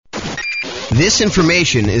This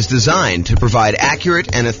information is designed to provide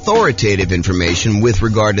accurate and authoritative information with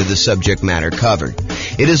regard to the subject matter covered.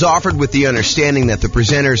 It is offered with the understanding that the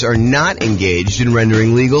presenters are not engaged in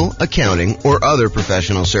rendering legal, accounting, or other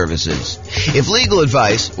professional services. If legal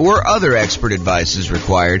advice or other expert advice is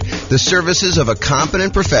required, the services of a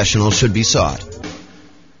competent professional should be sought.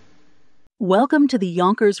 Welcome to the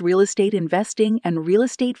Yonkers Real Estate Investing and Real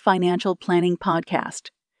Estate Financial Planning Podcast.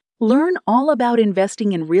 Learn all about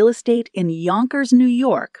investing in real estate in Yonkers, New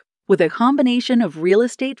York, with a combination of real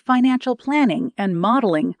estate financial planning and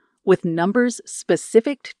modeling with numbers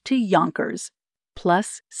specific to Yonkers,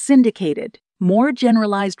 plus syndicated, more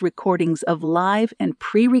generalized recordings of live and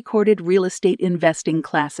pre-recorded real estate investing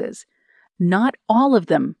classes, not all of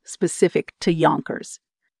them specific to Yonkers.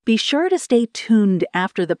 Be sure to stay tuned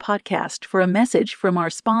after the podcast for a message from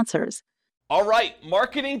our sponsors. All right,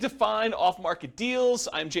 marketing to find off-market deals.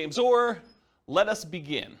 I'm James Orr. Let us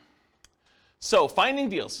begin. So, finding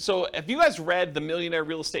deals. So, have you guys read the Millionaire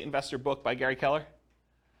Real Estate Investor book by Gary Keller?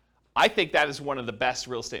 I think that is one of the best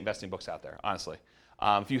real estate investing books out there, honestly.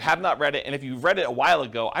 If you have not read it, and if you read it a while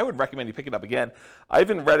ago, I would recommend you pick it up again. I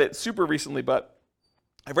haven't read it super recently, but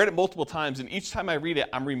I've read it multiple times, and each time I read it,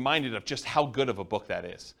 I'm reminded of just how good of a book that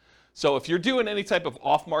is. So, if you're doing any type of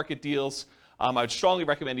off-market deals, I would strongly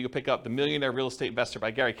recommend you pick up The Millionaire Real Estate Investor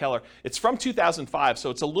by Gary Keller. It's from 2005,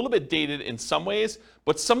 so it's a little bit dated in some ways,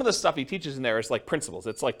 but some of the stuff he teaches in there is like principles.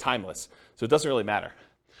 It's like timeless, so it doesn't really matter.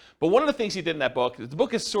 But one of the things he did in that book, the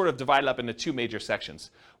book is sort of divided up into two major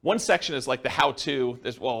sections. One section is like the how-to.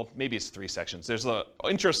 Well, maybe it's three sections. There's an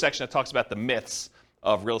intro section that talks about the myths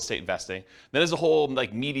of real estate investing. Then there's a whole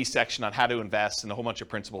like meaty section on how to invest and a whole bunch of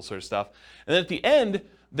principles sort of stuff. And then at the end,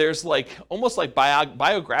 there's like almost like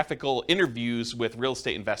biographical interviews with real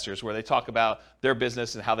estate investors where they talk about their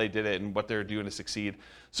business and how they did it and what they're doing to succeed.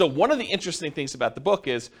 So one of the interesting things about the book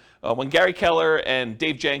is when Gary Keller and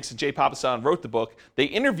Dave Jenks and Jay Papasan wrote the book, they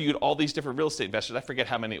interviewed all these different real estate investors. I forget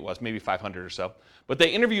how many it was, maybe 500 or so. But they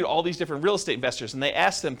interviewed all these different real estate investors and they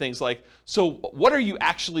asked them things like, so what are you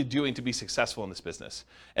actually doing to be successful in this business?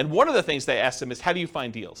 And one of the things they asked them is, how do you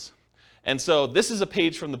find deals? And so this is a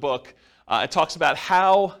page from the book. It talks about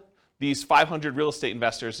how these 500 real estate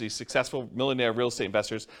investors, these successful millionaire real estate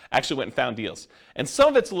investors, actually went and found deals. And some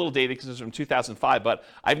of it's a little dated because it's from 2005, but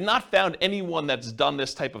I've not found anyone that's done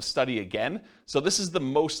this type of study again. So this is the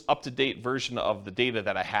most up-to-date version of the data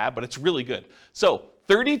that I have, but it's really good. So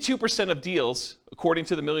 32% of deals, according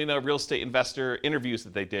to the Millionaire Real Estate Investor interviews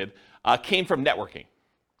that they did, came from networking.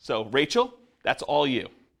 So Rachel, that's all you.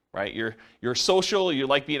 Right? You're social, you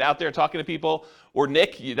like being out there talking to people, or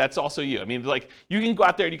Nick, that's also you. I mean, like you can go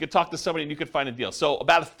out there and you could talk to somebody and you could find a deal. So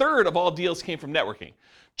about a third of all deals came from networking.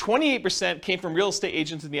 28% came from real estate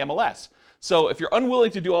agents in the MLS. So if you're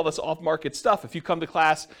unwilling to do all this off-market stuff, if you come to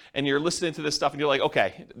class and you're listening to this stuff and you're like,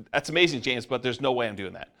 okay, that's amazing, James, but there's no way I'm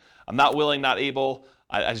doing that. I'm not willing, not able.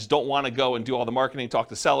 I just don't want to go and do all the marketing, talk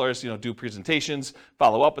to sellers, do presentations,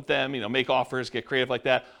 follow up with them, make offers, get creative like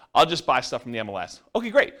that. I'll just buy stuff from the MLS. Okay,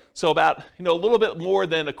 great. So about, a little bit more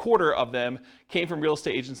than a quarter of them came from real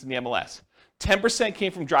estate agents in the MLS. 10%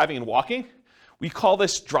 came from driving and walking. We call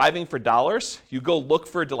this driving for dollars. You go look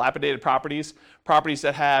for dilapidated properties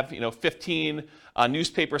that have, 15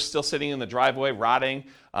 newspapers still sitting in the driveway, rotting.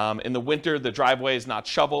 In the winter, the driveway is not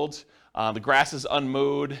shoveled. The grass is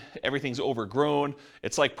unmowed. Everything's overgrown.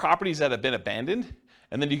 It's like properties that have been abandoned.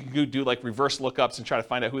 And then you can go do like reverse lookups and try to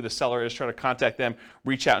find out who the seller is, try to contact them,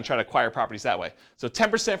 reach out and try to acquire properties that way. So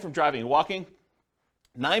 10% from driving and walking,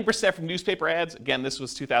 9% from newspaper ads. Again, this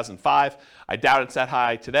was 2005. I doubt it's that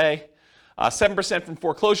high today. 7% from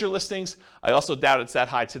foreclosure listings. I also doubt it's that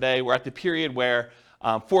high today. We're at the period where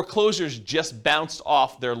foreclosures just bounced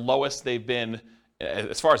off their lowest they've been,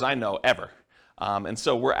 as far as I know, ever. And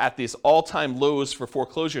so we're at these all-time lows for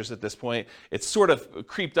foreclosures at this point. It's sort of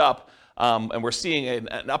creeped up. And we're seeing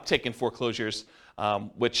an uptick in foreclosures,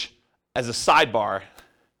 which, as a sidebar,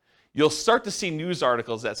 you'll start to see news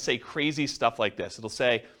articles that say crazy stuff like this. It'll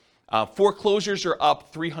say, foreclosures are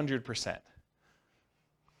up 300%.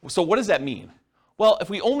 So what does that mean? Well, if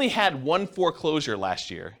we only had one foreclosure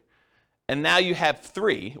last year, and now you have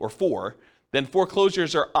 3 or 4, then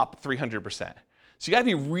foreclosures are up 300%. So you got to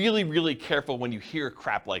be really, really careful when you hear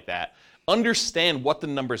crap like that. Understand what the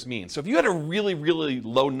numbers mean. So if you had a really, really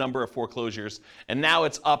low number of foreclosures and now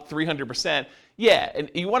it's up 300%, yeah, and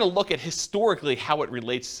you want to look at historically how it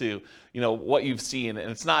relates to, what you've seen.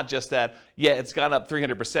 And it's not just that, yeah, it's gone up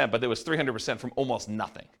 300%, but there was 300% from almost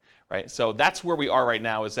nothing, right? So that's where we are right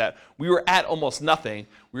now, is that we were at almost nothing.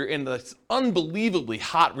 We were in this unbelievably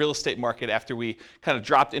hot real estate market after we kind of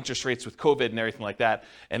dropped interest rates with COVID and everything like that.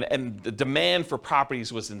 And the demand for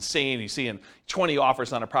properties was insane. You see 20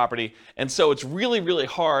 offers on a property. And so it's really, really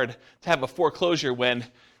hard to have a foreclosure when,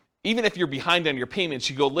 even if you're behind on your payments,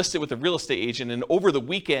 you go list it with a real estate agent, and over the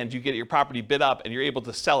weekend you get your property bid up and you're able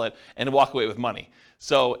to sell it and walk away with money.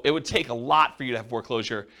 So it would take a lot for you to have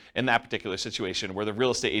foreclosure in that particular situation where the real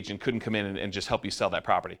estate agent couldn't come in and just help you sell that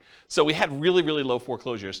property. So we had really, really low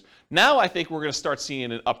foreclosures. Now I think we're going to start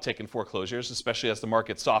seeing an uptick in foreclosures, especially as the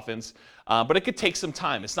market softens. But it could take some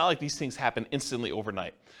time. It's not like these things happen instantly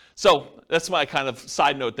overnight. So that's my kind of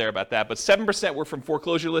side note there about that. But 7% were from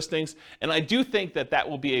foreclosure listings. And I do think that that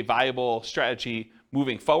will be a viable strategy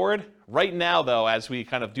moving forward. Right now, though, as we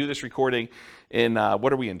kind of do this recording in,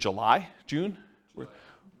 what are we in, July? June?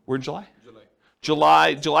 We're in July?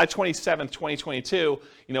 July 27th, 2022.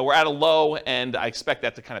 We're at a low, and I expect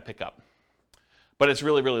that to kind of pick up. But it's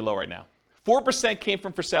really, really low right now. 4% came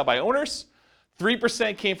from for sale by owners.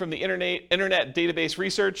 3% came from the internet database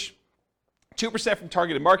research. 2% from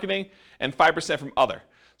targeted marketing, and 5% from other.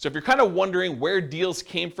 So if you're kind of wondering where deals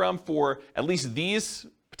came from for at least these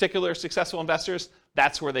particular successful investors,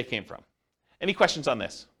 that's where they came from. Any questions on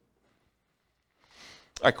this?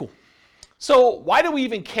 All right, cool. So why do we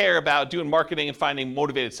even care about doing marketing and finding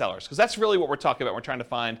motivated sellers? Because that's really what we're talking about. We're trying to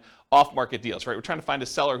find off-market deals, right? We're trying to find a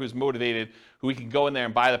seller who's motivated, who we can go in there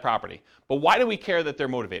and buy the property. But why do we care that they're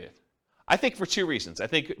motivated? I think for two reasons. I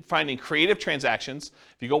think finding creative transactions.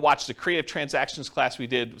 If you go watch the creative transactions class we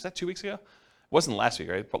did, was that 2 weeks ago? It wasn't last week,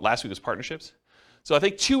 right? But last week was partnerships. So I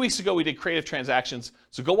think 2 weeks ago we did creative transactions.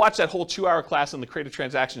 So go watch that whole 2-hour class on the creative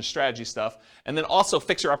transaction strategy stuff. And then also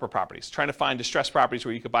fixer-upper properties, trying to find distressed properties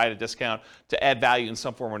where you could buy at a discount to add value in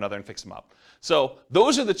some form or another and fix them up. So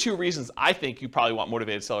those are the two reasons I think you probably want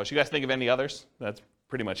motivated sellers. You guys think of any others? That's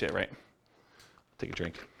pretty much it, right? Take a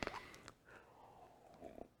drink.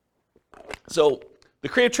 So the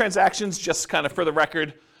creative transactions, just kind of for the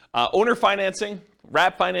record, owner financing,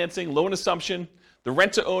 wrap financing, loan assumption, the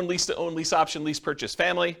rent-to-own, lease-to-own, lease option, lease purchase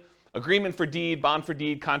family, agreement for deed, bond for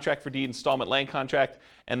deed, contract for deed, installment land contract,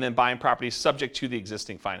 and then buying properties subject to the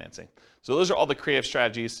existing financing. So those are all the creative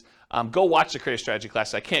strategies. Go watch the creative strategy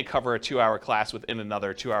class. I can't cover a 2-hour class within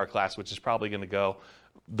another 2-hour class, which is probably going to go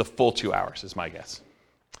the full 2 hours is my guess.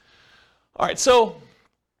 All right, so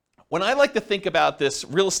when I like to think about this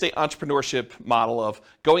real estate entrepreneurship model of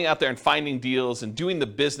going out there and finding deals and doing the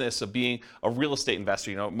business of being a real estate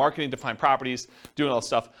investor, marketing to find properties, doing all that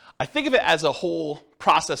stuff, I think of it as a whole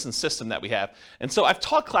process and system that we have. And so I've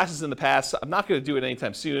taught classes in the past. I'm not going to do it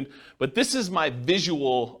anytime soon, but this is my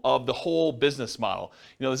visual of the whole business model.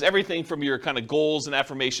 There's everything from your kind of goals and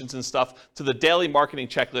affirmations and stuff to the daily marketing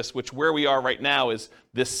checklist, which where we are right now is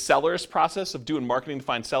this sellers process of doing marketing to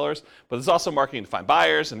find sellers, but there's also marketing to find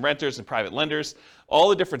buyers and renters and private lenders. All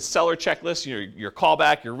the different seller checklists, your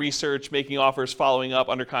callback, your research, making offers, following up,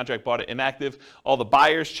 under contract, bought it, inactive, all the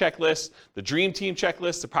buyers checklist, the dream team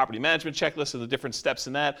checklist, the property management checklist, and the different steps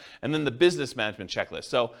in that, and then the business management checklist.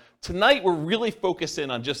 So tonight we're really focused in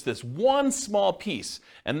on just this one small piece,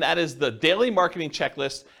 and that is the daily marketing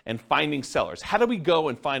checklist and finding sellers. How do we go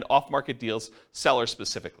and find off-market deals, sellers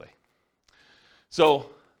specifically? So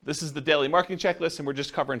this is the daily marketing checklist, and we're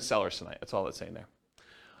just covering sellers tonight. That's all it's saying there.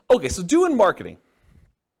 Okay, so doing marketing.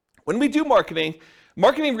 When we do marketing,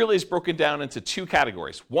 marketing really is broken down into two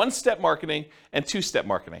categories: one-step marketing and two-step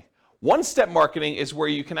marketing. One-step marketing is where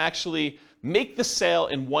you can actually make the sale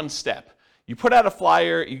in one step. You put out a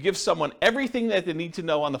flyer, you give someone everything that they need to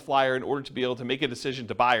know on the flyer in order to be able to make a decision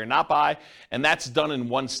to buy or not buy, and that's done in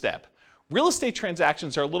one step. Real estate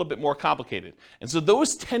transactions are a little bit more complicated, and so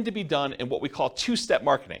those tend to be done in what we call two-step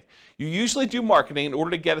marketing. You usually do marketing in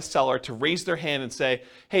order to get a seller to raise their hand and say,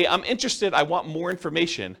 hey, I'm interested, I want more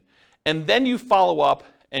information, and then you follow up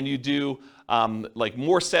and you do like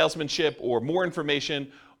more salesmanship or more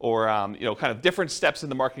information or kind of different steps in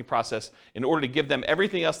the marketing process in order to give them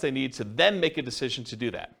everything else they need to then make a decision to do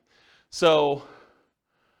that. So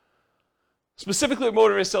specifically with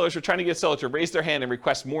motivated sellers, we're trying to get sellers to raise their hand and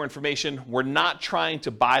request more information. We're not trying to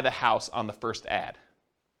buy the house on the first ad.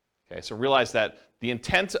 Okay, so realize that the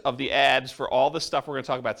intent of the ads for all the stuff we're going to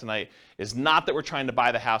talk about tonight is not that we're trying to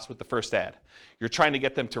buy the house with the first ad. You're trying to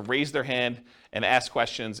get them to raise their hand and ask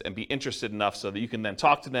questions and be interested enough so that you can then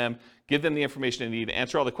talk to them, give them the information they need,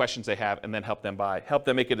 answer all the questions they have, and then help them buy, help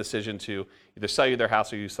them make a decision to either sell you their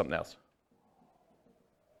house or use something else.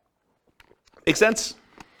 Make sense?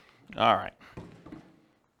 All right.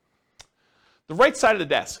 The right side of the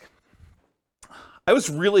desk. I was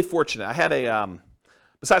really fortunate. I had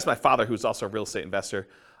besides my father, who's also a real estate investor,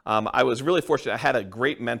 I was really fortunate. I had a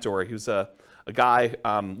great mentor. He was a guy,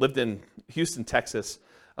 lived in Houston, Texas,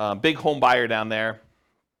 big home buyer down there.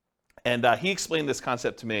 And he explained this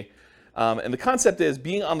concept to me. And the concept is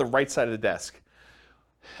being on the right side of the desk.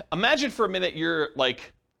 Imagine for a minute you're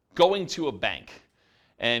like going to a bank.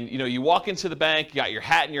 And you walk into the bank, you got your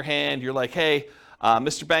hat in your hand, you're like, hey,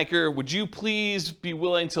 Mr. Banker, would you please be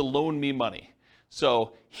willing to loan me money?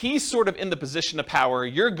 So he's sort of in the position of power.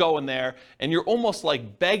 You're going there, and you're almost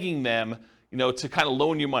like begging them, to kind of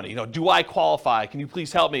loan you money. Do I qualify? Can you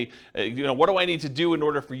please help me? What do I need to do in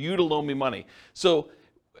order for you to loan me money? So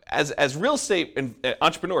as real estate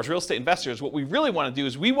entrepreneurs, real estate investors, what we really want to do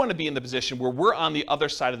is we want to be in the position where we're on the other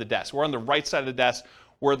side of the desk. We're on the right side of the desk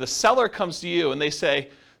where the seller comes to you and they say,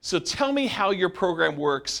 so tell me how your program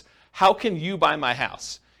works. How can you buy my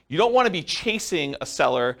house? You don't want to be chasing a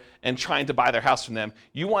seller and trying to buy their house from them.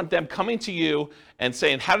 You want them coming to you and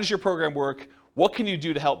saying, how does your program work? What can you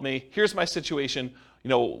do to help me? Here's my situation.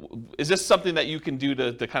 Is this something that you can do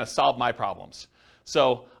to kind of solve my problems?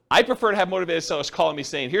 So I prefer to have motivated sellers calling me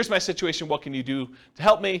saying, here's my situation. What can you do to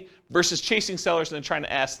help me? Versus chasing sellers and then trying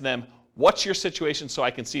to ask them, what's your situation so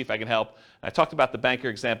I can see if I can help? And I talked about the banker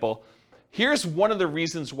example. Here's one of the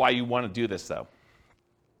reasons why you want to do this, though.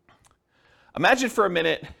 Imagine for a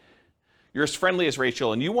minute you're as friendly as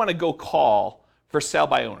Rachel and you want to go call for sale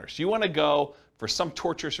by owners. You want to go, for some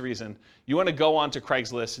torturous reason, you want to go onto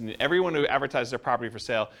Craigslist and everyone who advertises their property for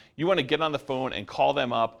sale, you want to get on the phone and call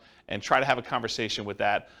them up and try to have a conversation with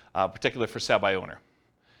that particular for sale by owner.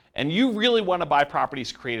 And you really want to buy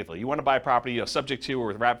properties creatively. You want to buy property subject to or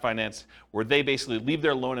with wrap finance where they basically leave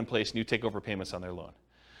their loan in place and you take over payments on their loan.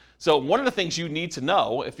 So one of the things you need to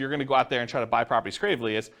know if you're going to go out there and try to buy properties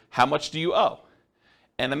creatively is how much do you owe?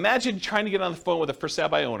 And imagine trying to get on the phone with a for sale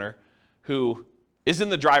by owner who is in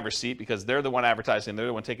the driver's seat because they're the one advertising, they're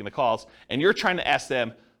the one taking the calls, and you're trying to ask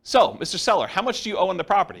them, so, Mr. Seller, how much do you owe on the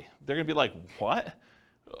property? They're going to be like, what?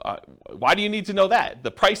 Why do you need to know that?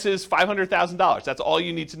 The price is $500,000. That's all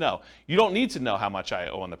you need to know. You don't need to know how much I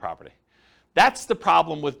owe on the property. That's the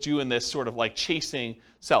problem with doing this sort of like chasing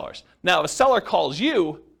sellers. Now, if a seller calls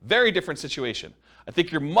you, very different situation. I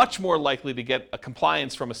think you're much more likely to get a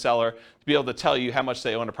compliance from a seller to be able to tell you how much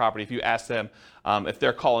they own a property if you ask them if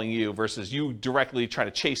they're calling you versus you directly try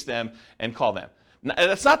to chase them and call them. Now,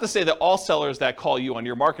 that's not to say that all sellers that call you on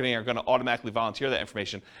your marketing are going to automatically volunteer that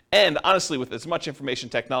information. And honestly, with as much information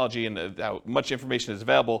technology and how much information is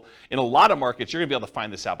available in a lot of markets, you're going to be able to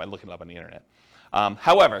find this out by looking it up on the internet.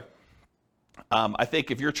 However, I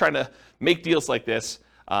think if you're trying to make deals like this,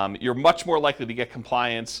 you're much more likely to get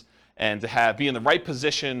compliance and to be in the right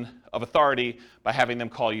position of authority by having them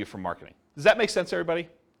call you from marketing. Does that make sense, everybody?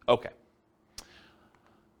 Okay.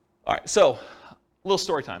 All right, so a little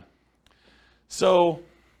story time. So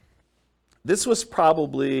this was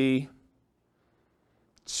probably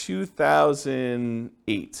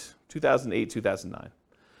 2008, 2009.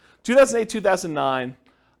 2009,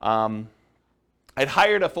 I'd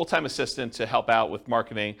hired a full-time assistant to help out with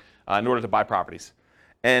marketing in order to buy properties.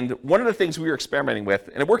 And one of the things we were experimenting with,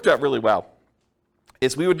 and it worked out really well,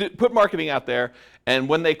 is we would put marketing out there, and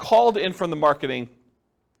when they called in from the marketing,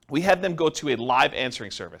 we had them go to a live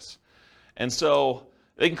answering service. And so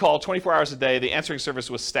they can call 24 hours a day. The answering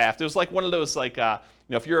service was staffed. It was like one of those, like,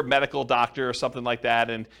 if you're a medical doctor or something like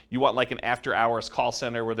that, and you want like an after-hours call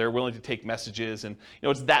center where they're willing to take messages, and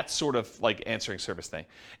it's that sort of like answering service thing.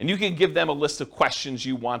 And you can give them a list of questions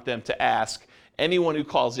you want them to ask anyone who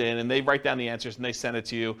calls in, and they write down the answers and they send it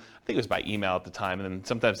to you. I think it was by email at the time, and then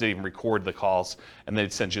sometimes they even record the calls and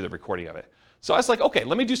they'd send you the recording of it. So I was like, okay,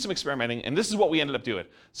 let me do some experimenting, and this is what we ended up doing.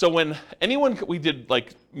 So when we did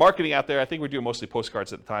like marketing out there, I think we were doing mostly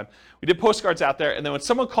postcards at the time. We did postcards out there, and then when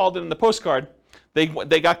someone called in the postcard, they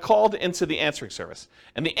got called into the answering service.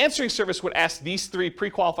 And the answering service would ask these 3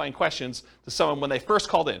 pre-qualifying questions to someone when they first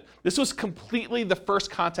called in. This was completely the first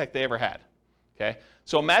contact they ever had. Okay?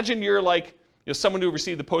 So imagine you're like, someone who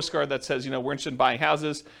received the postcard that says, we're interested in buying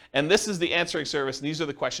houses, and this is the answering service, and these are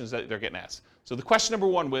the questions that they're getting asked. So the question number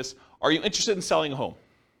 1 was, are you interested in selling a home?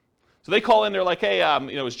 So they call in, they're like, hey,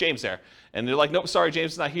 is James there? And they're like, nope, sorry,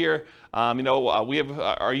 James is not here.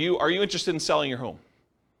 Are you interested in selling your home?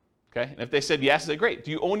 Okay, and if they said yes, they say, great.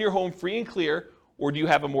 Do you own your home free and clear, or do you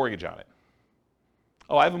have a mortgage on it?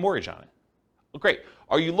 Oh, I have a mortgage on it. Well, great.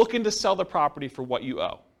 Are you looking to sell the property for what you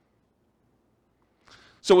owe?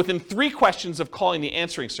 So within 3 questions of calling the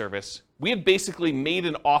answering service, we had basically made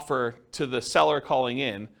an offer to the seller calling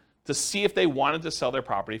in to see if they wanted to sell their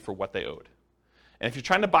property for what they owed. And if you're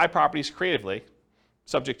trying to buy properties creatively,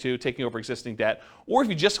 subject to taking over existing debt, or if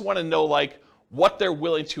you just want to know like what they're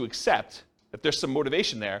willing to accept, if there's some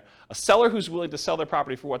motivation there, a seller who's willing to sell their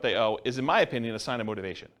property for what they owe is, in my opinion, a sign of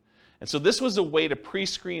motivation. And so this was a way to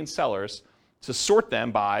pre-screen sellers to sort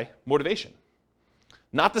them by motivation.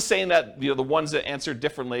 Not to say that the ones that answered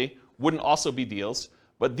differently wouldn't also be deals,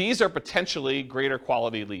 but these are potentially greater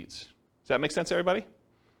quality leads. Does that make sense, everybody?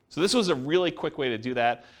 So this was a really quick way to do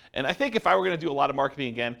that. And I think if I were going to do a lot of marketing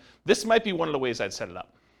again, this might be one of the ways I'd set it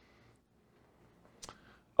up.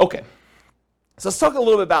 Okay, so let's talk a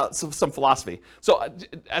little bit about some philosophy. So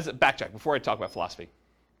as a backtrack, before I talk about philosophy,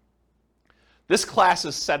 this class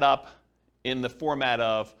is set up in the format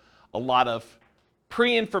of a lot of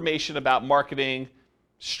pre-information about marketing,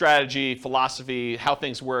 strategy, philosophy, how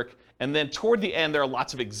things work. And then toward the end, there are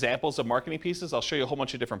lots of examples of marketing pieces. I'll show you a whole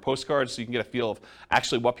bunch of different postcards so you can get a feel of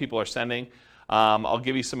actually what people are sending. I'll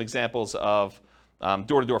give you some examples of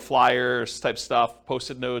door-to-door flyers type stuff,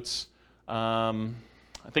 post-it notes.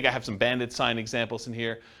 I think I have some bandit sign examples in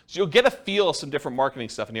here. So you'll get a feel of some different marketing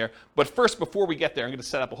stuff in here. But first, before we get there, I'm going to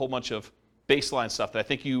set up a whole bunch of baseline stuff that I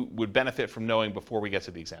think you would benefit from knowing before we get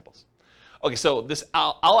to the examples. Okay, so this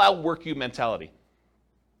I'll outwork you mentality.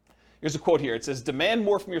 Here's a quote here. It says, demand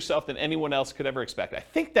more from yourself than anyone else could ever expect. I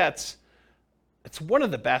think it's one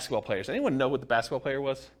of the basketball players. Anyone know what the basketball player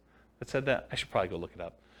was that said that? I should probably go look it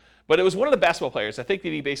up. But it was one of the basketball players. I think that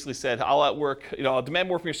he basically said, I'll demand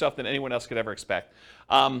more from yourself than anyone else could ever expect.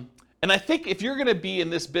 And I think if you're going to be in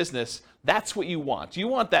this business, that's what you want. You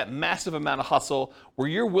want that massive amount of hustle where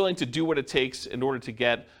you're willing to do what it takes in order to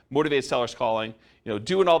get motivated sellers calling,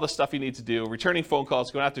 doing all the stuff you need to do, returning phone calls,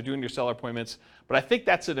 going out there doing your seller appointments. But I think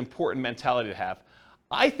that's an important mentality to have.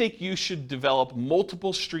 I think you should develop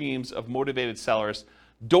multiple streams of motivated sellers.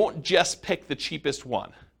 Don't just pick the cheapest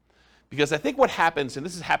one. Because I think what happens, and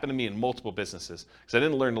this has happened to me in multiple businesses, because I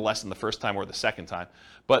didn't learn the lesson the first time or the second time,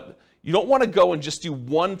 but you don't want to go and just do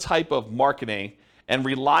one type of marketing and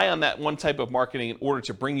rely on that one type of marketing in order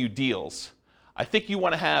to bring you deals. I think you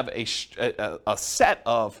want to have a set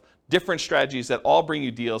of different strategies that all bring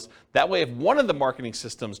you deals. That way, if one of the marketing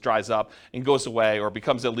systems dries up and goes away or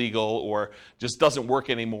becomes illegal or just doesn't work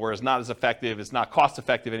anymore, is not as effective, is not cost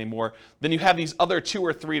effective anymore, then you have these other 2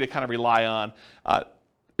 or 3 to kind of rely on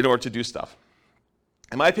in order to do stuff.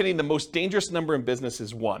 In my opinion, the most dangerous number in business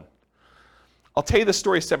is 1. I'll tell you the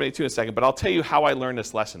story of 72 in a second, but I'll tell you how I learned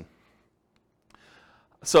this lesson.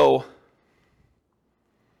 So,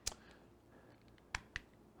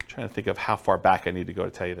 I'm trying to think of how far back I need to go to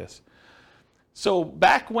tell you this. So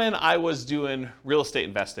back when I was doing real estate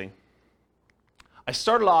investing, I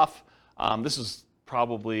started off, this is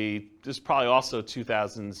probably also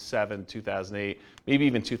 2007, 2008, maybe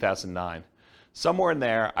even 2009. Somewhere in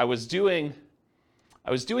there, I was doing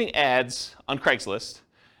ads on Craigslist,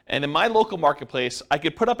 and in my local marketplace, I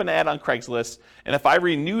could put up an ad on Craigslist, and if I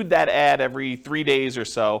renewed that ad every 3 days or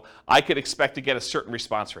so, I could expect to get a certain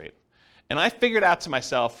response rate. And I figured out to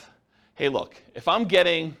myself, hey, look, if I'm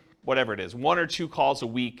getting whatever it is, 1 or 2 calls a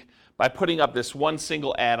week by putting up this one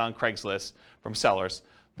single ad on Craigslist from sellers,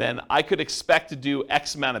 then I could expect to do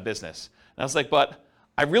X amount of business. And I was like, but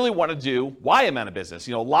I really want to do Y amount of business,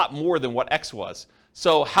 a lot more than what X was.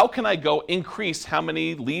 So how can I go increase how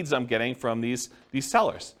many leads I'm getting from these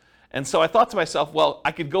sellers? And so I thought to myself, well,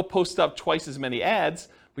 I could go post up twice as many ads,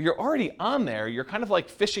 but you're already on there. You're kind of like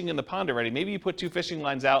fishing in the pond already. Maybe you put 2 fishing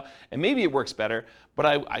lines out, and maybe it works better. But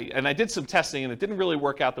I did some testing, and it didn't really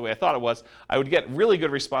work out the way I thought it was. I would get really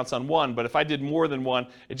good response on one, but if I did more than one,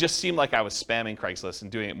 it just seemed like I was spamming Craigslist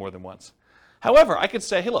and doing it more than once. However, I could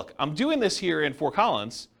say, hey, look, I'm doing this here in Fort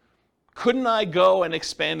Collins. Couldn't I go and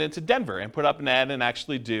expand into Denver and put up an ad and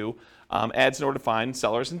actually do ads in order to find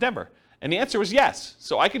sellers in Denver? And the answer was yes.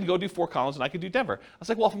 So I could go do Fort Collins and I could do Denver. I was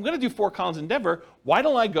like, well, if I'm going to do Fort Collins and Denver, why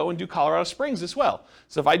don't I go and do Colorado Springs as well?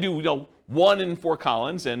 So if I do 1 in Fort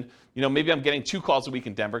Collins and maybe I'm getting 2 calls a week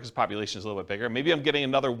in Denver because the population is a little bit bigger. Maybe I'm getting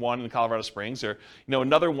another 1 in Colorado Springs or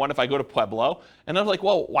another 1 if I go to Pueblo. And I'm like,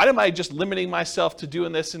 well, why am I just limiting myself to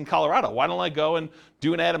doing this in Colorado? Why don't I go and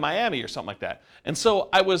do an ad in Miami or something like that? And so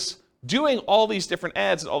I was doing all these different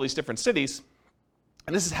ads in all these different cities.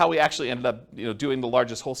 And this is how we actually ended up doing the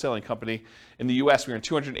largest wholesaling company in the US. We were in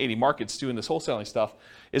 280 markets doing this wholesaling stuff.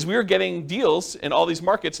 Is we were getting deals in all these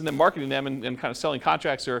markets and then marketing them and kind of selling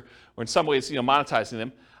contracts or in some ways monetizing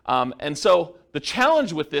them. And so the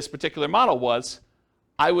challenge with this particular model was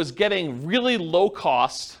I was getting really low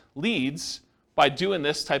cost leads by doing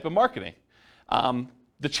this type of marketing.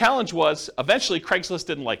 The challenge was eventually Craigslist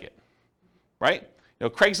didn't like it, right?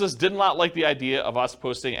 Craigslist did not like the idea of us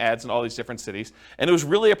posting ads in all these different cities, and it was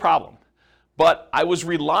really a problem. But I was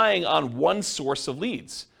relying on one source of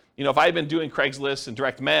leads. if I had been doing Craigslist and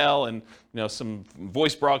direct mail and some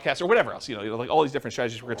voice broadcasts or whatever else, like all these different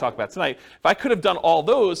strategies we're going to talk about tonight, if I could have done all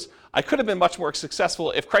those, I could have been much more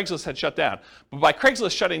successful if Craigslist had shut down. But by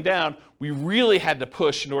Craigslist shutting down, we really had to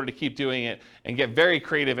push in order to keep doing it and get very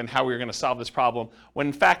creative in how we were going to solve this problem, when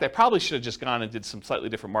in fact I probably should have just gone and did some slightly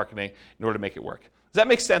different marketing in order to make it work. Does that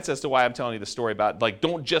make sense as to why I'm telling you the story about,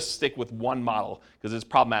 don't just stick with one model because it's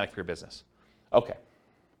problematic for your business? Okay.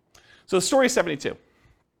 So the story is 72.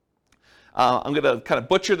 I'm going to kind of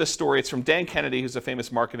butcher this story. It's from Dan Kennedy, who's a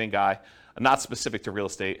famous marketing guy, not specific to real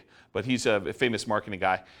estate, but he's a famous marketing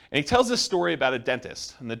guy. And he tells this story about a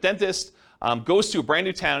dentist. And the dentist goes to a brand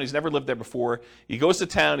new town. He's never lived there before. He goes to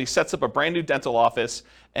town. He sets up a brand new dental office,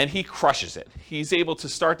 and he crushes it. He's able to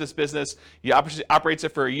start this business. He operates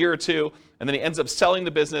it for a year or two, and then he ends up selling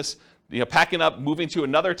the business, packing up, moving to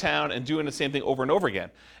another town, and doing the same thing over and over again.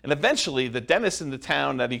 And eventually, the dentists in the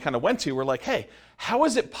town that he kind of went to were like, hey, how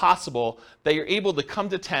is it possible that you're able to come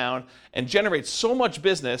to town and generate so much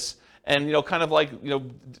business and,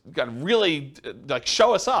 really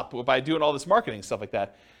show us up by doing all this marketing, stuff like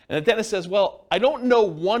that? And the dentist says, well, I don't know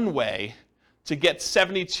one way to get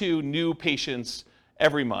 72 new patients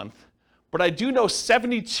every month, but I do know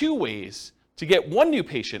 72 ways to get one new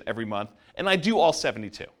patient every month, and I do all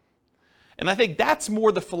 72. And I think that's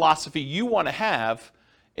more the philosophy you want to have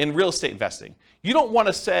in real estate investing. You don't want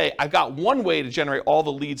to say, I've got one way to generate all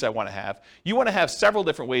the leads I want to have. You want to have several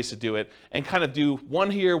different ways to do it and kind of do one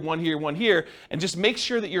here, one here, one here, and just make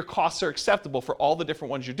sure that your costs are acceptable for all the different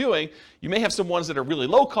ones you're doing. You may have some ones that are really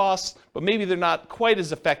low cost, but maybe they're not quite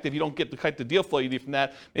as effective. You don't get the kind of deal flow you need from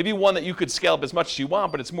that. Maybe one that you could scale up as much as you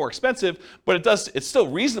want, but it's more expensive, but it's still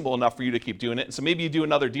reasonable enough for you to keep doing it. And so maybe you do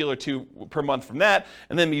another deal or two per month from that,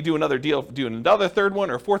 and then you do another deal, do another third one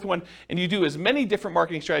or fourth one, and you do as many different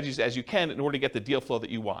marketing strategies as you can in order to get the deal flow that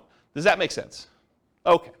you want. Does that make sense?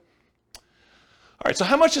 Okay. All right, so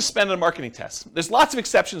how much to spend on a marketing test? There's lots of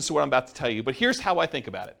exceptions to what I'm about to tell you, but here's how I think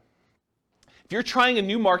about it. If you're trying a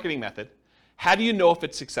new marketing method, how do you know if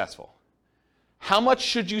it's successful? How much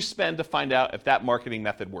should you spend to find out if that marketing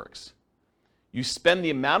method works? You spend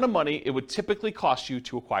the amount of money it would typically cost you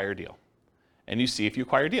to acquire a deal, and you see if you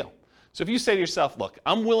acquire a deal. So if you say to yourself, look,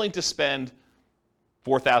 I'm willing to spend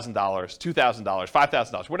 $4,000, $2,000,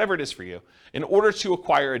 $5,000, whatever it is for you, in order to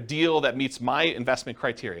acquire a deal that meets my investment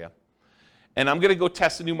criteria, and I'm going to go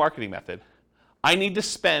test a new marketing method, I need to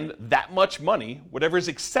spend that much money, whatever is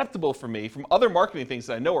acceptable for me from other marketing things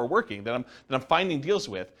that I know are working, that I'm finding deals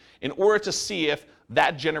with, in order to see if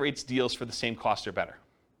that generates deals for the same cost or better.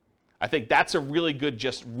 I think that's a really good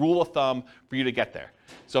just rule of thumb for you to get there.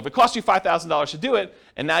 So if it costs you $5,000 to do it,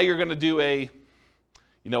 and now you're going to do a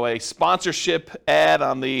sponsorship ad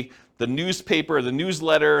on the newspaper, the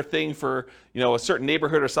newsletter thing for, a certain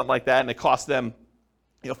neighborhood or something like that, and it costs them,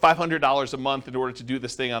 $500 a month in order to do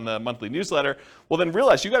this thing on the monthly newsletter, well, then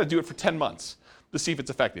realize you got to do it for 10 months to see if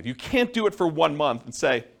it's effective. You can't do it for 1 month and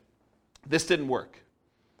say, this didn't work.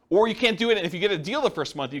 Or you can't do it, and if you get a deal the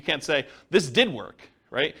first month, you can't say, this did work,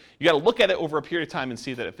 right? You got to look at it over a period of time and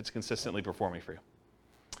see that if it's consistently performing for you.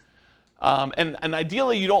 And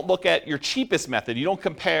ideally, you don't look at your cheapest method. You don't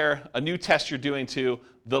compare a new test you're doing to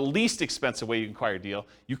the least expensive way you can acquire a deal.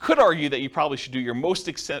 You could argue that you probably should do your most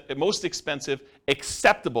expensive,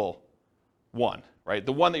 acceptable one, right?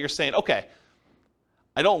 The one that you're saying, okay,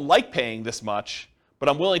 I don't like paying this much, but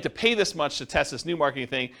I'm willing to pay this much to test this new marketing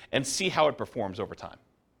thing and see how it performs over time.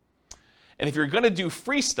 And if you're going to do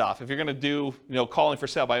free stuff, if you're going to do, calling for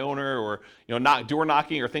sale by owner or, door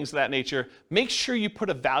knocking or things of that nature, make sure you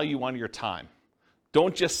put a value on your time.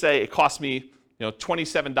 Don't just say it cost me,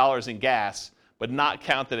 $27 in gas, but not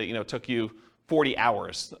count that it, took you 40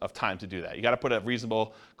 hours of time to do that. You got to put a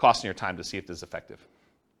reasonable cost on your time to see if this is effective.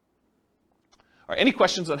 All right, any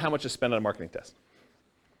questions on how much to spend on a marketing test?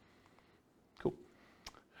 Cool.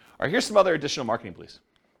 All right, here's some other additional marketing beliefs.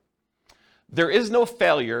 There is no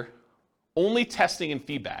failure, only testing and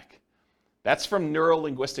feedback. That's from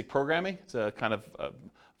neuro-linguistic programming. It's a kind of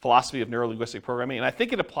philosophy of neuro-linguistic programming, and I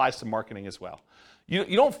think it applies to marketing as well. You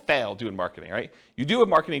don't fail doing marketing, right? You do a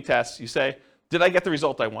marketing test, you say, did I get the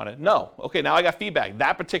result I wanted? No. Okay, now I got feedback.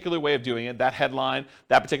 That particular way of doing it, that headline,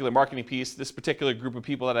 that particular marketing piece, this particular group of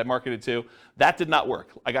people that I marketed to, that did not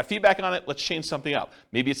work. I got feedback on it, let's change something up.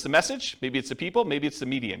 Maybe it's the message, maybe it's the people, maybe it's the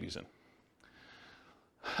media I'm using.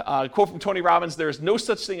 Quote from Tony Robbins, there is no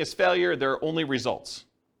such thing as failure, there are only results.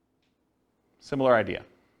 Similar idea.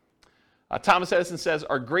 Thomas Edison says,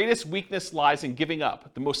 our greatest weakness lies in giving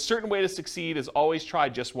up. The most certain way to succeed is always try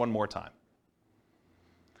just one more time.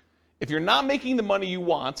 If you're not making the money you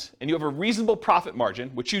want and you have a reasonable profit margin,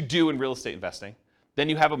 which you do in real estate investing, then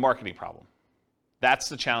you have a marketing problem. That's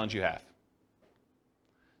the challenge you have.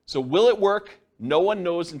 So will it work? No one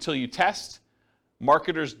knows until you test.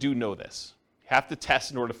 Marketers do know this. You have to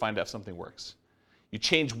test in order to find out if something works. You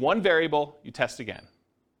change one variable, you test again.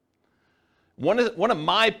 One of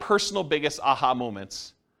my personal biggest aha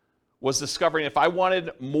moments was discovering if I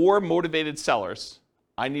wanted more motivated sellers,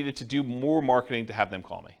 I needed to do more marketing to have them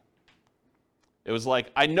call me. It was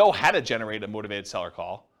like, I know how to generate a motivated seller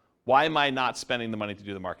call. Why am I not spending the money to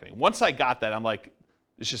do the marketing? Once I got that, I'm like,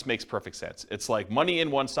 this just makes perfect sense. It's like money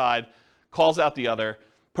in one side, calls out the other,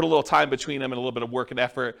 put a little time between them and a little bit of work and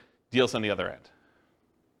effort, deals on the other end.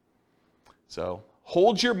 So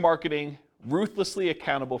hold your marketing ruthlessly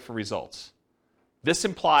accountable for results. This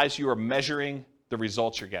implies you are measuring the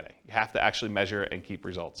results you're getting. You have to actually measure and keep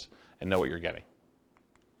results and know what you're getting.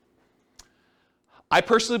 I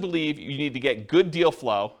personally believe you need to get good deal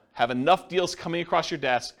flow, have enough deals coming across your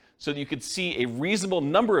desk so that you can see a reasonable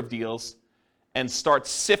number of deals and start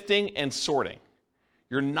sifting and sorting.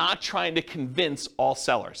 You're not trying to convince all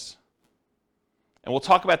sellers. And we'll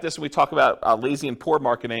talk about this when we talk about lazy and poor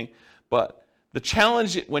marketing, but the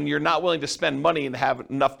challenge when you're not willing to spend money and have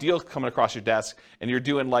enough deals coming across your desk and you're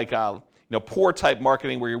doing like poor type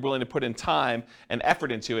marketing where you're willing to put in time and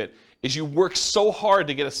effort into it is you work so hard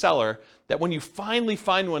to get a seller that when you finally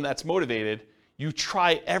find one that's motivated, you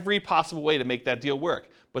try every possible way to make that deal work.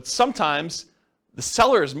 But sometimes the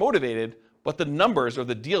seller is motivated, but the numbers or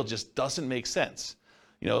the deal just doesn't make sense.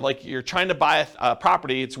 Like you're trying to buy a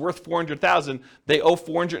property, it's worth $400,000, they owe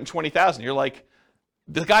 $420,000. You're like,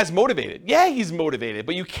 the guy's motivated. Yeah, he's motivated,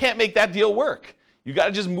 but you can't make that deal work. You got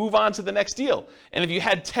to just move on to the next deal. And if you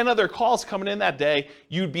had 10 other calls coming in that day,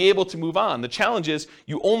 you'd be able to move on. The challenge is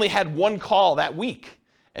you only had one call that week,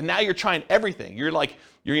 and now you're trying everything. You're like,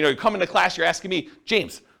 you're coming to class, you're asking me,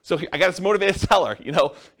 James, so I got this motivated seller.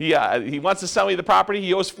 He wants to sell me the property.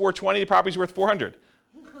 He owes $420. The property's worth $400.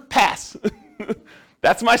 Pass.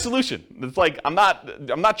 That's my solution. It's like I'm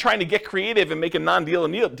not trying to get creative and make a non-deal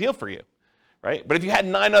a deal for you, right? But if you had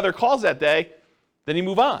 9 other calls that day, then you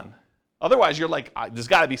move on. Otherwise, you're like, there's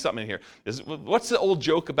got to be something in here. What's the old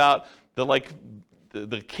joke about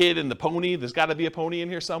the kid and the pony? There's got to be a pony in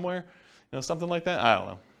here somewhere, something like that. I don't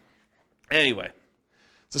know. Anyway,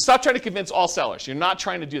 so stop trying to convince all sellers. You're not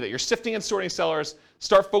trying to do that. You're sifting and sorting sellers.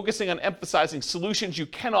 Start focusing on emphasizing solutions you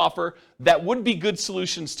can offer that would be good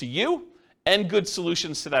solutions to you and good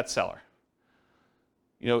solutions to that seller.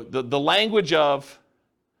 The language of,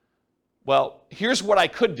 well, here's what I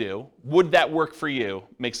could do. Would that work for you?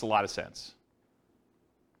 Makes a lot of sense.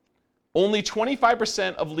 Only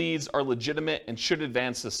 25% of leads are legitimate and should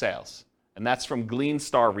advance to sales. And that's from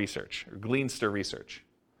Gleanstar Research, or Gleanster Research.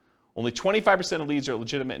 Only 25% of leads are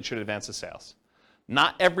legitimate and should advance to sales.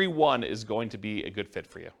 Not every one is going to be a good fit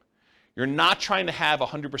for you. You're not trying to have a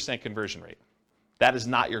 100% conversion rate. That is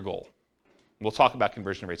not your goal. We'll talk about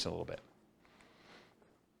conversion rates in a little bit.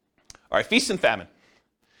 All right, feast and famine.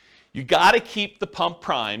 You got to keep the pump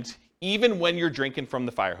primed even when you're drinking from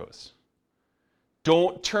the fire hose.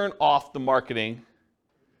 Don't turn off the marketing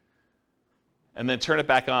and then turn it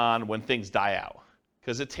back on when things die out,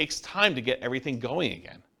 because it takes time to get everything going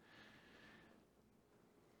again.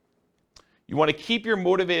 You want to keep your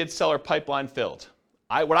motivated seller pipeline filled.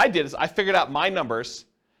 What I did is I figured out my numbers,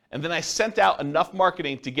 and then I sent out enough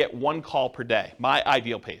marketing to get 1 call per day, my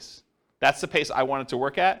ideal pace. That's the pace I wanted to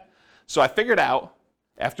work at. So I figured out,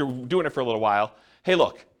 after doing it for a little while, hey,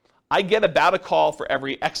 look, I get about a call for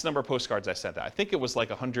every X number of postcards I sent out. I think it was like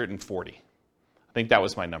 140. I think that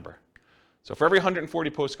was my number. So for every 140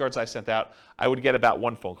 postcards I sent out, I would get about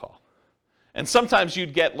 1 phone call. And sometimes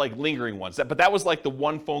you'd get like lingering ones, but that was like the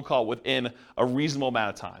 1 phone call within a reasonable amount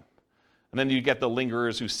of time. And then you get the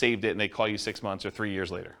lingerers who saved it and they call you 6 months or 3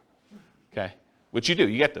 years later. Okay? Which you do,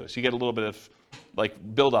 you get those. You get a little bit of like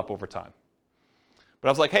build up over time. But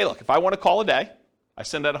I was like, hey, look, if I want to call a day, I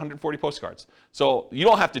send out 140 postcards. So you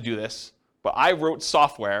don't have to do this, but I wrote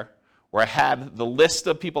software where I had the list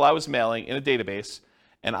of people I was mailing in a database,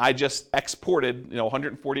 and I just exported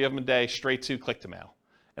 140 of them a day straight to Click-to-Mail.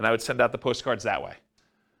 And I would send out the postcards that way.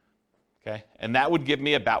 Okay? And that would give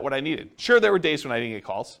me about what I needed. Sure, there were days when I didn't get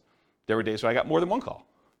calls. There were days when I got more than 1 call.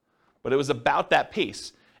 But it was about that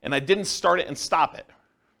pace. And I didn't start it and stop it.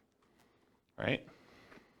 Right?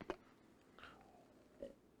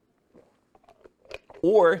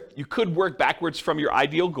 Or you could work backwards from your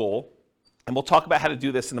ideal goal, and we'll talk about how to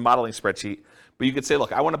do this in the modeling spreadsheet, but you could say,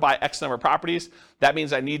 look, I want to buy X number of properties. That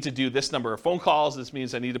means I need to do this number of phone calls. This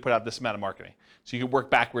means I need to put out this amount of marketing. So you can work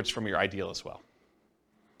backwards from your ideal as well.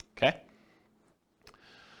 Okay?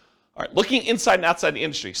 All right, looking inside and outside the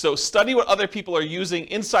industry. So study what other people are using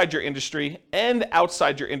inside your industry and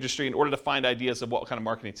outside your industry in order to find ideas of what kind of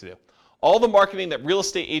marketing to do. All the marketing that real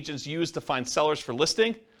estate agents use to find sellers for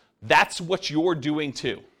listing, that's what you're doing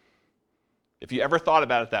too. If you ever thought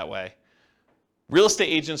about it that way, real estate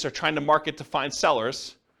agents are trying to market to find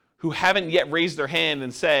sellers who haven't yet raised their hand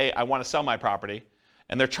and say, I want to sell my property.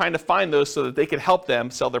 And they're trying to find those so that they can help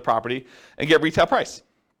them sell their property and get retail price.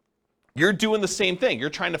 You're doing the same thing. You're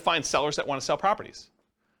trying to find sellers that want to sell properties.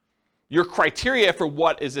 Your criteria for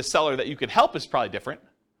what is a seller that you can help is probably different,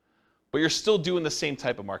 but you're still doing the same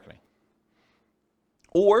type of marketing.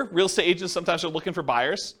 Or real estate agents sometimes are looking for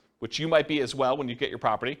buyers, which you might be as well when you get your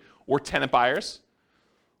property, or tenant buyers,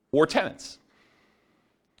 or tenants.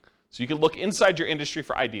 So you can look inside your industry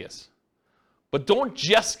for ideas. But don't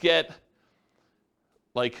just get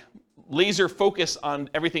laser focus on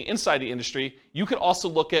everything inside the industry. You can also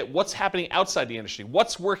look at what's happening outside the industry,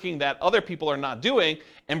 what's working that other people are not doing,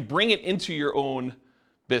 and bring it into your own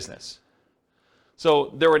business.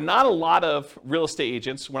 So there were not a lot of real estate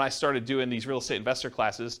agents when I started doing these real estate investor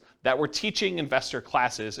classes that were teaching investor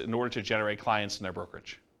classes in order to generate clients in their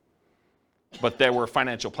brokerage. But there were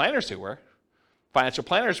financial planners who were. Financial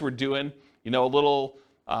planners were doing, a little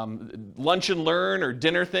lunch and learn or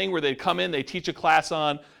dinner thing where they'd come in, they teach a class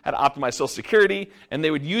on how to optimize Social Security, and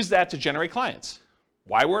they would use that to generate clients.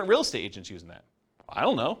 Why weren't real estate agents using that? I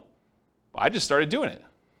don't know. I just started doing it.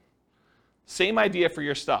 Same idea for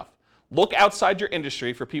your stuff. Look outside your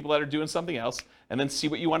industry for people that are doing something else, and then see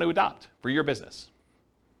what you want to adopt for your business.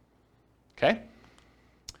 Okay?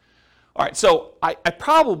 All right, so I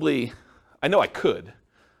know I could.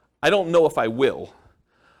 I don't know if I will,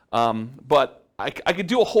 but I could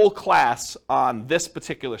do a whole class on this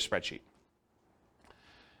particular spreadsheet.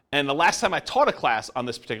 And the last time I taught a class on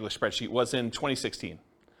this particular spreadsheet was in 2016.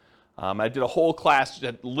 I did a whole class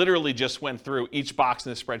that literally just went through each box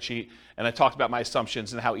in the spreadsheet, and I talked about my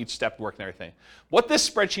assumptions and how each step worked and everything. What this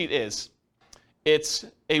spreadsheet is, it's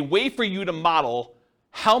a way for you to model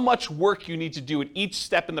how much work you need to do at each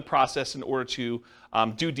step in the process in order to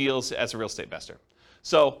do deals as a real estate investor.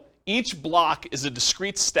 So each block is a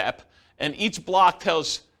discrete step, and each block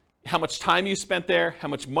tells how much time you spent there, how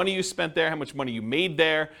much money you spent there, how much money you made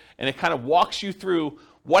there, and it kind of walks you through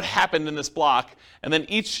what happened in this block, and then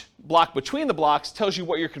each block between the blocks tells you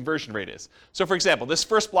what your conversion rate is. So for example, this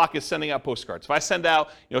first block is sending out postcards. If I send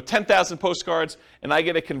out 10,000 postcards and I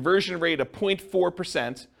get a conversion rate of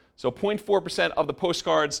 0.4%, so 0.4% of the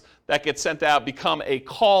postcards that get sent out become a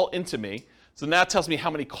call into me. So now it tells me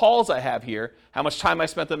how many calls I have here, how much time I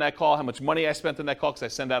spent on that call, how much money I spent on that call, because I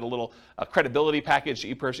send out a little credibility package to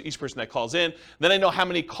each person that calls in. Then I know how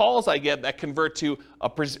many calls I get that convert to a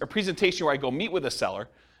presentation where I go meet with a seller,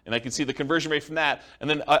 and I can see the conversion rate from that. And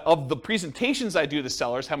then of the presentations I do to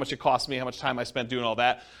sellers, how much it costs me, how much time I spent doing all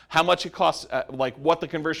that, how much it costs, what the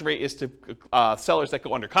conversion rate is to sellers that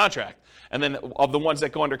go under contract. And then of the ones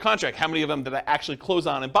that go under contract, how many of them did I actually close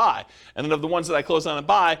on and buy? And then of the ones that I close on and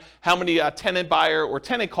buy, how many tenant buyer or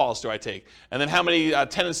tenant calls do I take? And then how many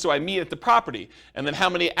tenants do I meet at the property? And then how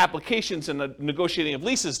many applications and the negotiating of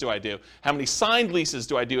leases do I do? How many signed leases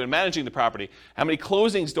do I do in managing the property? How many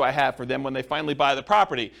closings do I have for them when they finally buy the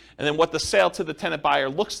property? And then what the sale to the tenant buyer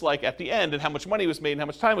looks like at the end, and how much money was made and how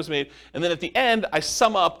much time was made. And then at the end, I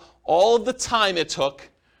sum up all of the time it took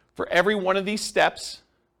for every one of these steps,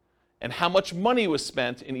 and how much money was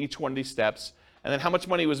spent in each one of these steps, and then how much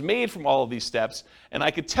money was made from all of these steps. And I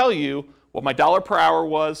could tell you what my dollar per hour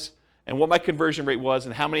was, and what my conversion rate was,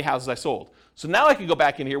 and how many houses I sold. So now I can go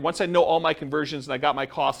back in here, once I know all my conversions and I got my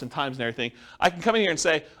costs and times and everything, I can come in here and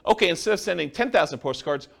say, okay, instead of sending 10,000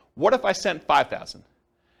 postcards, what if I sent 5,000?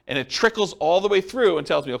 And it trickles all the way through and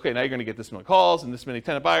tells me, okay, now you're going to get this many calls and this many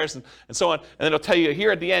tenant buyers and so on. And then it'll tell you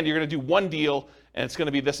here at the end, you're going to do one deal and it's going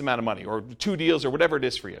to be this amount of money, or 2 deals, or whatever it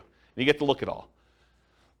is for you. And you get to look at all.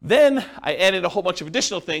 Then I added a whole bunch of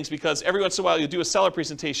additional things, because every once in a while you'll do a seller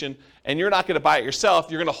presentation and you're not going to buy it yourself,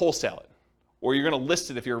 you're going to wholesale it. Or you're going to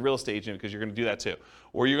list it if you're a real estate agent, because you're going to do that too.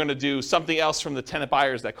 Or you're going to do something else from the tenant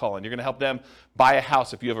buyers that call in. You're going to help them buy a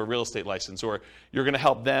house if you have a real estate license. Or you're going to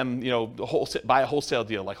help them buy a wholesale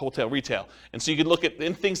deal, like wholesale retail. And so you can look at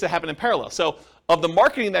things that happen in parallel. So of the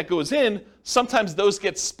marketing that goes in, sometimes those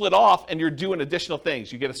get split off and you're doing additional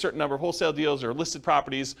things. You get a certain number of wholesale deals or listed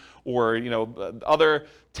properties, or other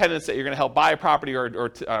tenants that you're going to help buy a property,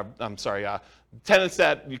 tenants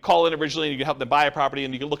that you call in originally and you can help them buy a property,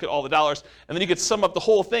 and you can look at all the dollars, and then you can sum up the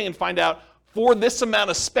whole thing and find out, for this amount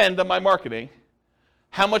of spend on my marketing,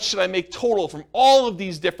 how much should I make total from all of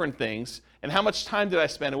these different things, and how much time did I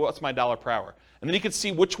spend, and what's my dollar per hour? And then you can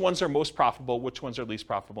see which ones are most profitable, which ones are least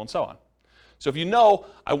profitable, and so on. So if you know,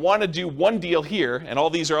 I want to do one deal here, and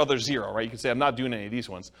all these are other 0, right? You can say, I'm not doing any of these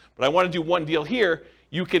ones, but I want to do one deal here.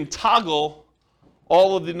 You can toggle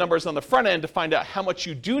all of the numbers on the front end to find out how much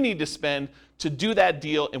you do need to spend to do that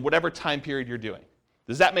deal in whatever time period you're doing.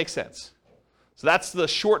 Does that make sense? So that's the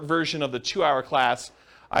short version of the 2-hour class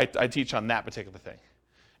I teach on that particular thing.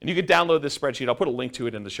 And you can download this spreadsheet. I'll put a link to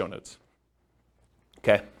it in the show notes.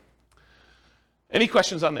 Okay. Any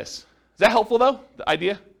questions on this? Is that helpful, though, the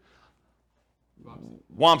idea?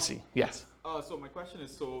 Wamsi, yes. So my question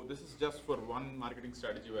is, so this is just for one marketing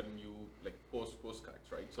strategy when you like post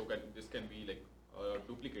postcards, right? So this can be like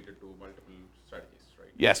duplicated to multiple strategies, right?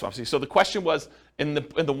 Yes, Wamsi. So the question was, in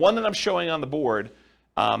the one that I'm showing on the board,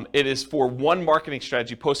 it is for one marketing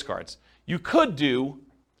strategy, postcards. You could do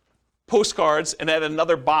postcards and add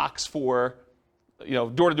another box for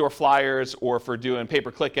door-to-door flyers or for doing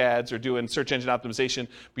pay-per-click ads or doing search engine optimization.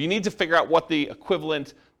 But you need to figure out what the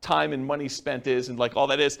equivalent time and money spent is and like all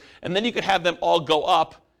that is. And then you could have them all go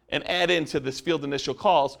up and add into this field initial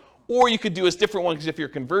calls. Or you could do a different one, because if your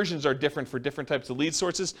conversions are different for different types of lead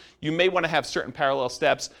sources, you may want to have certain parallel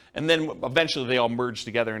steps, and then eventually they all merge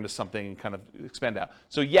together into something and kind of expand out.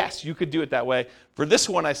 So yes, you could do it that way. For this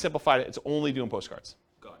one, I simplified it. It's only doing postcards.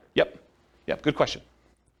 Got it. Yep, good question.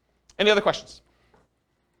 Any other questions?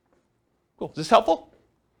 Cool. Is this helpful?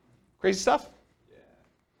 Crazy stuff?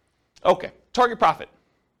 Yeah. Okay, target profit.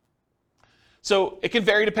 So it can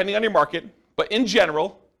vary depending on your market, but in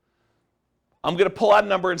general, I'm going to pull out a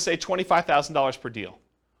number and say $25,000 per deal,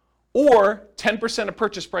 or 10% of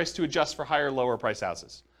purchase price to adjust for higher, lower price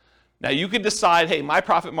houses. Now you could decide, hey, my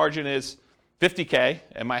profit margin is $50K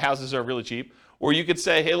and my houses are really cheap. Or you could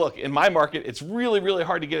say, hey, look, in my market, it's really, really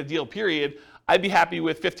hard to get a deal, period. I'd be happy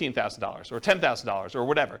with $15,000 or $10,000 or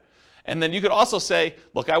whatever. And then you could also say,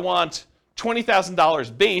 look, I want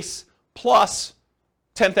 $20,000 base plus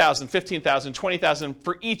 $10,000, $15,000, $20,000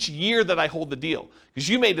 for each year that I hold the deal. Because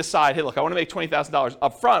you may decide, hey, look, I want to make $20,000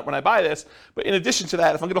 up front when I buy this. But in addition to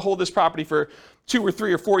that, if I'm going to hold this property for 2 or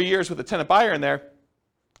 3 or 4 years with a tenant buyer in there,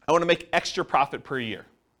 I want to make extra profit per year.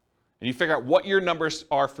 And you figure out what your numbers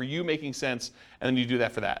are for you making sense, and then you do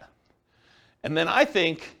that for that. And then I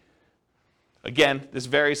think, again, this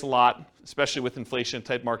varies a lot, especially with inflation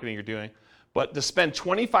type marketing you're doing, but to spend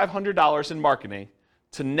 $2,500 in marketing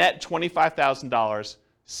to net $25,000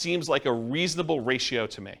 seems like a reasonable ratio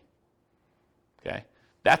to me. Okay?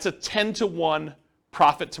 That's a 10-to-1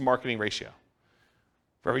 profit to marketing ratio.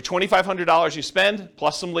 For every $2,500 you spend,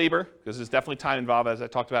 plus some labor, because there's definitely time involved, as I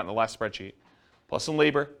talked about in the last spreadsheet, plus some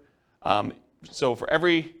labor. So for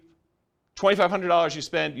every $2,500 you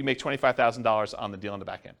spend, you make $25,000 on the deal on the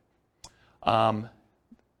back end.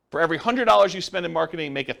 For every $100 you spend in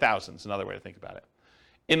marketing, make $1,000 is another way to think about it.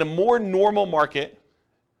 In a more normal market,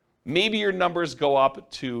 maybe your numbers go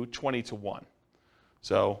up to 20-to-1.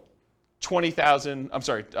 So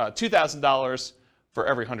 $2,000 for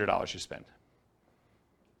every $100 you spend.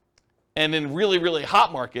 And in really, really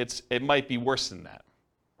hot markets, it might be worse than that,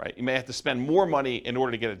 right? You may have to spend more money in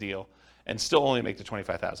order to get a deal and still only make the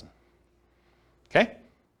 $25,000. Okay?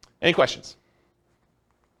 Any questions?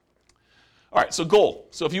 All right, so goal.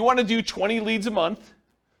 So if you want to do 20 leads a month,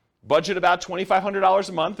 budget about $2,500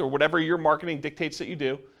 a month or whatever your marketing dictates that you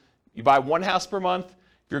do. You buy one house per month.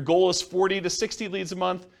 If your goal is 40 to 60 leads a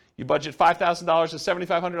month, you budget $5,000 to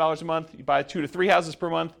 $7,500 a month. You buy 2 to 3 houses per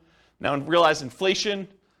month. Now realize inflation,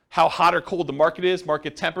 how hot or cold the market is,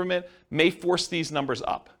 market temperament, may force these numbers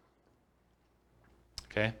up.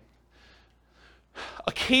 Okay?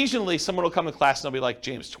 Occasionally, someone will come to class and they'll be like,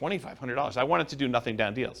 James, $2,500. I wanted to do nothing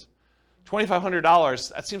down deals.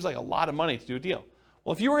 $2,500, that seems like a lot of money to do a deal.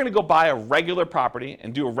 Well, if you were going to go buy a regular property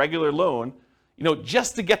and do a regular loan,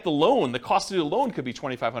 just to get the loan, the cost to do a loan could be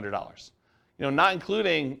 $2,500. Not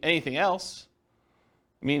including anything else.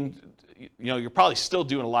 I mean, you're probably still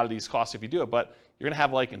doing a lot of these costs if you do it, but you're going to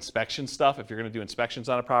have like inspection stuff if you're going to do inspections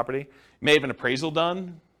on a property. You may have an appraisal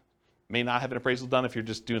done. May not have an appraisal done if you're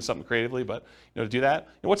just doing something creatively, but to do that.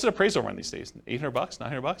 What's an appraisal run these days? $800,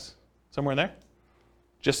 $900, somewhere in there?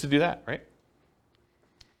 Just to do that, right?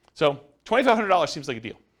 So $2,500 seems like a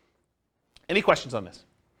deal. Any questions on this?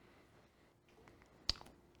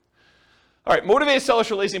 All right, motivated sellers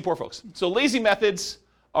for lazy and poor folks. So lazy methods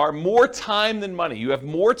are more time than money. You have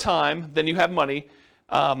more time than you have money.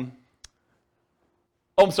 I'm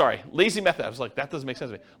sorry, lazy method. I was like, that doesn't make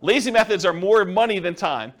sense to me. Lazy methods are more money than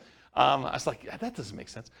time. I was like, yeah, that doesn't make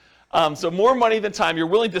sense. So more money than time. You're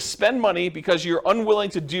willing to spend money because you're unwilling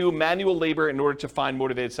to do manual labor in order to find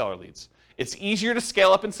motivated seller leads. It's easier to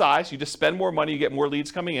scale up in size. You just spend more money, you get more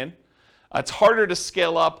leads coming in. It's harder to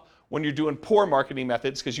scale up when you're doing poor marketing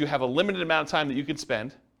methods because you have a limited amount of time that you can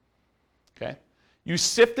spend. Okay? You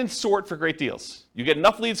sift and sort for great deals. You get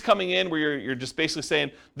enough leads coming in where you're just basically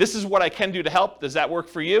saying, this is what I can do to help. Does that work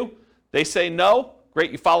for you? They say no.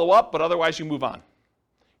 Great, you follow up, but otherwise you move on.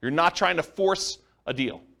 You're not trying to force a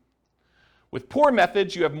deal. With poor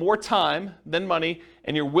methods, you have more time than money,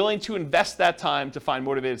 and you're willing to invest that time to find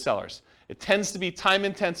motivated sellers. It tends to be time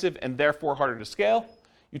intensive and therefore harder to scale.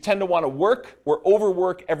 You tend to want to work or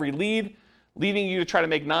overwork every lead, leading you to try to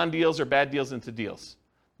make non-deals or bad deals into deals.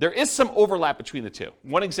 There is some overlap between the two.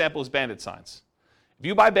 One example is bandit signs. If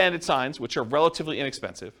you buy bandit signs, which are relatively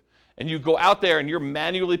inexpensive, and you go out there and you're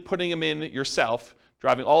manually putting them in yourself,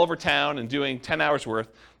 driving all over town and doing 10 hours worth,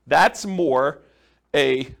 that's more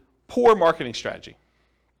a poor marketing strategy.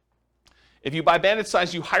 If you buy bandit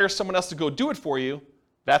signs, you hire someone else to go do it for you,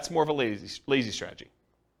 that's more of a lazy strategy.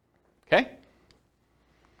 Okay?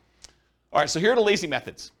 All right, so here are the lazy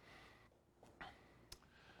methods.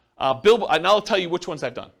 And I'll tell you which ones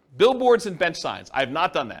I've done. Billboards and bench signs. I have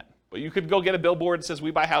not done that. But you could go get a billboard that says,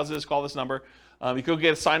 we buy houses, call this number. You could go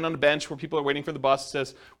get a sign on the bench where people are waiting for the bus that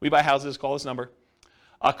says, we buy houses, call this number.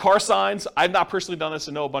 Car signs, I've not personally done this.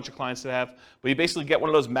 I know a bunch of clients that have. But you basically get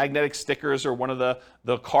one of those magnetic stickers or one of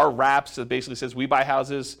the car wraps that basically says, we buy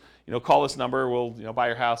houses, call this number, we'll buy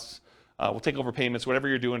your house. We'll take over payments, whatever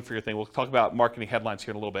you're doing for your thing. We'll talk about marketing headlines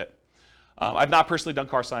here in a little bit. I've not personally done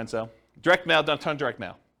car signs, though. Direct mail, done a ton of direct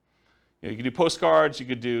mail. You could do postcards, you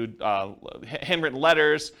could do handwritten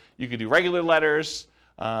letters, you could do regular letters,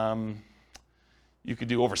 you could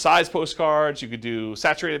do oversized postcards, you could do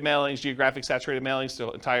saturated mailings, geographic saturated mailings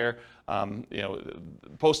to entire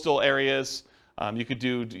postal areas. You could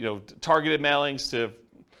do targeted mailings to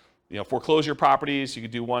foreclosure properties. You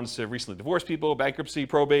could do ones to recently divorced people, bankruptcy,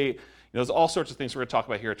 probate. There's all sorts of things we're going to talk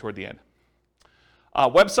about here toward the end.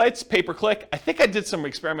 Websites, pay-per-click. I think I did some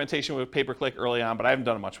experimentation with pay-per-click early on, but I haven't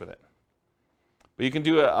done much with it. But you can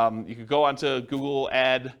do you could go onto Google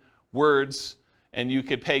AdWords, and you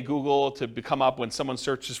could pay Google to come up when someone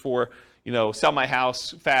searches for, sell my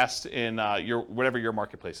house fast in whatever your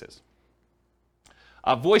marketplace is.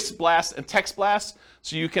 Voice blast and text blast,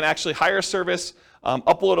 so you can actually hire a service,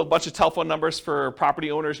 upload a bunch of telephone numbers for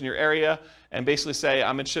property owners in your area, and basically say,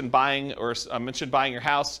 I'm interested in buying, or I'm interested in buying your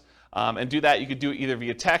house. And do that. You could do it either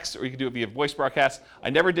via text or you could do it via voice broadcast. I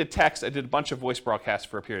never did text. I did a bunch of voice broadcasts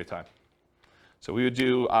for a period of time. So we would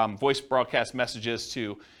do voice broadcast messages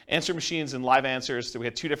to answer machines and live answers. So we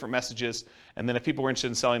had 2 different messages. And then if people were interested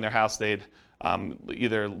in selling their house, they'd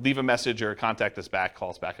either leave a message or contact us back, call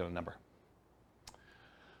us back on a number.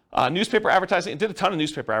 Newspaper advertising. I did a ton of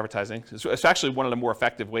newspaper advertising. It's actually one of the more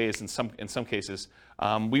effective ways in some cases.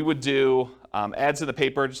 We would do ads in the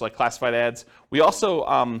paper, just like classified ads. We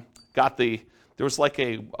also there was like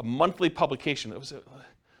a monthly publication.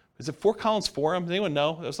 Is it Fort Collins Forum? Does anyone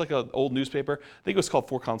know? It was like an old newspaper. I think it was called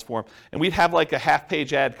Fort Collins Forum. And we'd have like a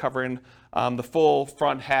half-page ad covering the full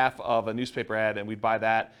front half of a newspaper ad, and we'd buy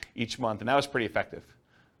that each month. And that was pretty effective.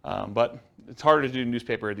 But it's harder to do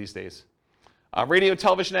newspaper these days. Radio and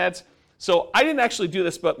television ads. So I didn't actually do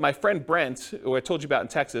this, but my friend Brent, who I told you about in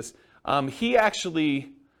Texas, he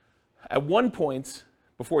actually, at one point,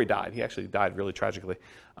 before he died really tragically,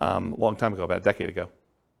 a long time ago, about a decade ago.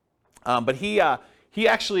 But he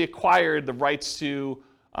actually acquired the rights to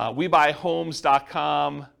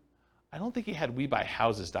WeBuyHomes.com. I don't think he had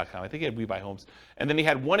WeBuyHouses.com. I think he had WeBuyHomes. And then he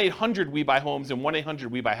had 1-800-WeBuyHomes and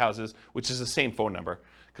 1-800-WeBuyHouses, which is the same phone number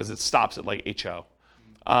because it stops at like HO.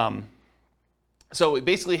 So it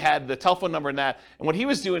basically had the telephone number and that. And what he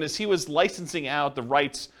was doing is he was licensing out the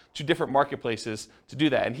rights to different marketplaces to do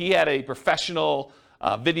that. And he had a professional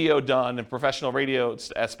video done and professional radio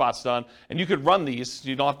spots done. And you could run these.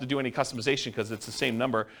 You don't have to do any customization because it's the same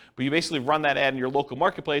number. But you basically run that ad in your local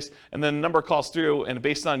marketplace, and then the number calls through, and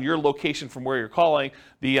based on your location from where you're calling,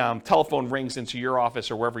 the telephone rings into your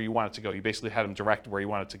office or wherever you want it to go. You basically had them direct where you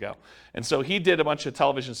want it to go. And so he did a bunch of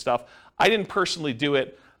television stuff. I didn't personally do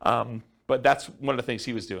it, but that's one of the things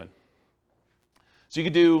he was doing. So you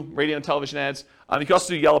could do radio and television ads. You could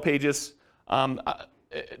also do Yellow Pages.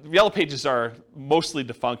 Yellow Pages are mostly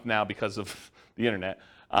defunct now because of the internet.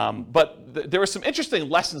 But there were some interesting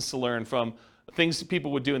lessons to learn from things that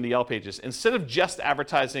people would do in the Yellow Pages. Instead of just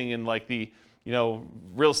advertising in like the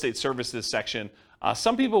real estate services section,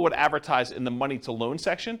 some people would advertise in the money to loan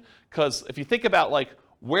section, because if you think about like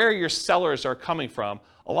where your sellers are coming from,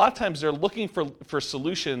 a lot of times they're looking for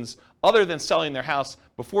solutions other than selling their house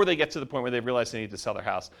before they get to the point where they realize they need to sell their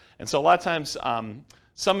house. And so a lot of times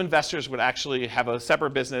some investors would actually have a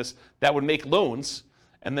separate business that would make loans,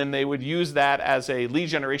 and then they would use that as a lead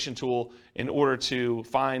generation tool in order to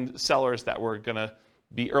find sellers that were going to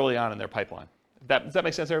be early on in their pipeline. Does that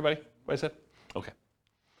make sense, everybody? What I said? Okay.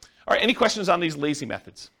 All right, any questions on these lazy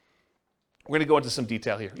methods? We're going to go into some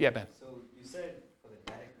detail here. Yeah, Ben. So you said for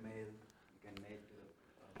the direct mail, you can mail to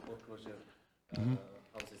the foreclosure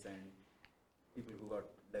houses and people who got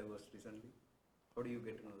divorced recently. How do you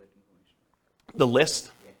get to know that information? The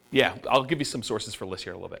list? Yeah, I'll give you some sources for lists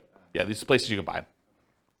here in a little bit. Yeah, these are places you can buy them.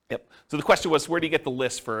 Yep. So the question was, where do you get the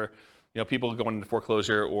list for people going into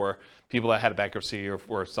foreclosure or people that had a bankruptcy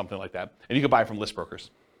or something like that? And you can buy it from list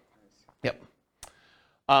brokers. Yep.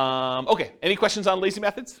 Okay, any questions on lazy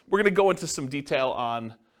methods? We're going to go into some detail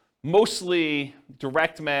on mostly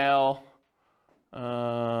direct mail.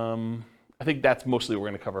 I think that's mostly what we're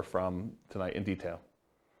going to cover from tonight in detail.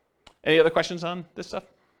 Any other questions on this stuff?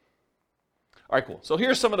 All right, cool. So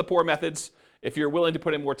here's some of the poor methods. If you're willing to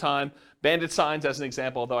put in more time, bandit signs as an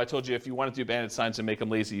example, although I told you if you want to do bandit signs and make them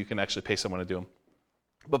lazy, you can actually pay someone to do them.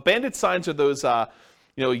 But bandit signs are those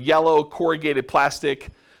yellow corrugated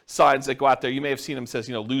plastic signs that go out there. You may have seen them, says,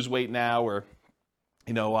 lose weight now, or,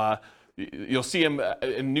 you'll see them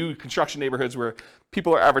in new construction neighborhoods where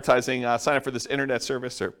people are advertising, sign up for this internet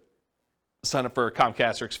service or sign up for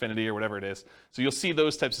Comcast or Xfinity or whatever it is. So you'll see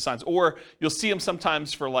those types of signs, or you'll see them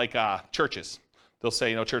sometimes for like churches. They'll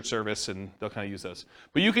say, church service, and they'll kind of use those.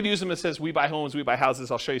 But you could use them that says, we buy homes, we buy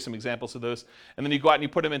houses. I'll show you some examples of those. And then you go out and you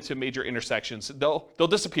put them into major intersections. They'll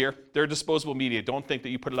disappear. They're disposable media. Don't think that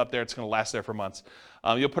you put it up there, it's going to last there for months.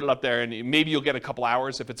 You'll put it up there, and maybe you'll get a couple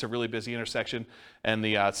hours if it's a really busy intersection, and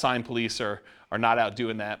the sign police are not out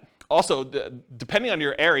doing that. Also, depending on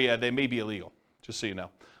your area, they may be illegal, just so you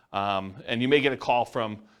know. And you may get a call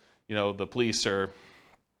from, the police or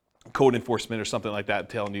code enforcement or something like that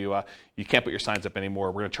telling you you can't put your signs up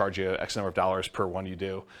anymore. We're going to charge you X number of dollars per one you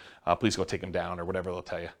do. Please go take them down or whatever they'll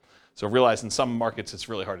tell you. So realize in some markets it's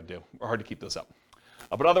really hard to do or hard to keep those up.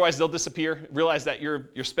 But otherwise they'll disappear. Realize that you're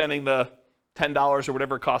spending the $10 or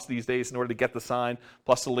whatever it costs these days in order to get the sign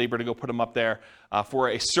plus the labor to go put them up there for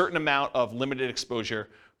a certain amount of limited exposure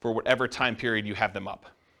for whatever time period you have them up.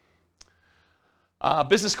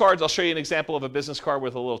 Business cards, I'll show you an example of a business card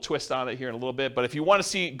with a little twist on it here in a little bit. But if you want to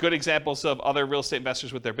see good examples of other real estate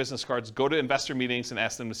investors with their business cards, go to investor meetings and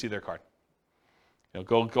ask them to see their card.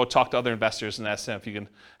 Go talk to other investors and ask them if you can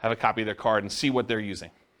have a copy of their card and see what they're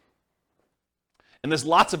using. And there's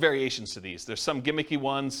lots of variations to these. There's some gimmicky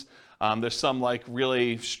ones. There's some like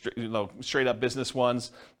really straight up business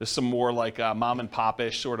ones. There's some more like mom and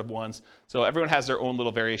pop-ish sort of ones. So everyone has their own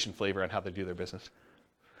little variation flavor on how they do their business.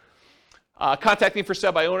 Contacting for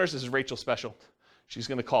sale by owners, this is Rachel's special. She's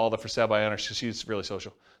going to call the for sale by owners because she's really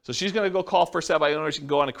social. So she's going to go call for sale by owners. You can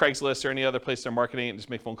go on a Craigslist or any other place they're marketing it and just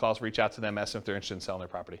make phone calls, reach out to them, ask them if they're interested in selling their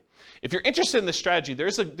property. If you're interested in this strategy,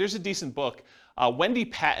 there's a decent book. Wendy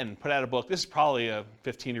Patton put out a book. This is probably a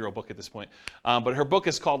 15-year-old book at this point. But her book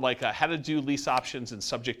is called How to Do Lease Options and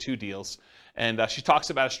Subject to Deals. And she talks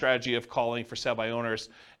about a strategy of calling for sale by owners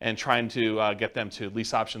and trying to get them to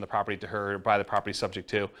lease option the property to her or buy the property subject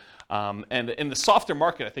to. And in the softer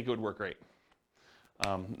market, I think it would work great.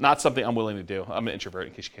 Not something I'm willing to do. I'm an introvert,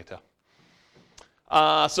 in case you can't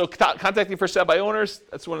tell. So contacting for sale by owners,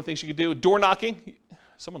 that's one of the things you could do. Door knocking.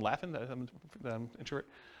 Someone laughing that I'm an introvert?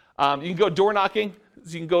 You can go door knocking.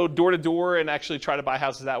 So you can go door to door and actually try to buy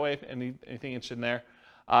houses that way. Anything interested in there?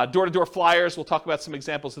 Door to door flyers. We'll talk about some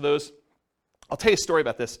examples of those. I'll tell you a story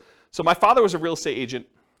about this. So my father was a real estate agent,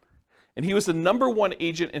 and he was the #1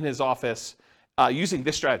 agent in his office using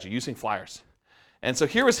this strategy, using flyers. And so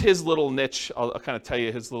here was his little niche. I'll kind of tell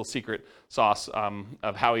you his little secret sauce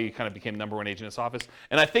of how he kind of became #1 agent in his office.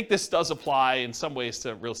 And I think this does apply in some ways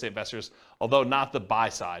to real estate investors, although not the buy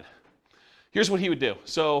side. Here's what he would do.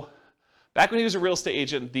 So back when he was a real estate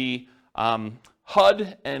agent, the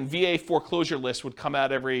HUD and VA foreclosure list would come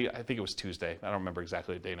out every, I think it was Tuesday. I don't remember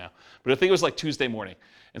exactly the day now. But I think it was like Tuesday morning.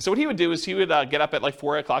 And so what he would do is he would get up at like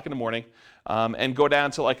 4 o'clock in the morning and go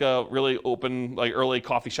down to like a really open, like early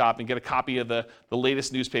coffee shop and get a copy of the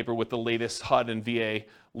latest newspaper with the latest HUD and VA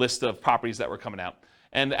list of properties that were coming out.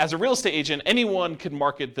 And as a real estate agent, anyone could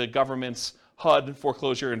market the government's HUD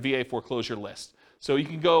foreclosure and VA foreclosure list. So you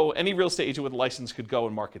can go, any real estate agent with a license could go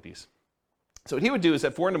and market these. So what he would do is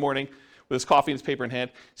at 4 in the morning, with his coffee and his paper in hand,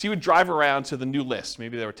 so he would drive around to the new list.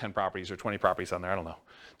 Maybe there were 10 properties or 20 properties on there, I don't know,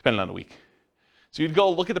 depending on the week. So you'd go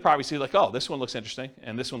look at the properties, so you'd like, oh, this one looks interesting,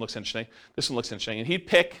 and this one looks interesting, this one looks interesting. And he'd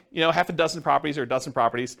pick, half a dozen properties or a dozen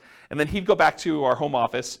properties, and then he'd go back to our home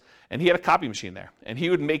office, and he had a copy machine there. And he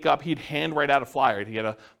would he'd hand write out a flyer. He had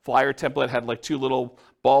a flyer template, had like 2 little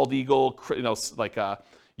bald eagle, like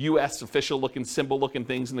U.S. official-looking, symbol-looking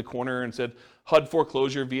things in the corner and said, HUD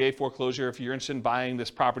foreclosure, VA foreclosure, if you're interested in buying this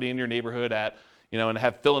property in your neighborhood at, and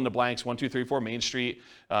have fill in the blanks, 1, 2, 3, 4 Main Street,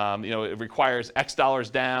 it requires X dollars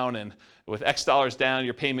down and with X dollars down,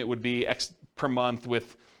 your payment would be X per month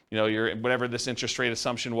with your whatever this interest rate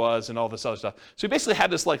assumption was and all this other stuff. So he basically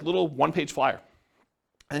had this like little one-page flyer.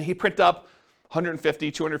 And he'd print up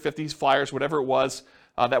 150, 250 flyers, whatever it was,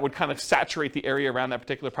 that would kind of saturate the area around that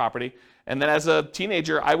particular property. And then as a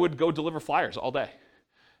teenager, I would go deliver flyers all day.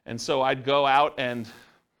 And so I'd go out and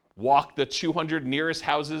walk the 200 nearest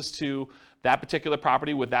houses to that particular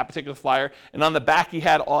property with that particular flyer. And on the back, he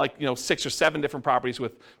had all 6 or 7 different properties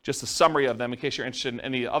with just a summary of them in case you're interested in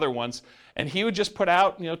any other ones. And he would just put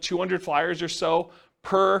out 200 flyers or so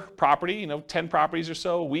per property, 10 properties or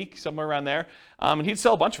so a week, somewhere around there. And he'd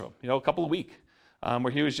sell a bunch of them, a couple a week,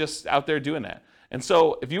 where he was just out there doing that. And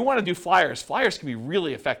so if you want to do flyers can be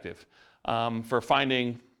really effective for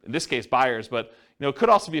finding, in this case, buyers, but it could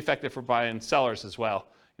also be effective for buying sellers as well.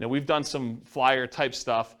 We've done some flyer type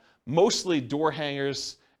stuff. Mostly door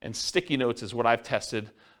hangers and sticky notes is what I've tested.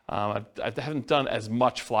 I haven't done as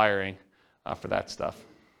much flyering for that stuff.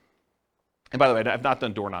 And by the way, I've not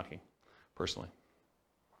done door knocking, personally.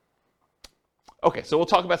 Okay, so we'll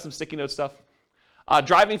talk about some sticky note stuff.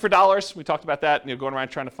 Driving for dollars, we talked about that, going around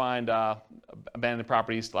trying to find abandoned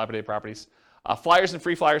properties, dilapidated properties. Flyers and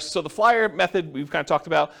free flyers. So the flyer method we've kind of talked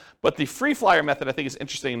about, but the free flyer method I think is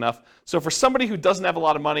interesting enough. So for somebody who doesn't have a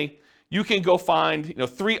lot of money, you can go find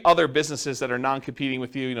 3 other businesses that are non-competing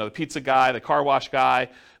with you, the pizza guy, the car wash guy,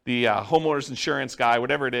 the homeowner's insurance guy,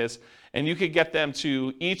 whatever it is, and you could get them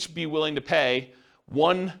to each be willing to pay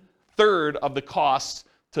 1/3 of the cost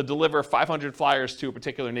to deliver 500 flyers to a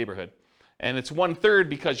particular neighborhood. And it's 1/3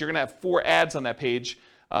 because you're going to have 4 ads on that page,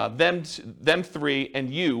 them 3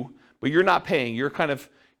 and you, but you're not paying. You're kind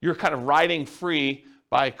of riding free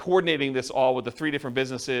by coordinating this all with the 3 different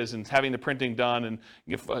businesses and having the printing done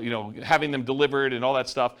and having them delivered and all that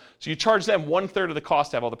stuff. So you charge them 1/3 of the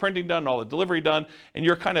cost to have all the printing done, all the delivery done, and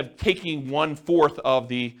you're kind of taking 1/4 of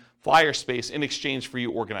the flyer space in exchange for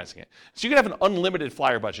you organizing it. So you can have an unlimited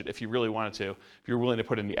flyer budget if you really wanted to, if you're willing to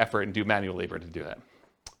put in the effort and do manual labor to do that.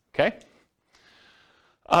 Okay?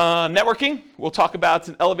 Networking, we'll talk about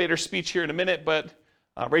an elevator speech here in a minute, but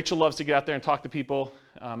Rachel loves to get out there and talk to people,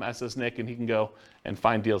 as does Nick, and he can go and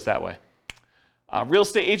find deals that way. Real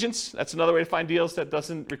estate agents, that's another way to find deals that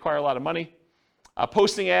doesn't require a lot of money.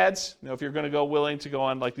 Posting ads, if you're going to go willing to go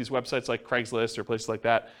on like these websites like Craigslist or places like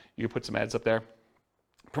that, you can put some ads up there.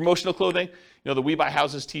 Promotional clothing, the We Buy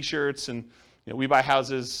Houses t-shirts and We Buy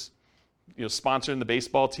Houses, sponsoring the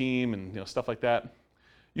baseball team and stuff like that.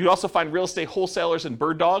 You can also find real estate wholesalers and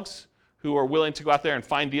bird dogs who are willing to go out there and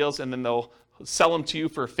find deals, and then they'll sell them to you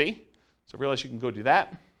for a fee. So realize you can go do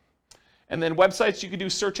that. And then websites, you can do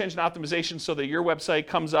search engine optimization so that your website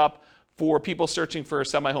comes up for people searching for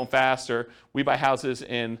Sell My Home Fast or We Buy Houses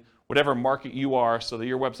in whatever market you are, so that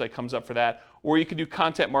your website comes up for that. Or you can do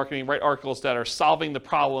content marketing, write articles that are solving the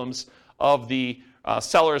problems of the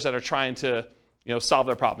sellers that are trying to solve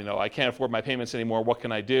their problem. I can't afford my payments anymore. What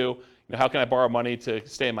can I do? How can I borrow money to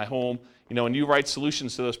stay in my home? And you write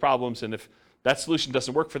solutions to those problems. And if that solution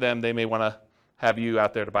doesn't work for them, they may want to have you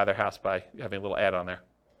out there to buy their house by having a little ad on there.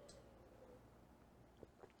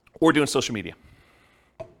 Or doing social media.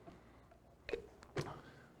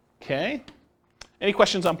 Okay. Any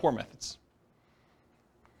questions on poor methods?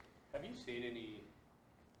 Have you seen any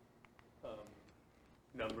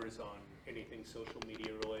numbers on anything social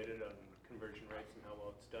media related on conversion rates and how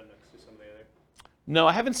well it's done next to some of the other? No,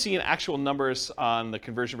 I haven't seen actual numbers on the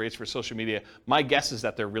conversion rates for social media. My guess is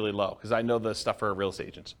that they're really low because I know the stuff for real estate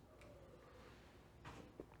agents.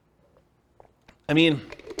 I mean,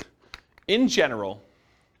 in general,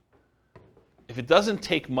 if it doesn't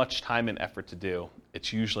take much time and effort to do,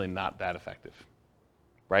 it's usually not that effective,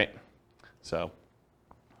 right? So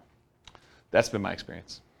that's been my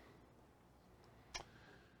experience.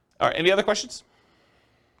 All right, any other questions?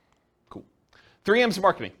 Cool. 3 M's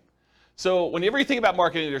marketing. So whenever you think about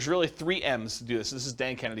marketing, there's really 3 M's to do this. This is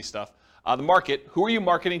Dan Kennedy stuff. The market, who are you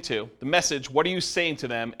marketing to? The message, what are you saying to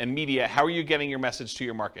them? And media, how are you getting your message to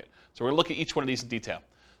your market? So we're going to look at each one of these in detail.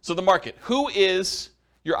 So the market, who is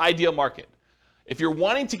your ideal market? If you're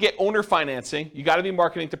wanting to get owner financing, you got to be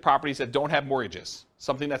marketing to properties that don't have mortgages,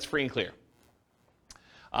 something that's free and clear.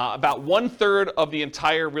 About 1/3 of the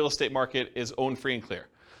entire real estate market is owned free and clear.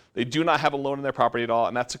 They do not have a loan in their property at all,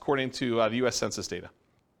 and that's according to the U.S. Census data.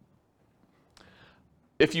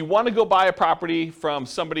 If you want to go buy a property from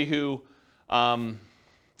somebody who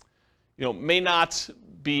may not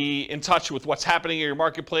be in touch with what's happening in your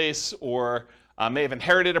marketplace or may have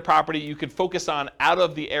inherited a property, you can focus on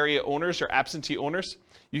out-of-the-area owners or absentee owners.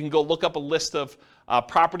 You can go look up a list of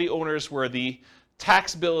property owners where the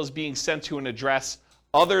tax bill is being sent to an address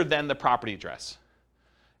other than the property address.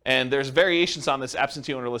 And there's variations on this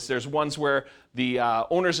absentee owner list. There's ones where the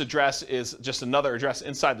owner's address is just another address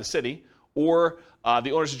inside the city, or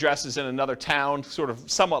the owner's address is in another town, sort of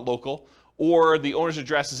somewhat local, or the owner's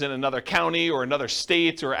address is in another county or another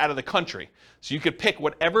state or out of the country. So you could pick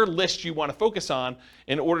whatever list you want to focus on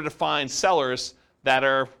in order to find sellers that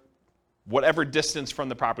are whatever distance from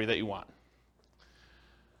the property that you want.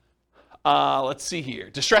 Let's see here.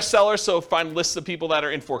 Distressed sellers, so find lists of people that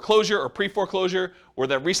are in foreclosure or pre-foreclosure, or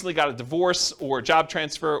that recently got a divorce or a job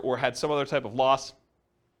transfer or had some other type of loss,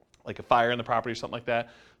 like a fire in the property or something like that.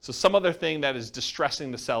 So some other thing that is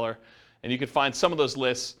distressing the seller, and you can find some of those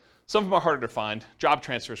lists. Some of them are harder to find. Job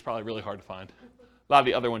transfer is probably really hard to find. A lot of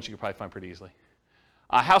the other ones you can probably find pretty easily.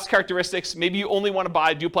 House characteristics, maybe you only want to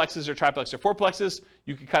buy duplexes or triplexes or fourplexes.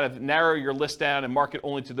 You can kind of narrow your list down and market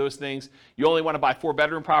only to those things. You only want to buy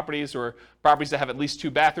 4-bedroom properties, or properties that have at least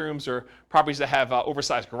 2 bathrooms, or properties that have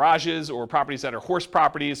oversized garages, or properties that are horse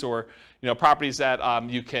properties, or properties that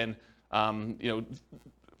you can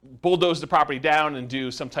bulldoze the property down and do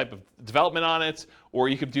some type of development on it, or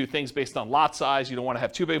you could do things based on lot size. You don't want to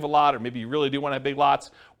have too big of a lot, or maybe you really do want to have big lots.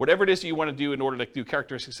 Whatever it is that you want to do in order to do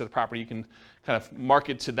characteristics of the property, you can kind of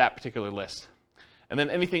market to that particular list. And then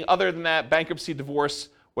anything other than that, bankruptcy, divorce,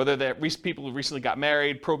 whether they're people who recently got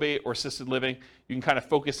married, probate, or assisted living, you can kind of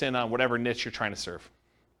focus in on whatever niche you're trying to serve.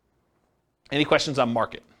 Any questions on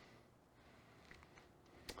market?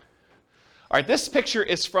 All right, this picture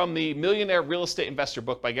is from the Millionaire Real Estate Investor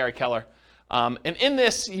book by Gary Keller. And in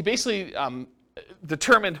this, he basically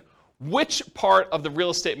determined which part of the real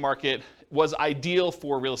estate market was ideal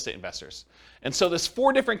for real estate investors. And so there's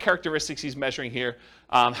 4 different characteristics he's measuring here.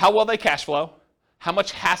 How well they cash flow, how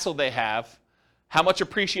much hassle they have, how much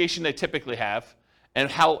appreciation they typically have,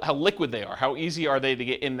 and how liquid they are, how easy are they to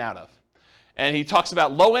get in and out of. And he talks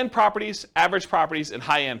about low-end properties, average properties, and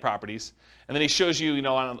high-end properties. And then he shows you,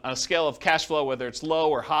 on a scale of cash flow, whether it's low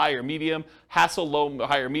or high or medium, hassle, low,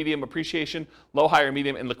 high or medium, appreciation, low, high or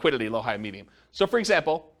medium, and liquidity, low, high, medium. So for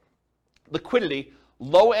example, liquidity,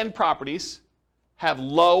 low-end properties have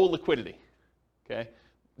low liquidity. Okay?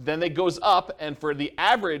 Then it goes up, and for the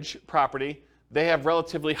average property, they have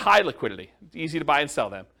relatively high liquidity. It's easy to buy and sell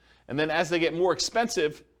them. And then as they get more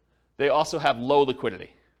expensive, they also have low liquidity.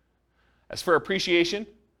 As for appreciation,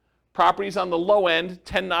 properties on the low end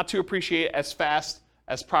tend not to appreciate as fast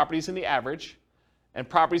as properties in the average, and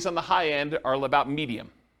properties on the high end are about medium.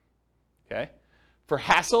 Okay? For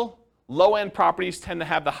hassle, low-end properties tend to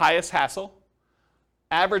have the highest hassle,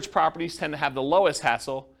 average properties tend to have the lowest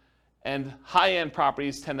hassle, and high-end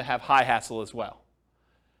properties tend to have high hassle as well.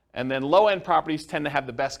 And then low-end properties tend to have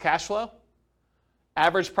the best cash flow,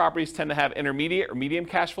 average properties tend to have intermediate or medium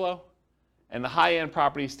cash flow, and the high-end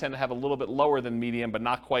properties tend to have a little bit lower than medium, but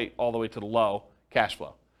not quite all the way to the low cash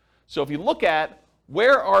flow. So if you look at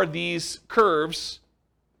where are these curves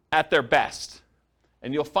at their best,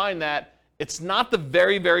 and you'll find that it's not the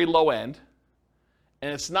very, very low end,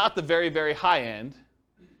 and it's not the very, very high end.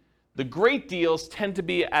 The great deals tend to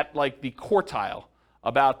be at like the quartile,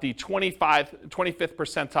 about the 25th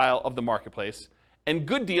percentile of the marketplace, and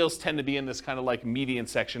good deals tend to be in this kind of like median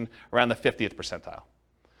section around the 50th percentile.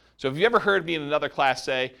 So if you ever heard me in another class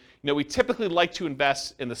say, we typically like to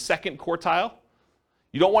invest in the second quartile.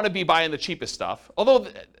 You don't want to be buying the cheapest stuff. Although,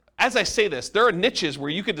 as I say this, there are niches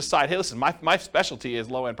where you could decide, hey, listen, my specialty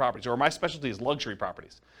is low-end properties, or my specialty is luxury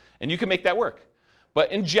properties. And you can make that work.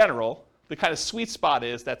 But in general, the kind of sweet spot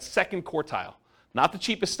is that second quartile. Not the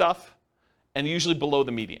cheapest stuff, and usually below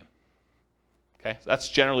the median. Okay, so that's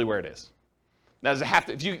generally where it is. Now, does it have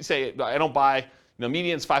to, if you say, I don't buy,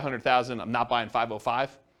 median's 500,000, I'm not buying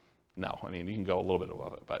 505, no, you can go a little bit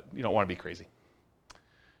above it, but you don't want to be crazy.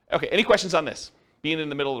 Okay, any questions on this? Being in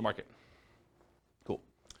the middle of the market. Cool.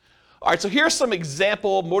 All right, so here's some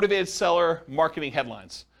example motivated seller marketing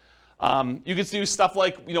headlines. You could do stuff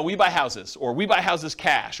like, we buy houses, or we buy houses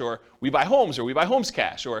cash, or we buy homes, or we buy homes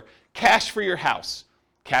cash, or cash for your house,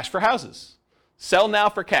 cash for houses. Sell now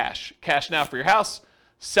for cash, cash now for your house.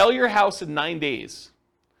 Sell your house in 9 days.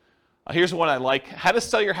 Here's one I like. How to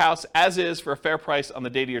sell your house as is for a fair price on the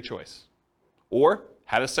date of your choice. Or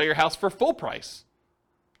how to sell your house for full price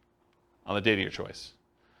on the date of your choice.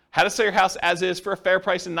 How to sell your house as is for a fair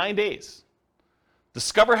price in 9 days.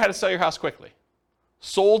 Discover how to sell your house quickly.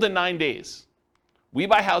 Sold in 9 days. We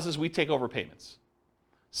buy houses, we take over payments.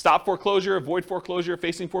 Stop foreclosure, avoid foreclosure,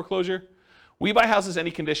 facing foreclosure. We buy houses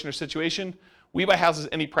any condition or situation. We buy houses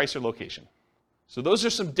any price or location. So those are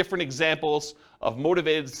some different examples of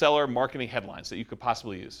motivated seller marketing headlines that you could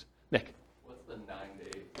possibly use. Nick? What's the 9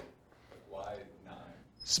 days? Why 9?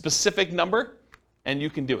 Specific number, and you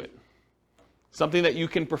can do it. something that you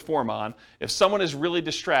can perform on. If someone is really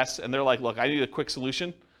distressed and they're like, look, I need a quick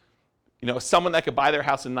solution, someone that could buy their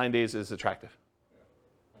house in 9 days is attractive.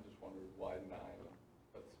 I just wondered why 9,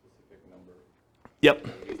 that specific number. Yep.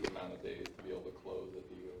 Least amount of days to be able to close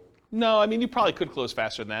a deal. No, I mean, you probably could close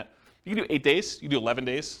faster than that. You can do 8 days. You can do 11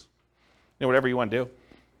 days. Whatever you want to do.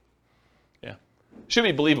 Yeah. Should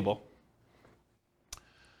be believable.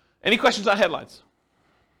 Any questions on headlines?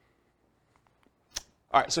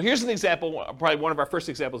 All right, so here's an example, probably one of our first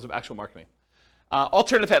examples of actual marketing.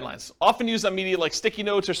 Alternative headlines, often used on media like sticky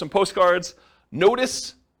notes or some postcards.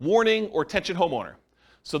 Notice, warning, or attention homeowner.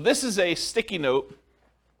 So this is a sticky note.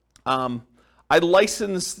 I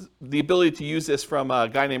licensed the ability to use this from a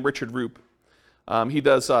guy named Richard Roop. He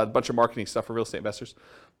does a bunch of marketing stuff for real estate investors.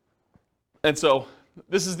 And so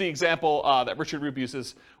this is the example that Richard Roop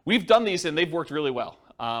uses. We've done these and they've worked really well.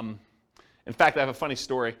 In fact, I have a funny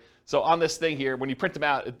story. So on this thing here, when you print them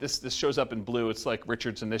out, this shows up in blue. It's like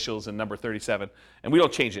Richard's initials and number 37. And we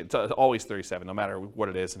don't change it. It's always 37, no matter what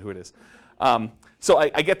it is and who it is. So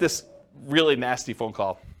I get this really nasty phone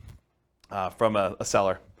call from a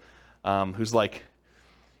seller who's like,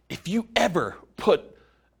 if you ever put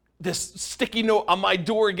this sticky note on my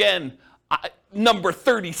door again, number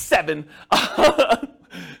 37.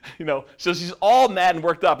 So she's all mad and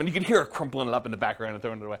worked up, and you can hear her crumpling it up in the background and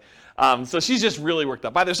throwing it away. So she's just really worked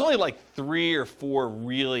up. There's only like 3 or 4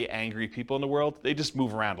 really angry people in the world. They just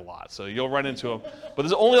move around a lot, so you'll run into them. But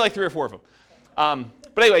there's only like 3 or 4 of them.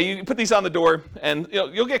 But anyway, you put these on the door, and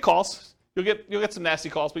you'll get calls. You'll get some nasty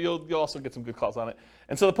calls, but you'll also get some good calls on it.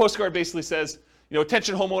 And so the postcard basically says,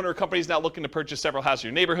 attention homeowner, companies now looking to purchase several houses in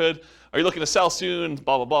your neighborhood. Are you looking to sell soon?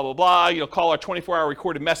 Blah, blah, blah, blah, blah. Call our 24-hour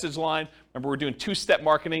recorded message line. Remember, we're doing 2-step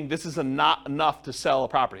marketing. This is not enough to sell a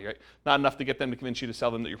property, right? Not enough to get them to convince you to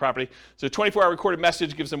sell them your property. So 24-hour recorded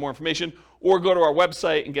message gives them more information. Or go to our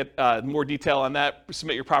website and get more detail on that.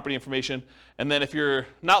 Submit your property information. And then if you're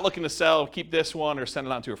not looking to sell, keep this one or send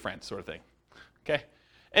it on to a friend, sort of thing. Okay?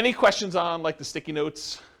 Any questions on like the sticky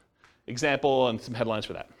notes example and some headlines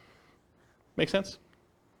for that? Make sense?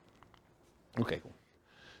 Okay, cool.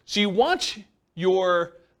 So you want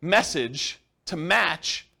your message to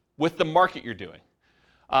match with the market you're doing.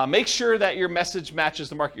 Make sure that your message matches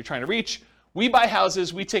the market you're trying to reach. We buy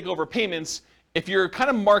houses, we take over payments. If you're kind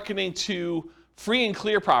of marketing to free and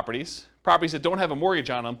clear properties that don't have a mortgage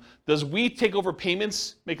on them, does we take over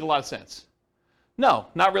payments make a lot of sense? No,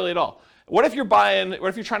 not really at all. What if you're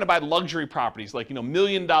trying to buy luxury properties like, $1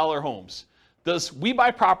 million homes? Does we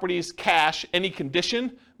buy properties cash, any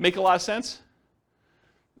condition, make a lot of sense?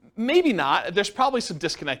 Maybe not. There's probably some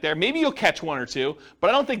disconnect there. Maybe you'll catch 1 or 2,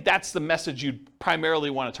 but I don't think that's the message you'd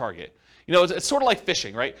primarily want to target. It's sort of like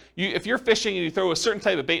fishing, right? If you're fishing and you throw a certain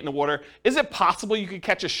type of bait in the water, is it possible you could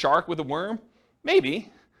catch a shark with a worm?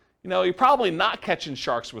 Maybe. You're probably not catching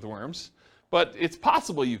sharks with worms, but it's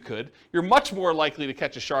possible you could. You're much more likely to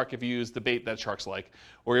catch a shark if you use the bait that sharks like,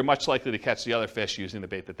 or you're much likely to catch the other fish using the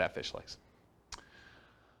bait that fish likes.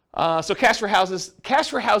 So cash for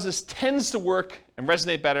houses tends to work and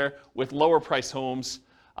resonate better with lower priced homes.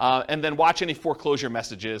 And then watch any foreclosure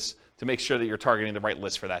messages to make sure that you're targeting the right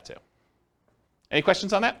list for that too. Any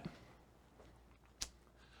questions on that?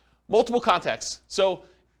 Multiple contacts. So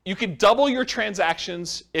you can double your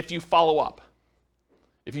transactions if you follow up.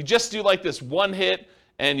 If you just do like this one hit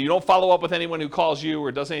and you don't follow up with anyone who calls you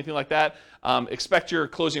or does anything like that, expect your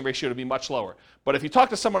closing ratio to be much lower. But if you talk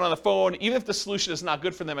to someone on the phone, even if the solution is not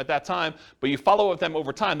good for them at that time, but you follow up with them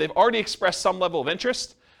over time, they've already expressed some level of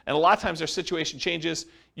interest, and a lot of times their situation changes.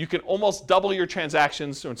 You can almost double your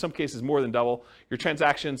transactions, or in some cases more than double your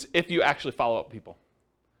transactions if you actually follow up with people.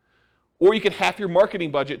 Or you can half your marketing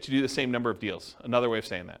budget to do the same number of deals. Another way of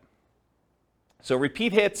saying that. So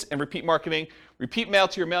repeat hits and repeat marketing, repeat mail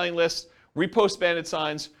to your mailing list, repost banded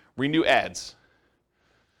signs, renew ads.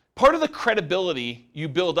 Part of the credibility you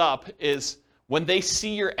build up is when they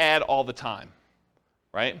see your ad all the time,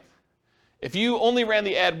 right? If you only ran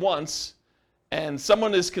the ad once and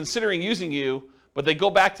someone is considering using you, but they go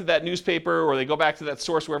back to that newspaper or they go back to that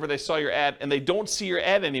source wherever they saw your ad and they don't see your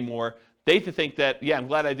ad anymore, they think that, yeah, I'm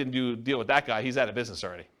glad I didn't do a deal with that guy. He's out of business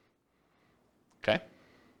already. Okay?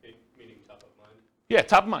 Meaning top of mind? Yeah,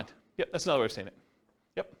 top of mind. Yep, that's another way of saying it.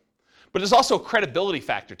 Yep. But there's also a credibility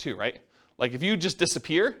factor too, right? Like if you just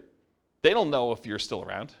disappear, they don't know if you're still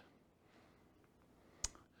around.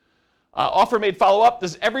 Offer made follow-up.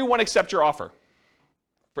 Does everyone accept your offer?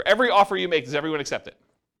 For every offer you make, does everyone accept it?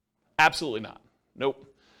 Absolutely not.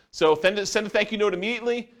 Nope. So send a thank you note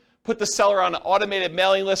immediately. Put the seller on an automated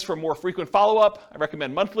mailing list for more frequent follow-up. I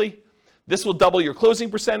recommend monthly. This will double your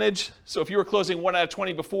closing percentage. So if you were closing 1 out of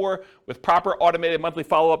 20 before, with proper automated monthly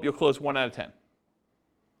follow-up, you'll close 1 out of 10.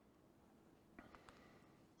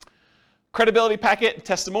 Credibility packet and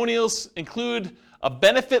testimonials include a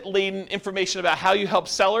benefit-laden information about how you help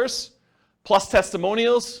sellers, plus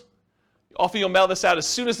testimonials. Often you'll mail this out as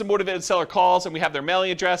soon as the motivated seller calls, and we have their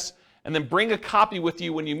mailing address, and then bring a copy with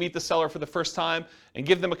you when you meet the seller for the first time, and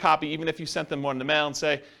give them a copy even if you sent them one in the mail, and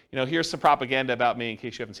say, here's some propaganda about me in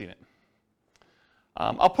case you haven't seen it.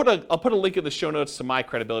 I'll put a link in the show notes to my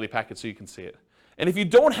credibility packet so you can see it. And if you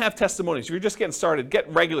don't have testimonials, if you're just getting started, get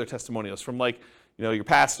regular testimonials from your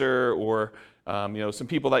pastor or some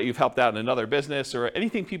people that you've helped out in another business, or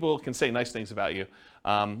anything people can say nice things about you.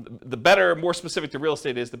 The better, more specific to real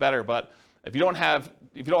estate is, the better. But if you don't have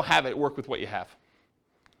it, work with what you have.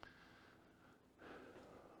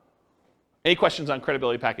 Any questions on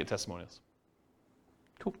credibility packet testimonials?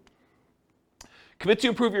 Cool. Commit to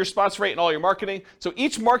improve your response rate in all your marketing. So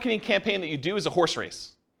each marketing campaign that you do is a horse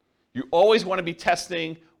race. You always want to be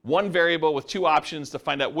testing one variable with two options to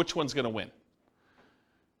find out which one's going to win. It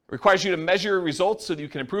requires you to measure results so that you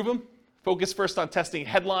can improve them. Focus first on testing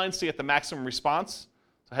headlines to get the maximum response.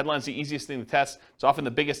 So headlines are the easiest thing to test. It's often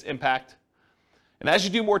the biggest impact. And as you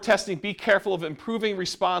do more testing, be careful of improving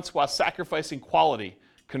response while sacrificing quality,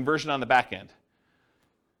 conversion on the back end.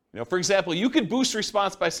 For example, you could boost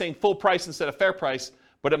response by saying full price instead of fair price,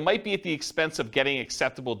 but it might be at the expense of getting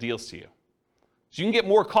acceptable deals to you. So you can get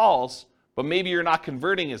more calls, but maybe you're not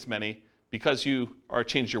converting as many because you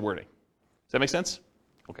changed your wording. Does that make sense?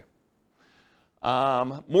 Okay.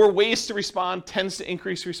 More ways to respond tends to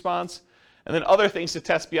increase response. And then other things to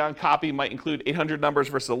test beyond copy might include 800 numbers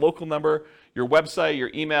versus a local number, your website,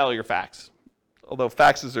 your email, your fax. Although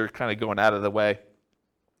faxes are kind of going out of the way,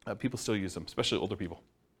 people still use them, especially older people.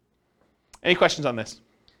 Any questions on this?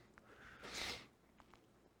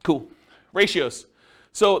 Cool. Ratios.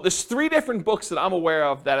 So there's 3 different books that I'm aware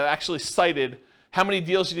of that have actually cited how many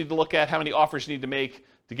deals you need to look at, how many offers you need to make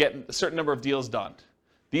to get a certain number of deals done.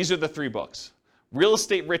 These are the 3 books. Real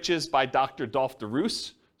Estate Riches by Dr. Dolph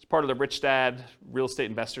DeRoos. It's part of the Rich Dad Real Estate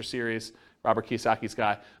Investor series, Robert Kiyosaki's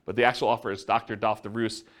guy. But the actual author is Dr. Dolph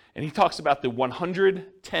DeRoos. And he talks about the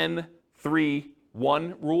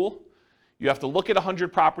 100-10-3-1 rule. You have to look at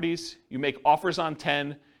 100 properties. You make offers on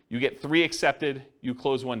 10. You get 3 accepted. You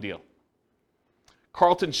close 1 deal.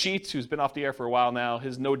 Carlton Sheets, who's been off the air for a while now,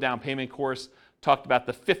 his no down payment course talked about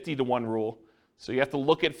the 50-1 rule. So you have to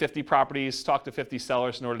look at 50 properties, talk to 50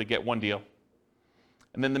 sellers in order to get 1 deal.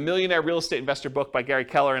 And then the Millionaire Real Estate Investor book by Gary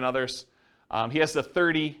Keller and others, he has the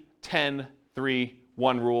 30-10-3-1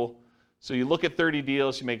 rule. So you look at 30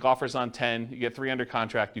 deals, you make offers on 10, you get 3 under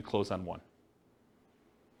contract, you close on 1.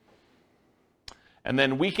 And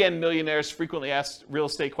then Weekend Millionaires, Frequently Asked Real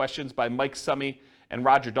Estate Questions by Mike Summey and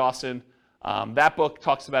Roger Dawson. That book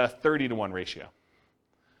talks about a 30-1 ratio.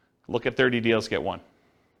 Look at 30 deals, get 1.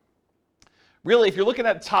 Really, if you're looking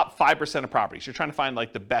at the top 5% of properties, you're trying to find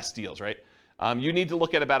the best deals, right? You need to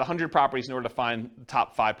look at about 100 properties in order to find the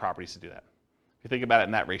top 5 properties to do that. If you think about it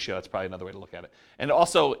in that ratio, that's probably another way to look at it. And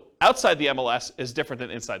also, outside the MLS is different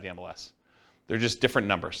than inside the MLS. They're just different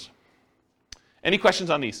numbers. Any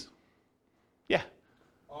questions on these? Yeah.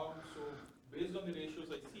 So based on the ratios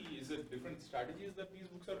I see, is it different strategies that these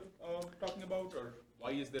books are talking about, or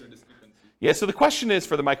why is there a discrepancy? Yeah, so the question is,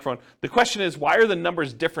 for the microphone, the question is, why are the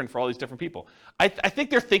numbers different for all these different people? I think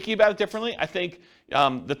they're thinking about it differently. I think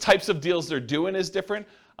the types of deals they're doing is different.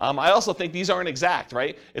 I also think these aren't exact,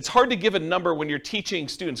 right? It's hard to give a number when you're teaching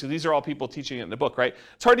students, because these are all people teaching it in the book, right?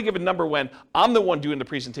 It's hard to give a number when I'm the one doing the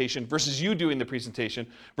presentation versus you doing the presentation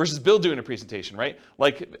versus Bill doing the presentation, right?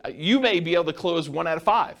 You may be able to close 1 out of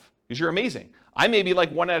 5 because you're amazing. I may be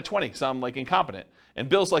 1 out of 20 because I'm incompetent. And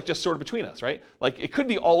Bill's just sort of between us, right? It could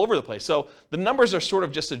be all over the place. So the numbers are sort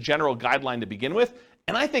of just a general guideline to begin with.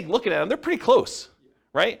 And I think looking at them, they're pretty close,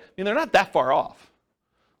 right? I mean, they're not that far off.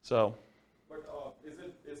 So. But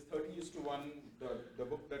is 30:1, the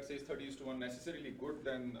book that says 30:1 necessarily good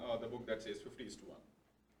than the book that says 50:1?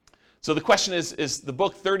 So the question is the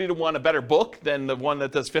book 30:1 a better book than the one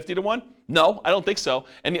that does 50:1? No, I don't think so.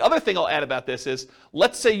 And the other thing I'll add about this is,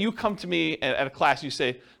 let's say you come to me at a class, you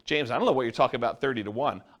say, James, I don't know what you're talking about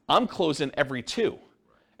 30:1. I'm closing every 2.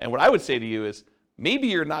 And what I would say to you is, maybe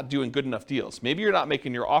you're not doing good enough deals. Maybe you're not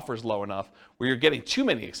making your offers low enough where you're getting too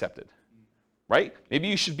many accepted, right? Maybe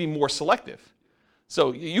you should be more selective.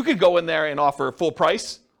 So you could go in there and offer full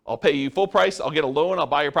price. I'll pay you full price. I'll get a loan. I'll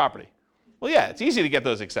buy your property. Well, yeah, it's easy to get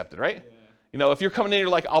those accepted, right? Yeah. If you're coming in, you're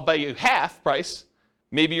like, I'll pay you half price.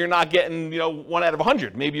 Maybe you're not getting, 1 out of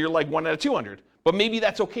 100. Maybe you're 1 out of 200. But maybe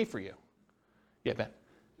that's okay for you. Yeah, Ben.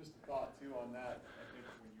 Just a thought too on that. I think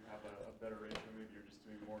when you have a better ratio, maybe you're just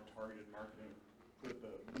doing more targeted marketing. Put the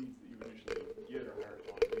leads that you initially get are higher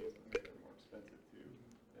quality leads, and they're more expensive too.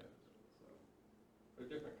 Yeah. So. They're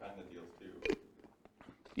different kind of deals too,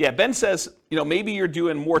 Yeah, Ben says, maybe you're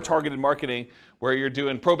doing more targeted marketing where you're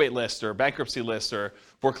doing probate lists or bankruptcy lists or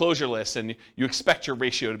foreclosure lists, and you expect your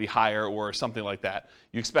ratio to be higher or something like that.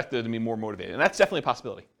 You expect it to be more motivated, and that's definitely a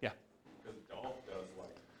possibility. Yeah. Because Dolph does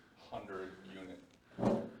like 100-unit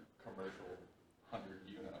commercial,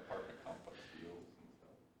 100-unit apartment complex deals and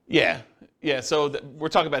stuff. Yeah. So we're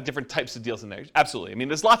talking about different types of deals in there. Absolutely. I mean,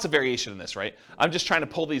 there's lots of variation in this, right? I'm just trying to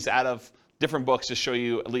pull these out of different books to show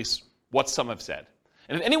you at least what some have said.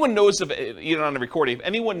 And if anyone knows of, even on the recording, if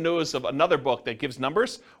anyone knows of another book that gives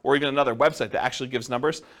numbers, or even another website that actually gives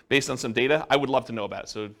numbers based on some data, I would love to know about it.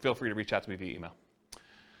 So feel free to reach out to me via email.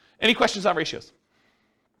 Any questions on ratios?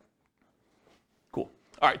 Cool.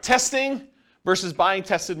 All right, testing versus buying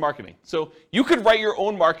tested marketing. So you could write your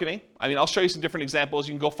own marketing. I mean, I'll show you some different examples.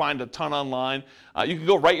 You can go find a ton online. You can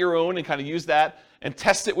go write your own and kind of use that and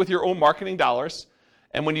test it with your own marketing dollars.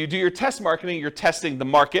 And when you do your test marketing, you're testing the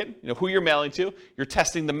market, who you're mailing to. You're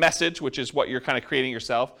testing the message, which is what you're kind of creating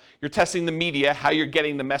yourself. You're testing the media, how you're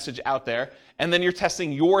getting the message out there. And then you're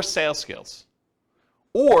testing your sales skills.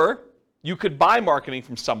 Or you could buy marketing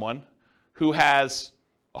from someone who has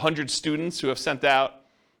 100 students who have sent out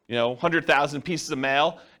 100,000 pieces of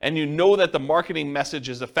mail, and you know that the marketing message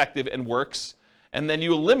is effective and works, and then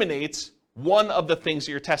you eliminate one of the things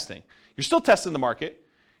that you're testing. You're still testing the market.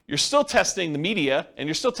 You're still testing the media, and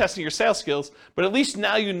you're still testing your sales skills, but at least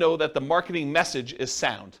now you know that the marketing message is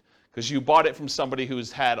sound because you bought it from somebody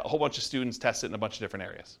who's had a whole bunch of students test it in a bunch of different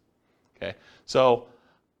areas. Okay, so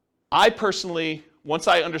I personally, once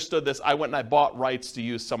I understood this, I went and I bought rights to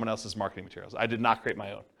use someone else's marketing materials. I did not create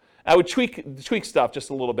my own. I would tweak stuff just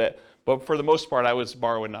a little bit, but for the most part, I was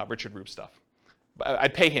borrowing Richard Roop stuff.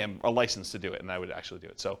 I'd pay him a license to do it, and I would actually do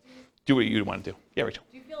it. So do what you want to do. Yeah, Rachel.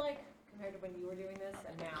 Do you feel like, compared to when you were doing this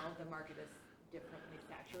and now, the market is differently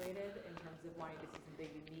saturated in terms of wanting to see something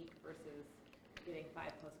unique versus getting 5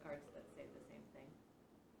 postcards that say the same thing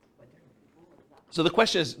with different people? So the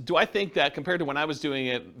question is, do I think that compared to when I was doing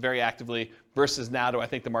it very actively versus now, do I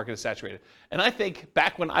think the market is saturated? And I think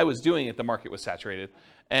back when I was doing it, the market was saturated.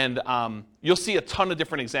 And you'll see a ton of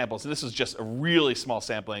different examples. And this is just a really small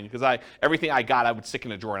sampling because everything I got, I would stick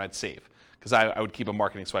in a drawer and I'd save because I would keep a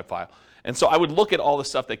marketing swipe file. And so I would look at all the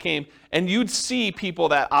stuff that came, and you'd see people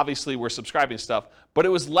that obviously were subscribing to stuff, but it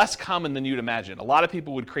was less common than you'd imagine. A lot of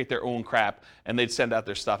people would create their own crap, and they'd send out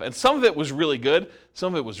their stuff. And some of it was really good,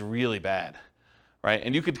 some of it was really bad, right?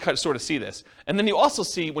 And you could sort of see this. And then you also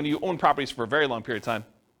see, when you own properties for a very long period of time,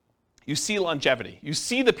 you see longevity. You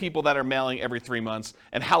see the people that are mailing every 3 months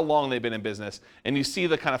and how long they've been in business. And you see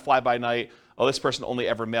the kind of fly-by-night, oh, this person only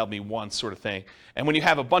ever mailed me once sort of thing. And when you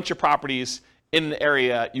have a bunch of properties in an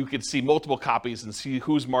area, you could see multiple copies and see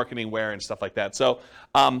who's marketing where and stuff like that. So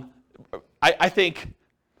I think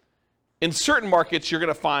in certain markets, you're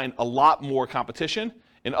going to find a lot more competition.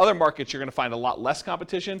 In other markets, you're going to find a lot less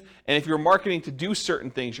competition. And if you're marketing to do certain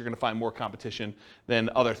things, you're going to find more competition than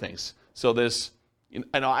other things. So there's,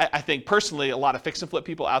 I think personally, a lot of fix and flip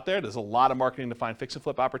people out there. There's a lot of marketing to find fix and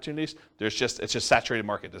flip opportunities. It's just saturated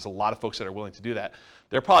market. There's a lot of folks that are willing to do that.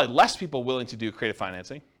 There are probably less people willing to do creative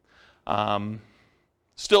financing.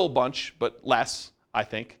 Still a bunch, but less, I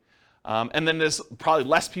think. And then there's probably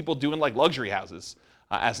less people doing like luxury houses,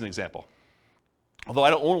 as an example. Although I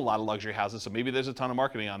don't own a lot of luxury houses, so maybe there's a ton of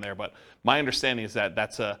marketing on there, but my understanding is that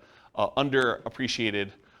that's a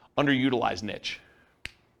underappreciated, underutilized niche.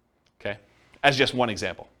 Okay? As just one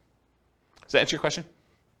example. Does that answer your question?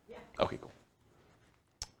 Yeah. Okay, cool.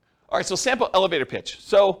 All right, so sample elevator pitch.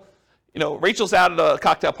 So, Rachel's out at a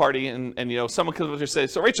cocktail party and someone comes up to her and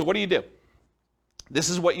says, so Rachel, what do you do? This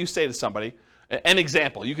is what you say to somebody. An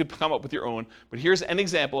example. You could come up with your own, but here's an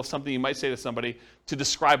example of something you might say to somebody to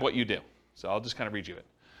describe what you do. So I'll just kind of read you it.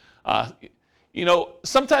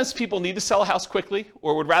 Sometimes people need to sell a house quickly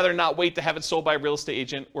or would rather not wait to have it sold by a real estate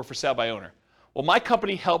agent or for sale by owner. Well, my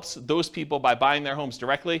company helps those people by buying their homes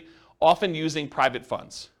directly, often using private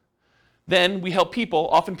funds. Then we help people,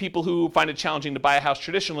 often people who find it challenging to buy a house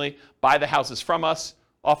traditionally, buy the houses from us.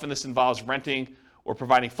 Often this involves renting or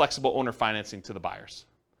providing flexible owner financing to the buyers.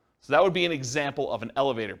 So that would be an example of an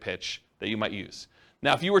elevator pitch that you might use.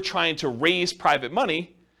 Now, if you were trying to raise private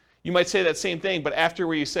money, you might say that same thing, but after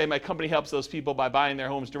where you say my company helps those people by buying their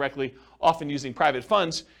homes directly, often using private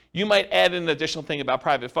funds, you might add in an additional thing about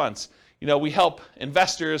private funds. We help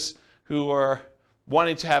investors who are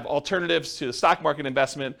wanting to have alternatives to the stock market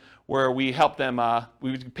investment where we help them,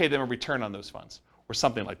 we pay them a return on those funds or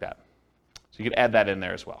something like that. So you could add that in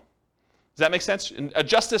there as well. Does that make sense? And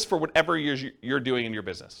adjust this for whatever you're doing in your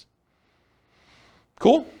business.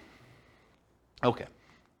 Cool? Okay.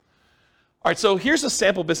 All right, so here's a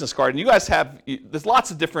sample business card, and you guys have, there's lots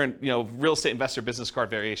of different, real estate investor business card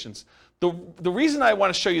variations. The reason I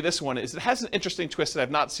want to show you this one is it has an interesting twist that I've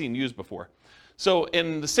not seen used before. So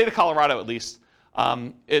in the state of Colorado, at least,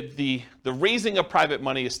 the raising of private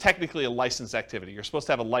money is technically a licensed activity. You're supposed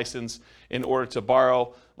to have a license in order to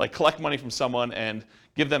borrow, like collect money from someone and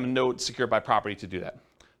give them a note secured by property to do that.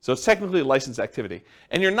 So it's technically a licensed activity.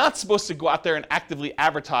 And you're not supposed to go out there and actively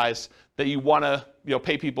advertise that you want to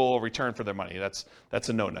pay people a return for their money. That's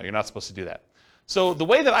a no-no. You're not supposed to do that. So the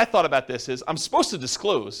way that I thought about this is I'm supposed to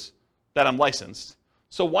disclose that I'm licensed.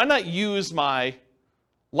 So why not use my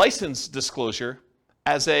license disclosure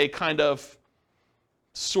as a kind of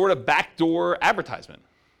sort of backdoor advertisement?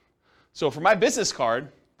 So for my business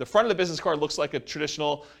card, the front of the business card looks like a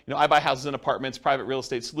traditional, I buy houses and apartments, private real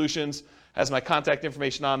estate solutions, has my contact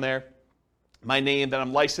information on there, my name, that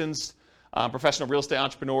I'm licensed, professional real estate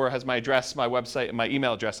entrepreneur, has my address, my website, and my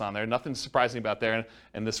email address on there. Nothing surprising about there,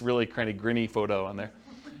 and this really kind of grinny photo on there,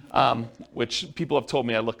 which people have told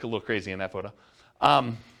me I look a little crazy in that photo,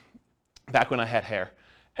 back when I had hair.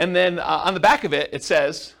 And then on the back of it, it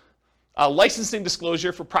says, licensing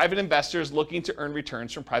disclosure for private investors looking to earn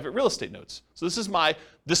returns from private real estate notes. So this is my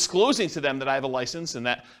disclosing to them that I have a license and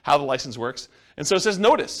that how the license works. And so it says,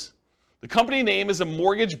 notice, the company name is a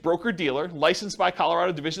mortgage broker-dealer licensed by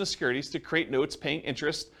Colorado Division of Securities to create notes paying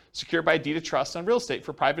interest secured by a deed of trust on real estate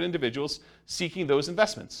for private individuals seeking those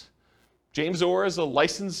investments. James Orr is a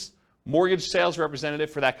licensed mortgage sales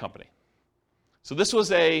representative for that company. So this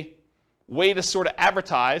was a way to sort of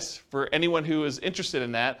advertise for anyone who is interested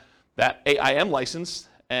in that I am licensed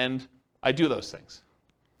and I do those things.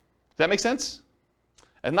 Does that make sense?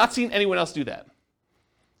 I've not seen anyone else do that.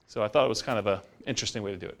 So I thought it was kind of an interesting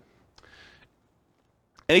way to do it.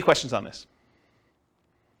 Any questions on this?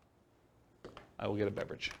 I will get a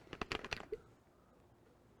beverage.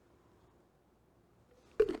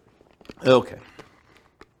 Okay.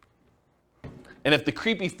 And if the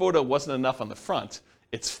creepy photo wasn't enough on the front,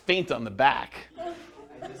 it's faint on the back.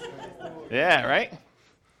 Yeah, right?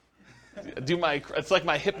 It's like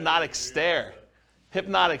my hypnotic stare.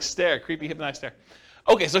 Hypnotic stare, creepy hypnotic stare.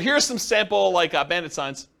 Okay, so here's some sample bandit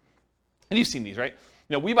signs. And you've seen these, right?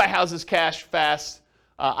 We buy houses cash, fast.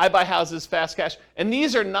 I buy houses, fast cash. And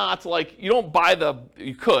these are not you don't buy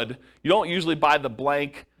you don't usually buy the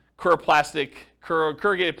blank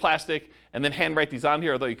corrugated plastic and then handwrite these on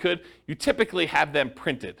here, although you could. You typically have them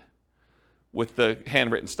printed with the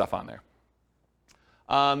handwritten stuff on there.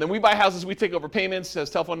 Then we buy houses, we take over payments,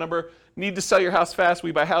 says telephone number. Need to sell your house fast,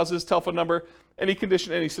 we buy houses, telephone number, any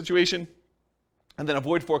condition, any situation. And then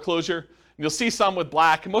avoid foreclosure. And you'll see some with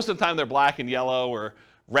black. Most of the time they're black and yellow or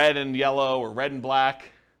red and yellow or red and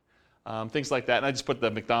black, things like that. And I just put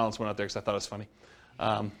the McDonald's one out there because I thought it was funny.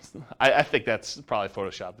 I think that's probably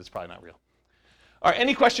Photoshop. That's probably not real. All right,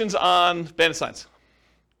 any questions on bandit signs?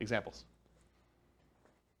 Examples?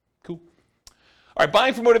 Cool. All right,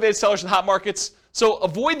 buying for motivated sellers in hot markets. So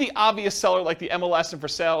avoid the obvious seller like the MLS and for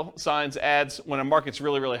sale signs ads when a market's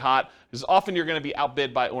really, really hot, because often you're going to be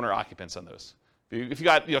outbid by owner occupants on those. If you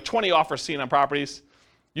got 20 offers seen on properties,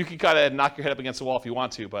 you can kind of knock your head up against the wall if you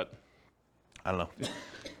want to, but I don't know.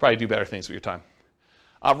 Probably do better things with your time.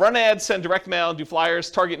 Run ads, send direct mail, and do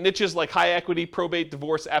flyers. Target niches like high equity, probate,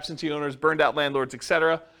 divorce, absentee owners, burned out landlords,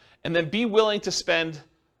 etc. And then be willing to spend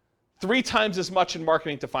 3 times as much in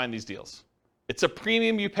marketing to find these deals. It's a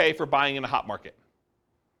premium you pay for buying in a hot market.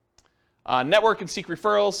 Network and seek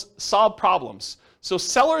referrals. Solve problems. So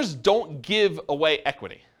sellers don't give away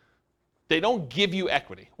equity. They don't give you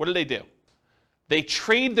equity. What do? They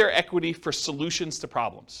trade their equity for solutions to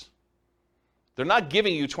problems. They're not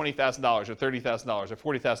giving you $20,000 or $30,000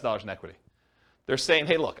 or $40,000 in equity. They're saying,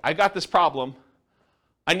 hey, look, I got this problem.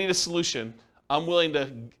 I need a solution. I'm willing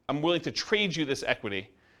to trade you this equity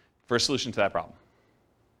for a solution to that problem.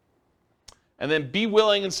 And then be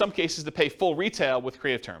willing, in some cases, to pay full retail with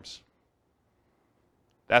creative terms.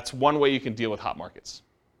 That's one way you can deal with hot markets.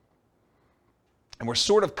 And we're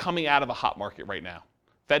sort of coming out of a hot market right now.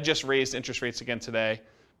 Fed just raised interest rates again today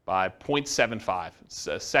by 0.75. It's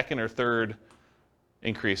a second or third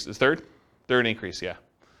increase. Third increase, yeah.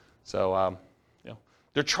 So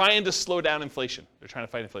they're trying to slow down inflation. They're trying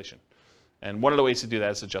to fight inflation. And one of the ways to do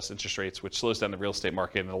that is adjust interest rates, which slows down the real estate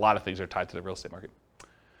market, and a lot of things are tied to the real estate market.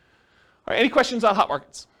 All right, any questions on hot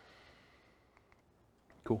markets?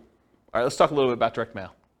 Cool. All right, let's talk a little bit about direct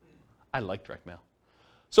mail. I like direct mail.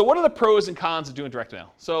 So what are the pros and cons of doing direct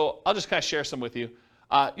mail? So I'll just kind of share some with you.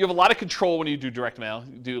 You have a lot of control when you do direct mail.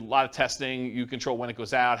 You do a lot of testing. You control when it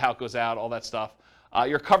goes out, how it goes out, all that stuff.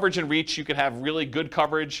 Your coverage and reach, you can have really good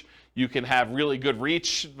coverage. You can have really good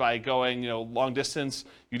reach by going, long distance.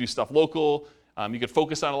 You do stuff local. You can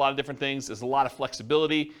focus on a lot of different things. There's a lot of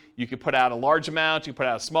flexibility. You can put out a large amount. You can put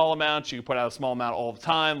out a small amount. You can put out a small amount all the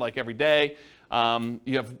time, like every day.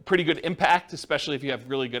 You have pretty good impact, especially if you have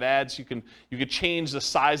really good ads. You could change the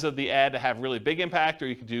size of the ad to have really big impact, or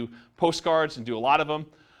you could do postcards and do a lot of them.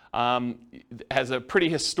 It has a pretty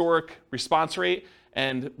historic response rate,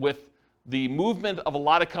 and with the movement of a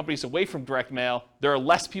lot of companies away from direct mail, there are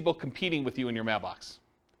less people competing with you in your mailbox.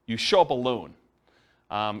 You show up alone.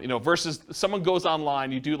 Versus someone goes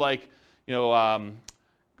online, you do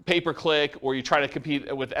pay-per-click, or you try to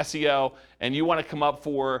compete with SEO, and you want to come up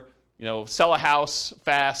for, sell a house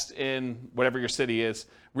fast in whatever your city is.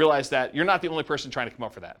 Realize that you're not the only person trying to come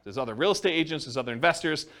up for that. There's other real estate agents, there's other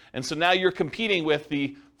investors, and so now you're competing with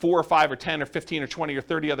the 4 or 5 or 10 or 15 or 20 or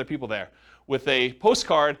 30 other people there. With a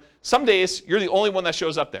postcard, some days you're the only one that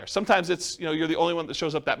shows up there. Sometimes it's, you're the only one that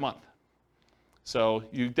shows up that month. So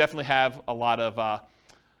you definitely have a lot of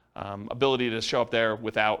ability to show up there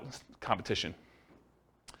without competition.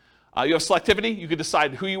 You have selectivity. You can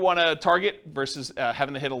decide who you want to target versus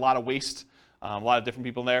having to hit a lot of waste, a lot of different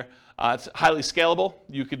people there. It's highly scalable.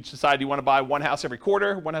 You could decide you want to buy one house every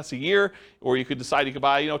quarter, one house a year, or you could decide you could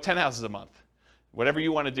buy 10 houses a month. Whatever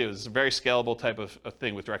you want to do. This is a very scalable type of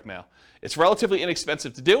thing with direct mail. It's relatively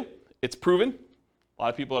inexpensive to do. It's proven. A lot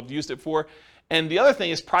of people have used it for. And the other thing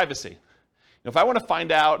is privacy. If I want to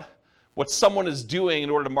find out what someone is doing in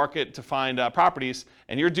order to market to find properties,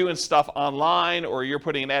 and you're doing stuff online or you're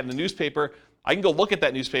putting an ad in the newspaper, I can go look at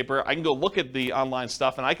that newspaper, I can go look at the online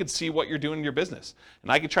stuff, and I can see what you're doing in your business.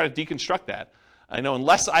 And I can try to deconstruct that. I know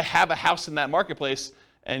unless I have a house in that marketplace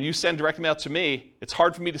and you send direct mail to me, it's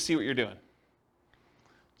hard for me to see what you're doing.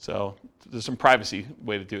 So there's some privacy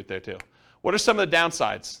way to do it there too. What are some of the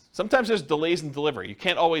downsides? Sometimes there's delays in delivery. You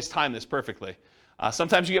can't always time this perfectly.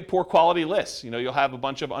 Sometimes you get poor quality lists. You'll have a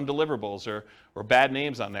bunch of undeliverables or bad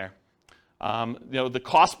names on there. The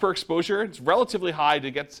cost per exposure, it's relatively high to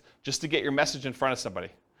get your message in front of somebody.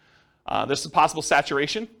 There's some possible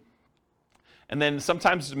saturation. And then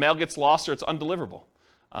sometimes the mail gets lost or it's undeliverable.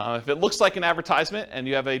 If it looks like an advertisement and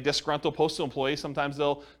you have a disgruntled postal employee, sometimes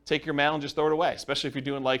they'll take your mail and just throw it away, especially if you're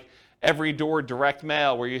doing like every door direct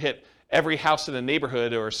mail where you hit every house in a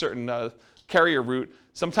neighborhood or a certain carrier route.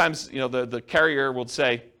 Sometimes the carrier will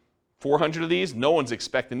say, 400 of these, no one's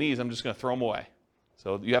expecting these, I'm just going to throw them away.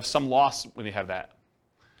 So you have some loss when you have that.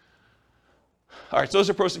 All right, so those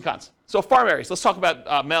are pros and cons. So farm areas, let's talk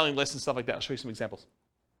about mailing lists and stuff like that. I'll show you some examples.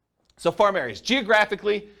 So farm areas,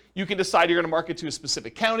 geographically, you can decide you're going to market to a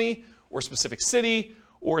specific county or a specific city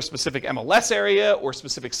or a specific MLS area or a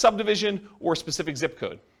specific subdivision or a specific zip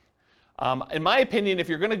code. In my opinion, if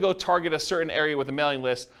you're going to go target a certain area with a mailing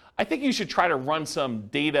list, I think you should try to run some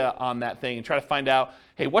data on that thing and try to find out,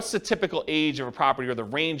 hey, what's the typical age of a property or the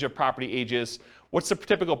range of property ages? What's the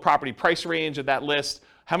typical property price range of that list?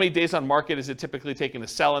 How many days on market is it typically taking to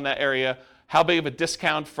sell in that area? How big of a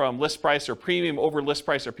discount from list price or premium over list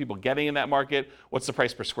price are people getting in that market? What's the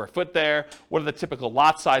price per square foot there? What are the typical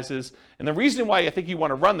lot sizes? And the reason why I think you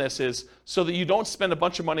want to run this is so that you don't spend a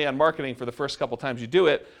bunch of money on marketing for the first couple times you do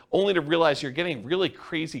it, only to realize you're getting really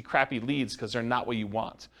crazy, crappy leads because they're not what you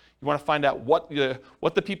want. You want to find out what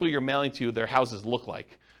the people you're mailing to, their houses look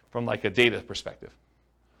like from like a data perspective.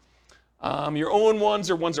 Your own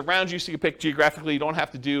ones or ones around you, so you pick geographically. You don't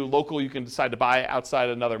have to do local. You can decide to buy outside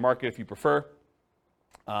another market if you prefer.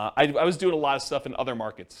 I was doing a lot of stuff in other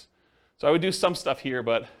markets. So I would do some stuff here,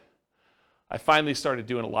 but I finally started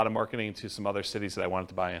doing a lot of marketing to some other cities that I wanted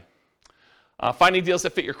to buy in. Finding deals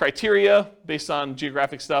that fit your criteria based on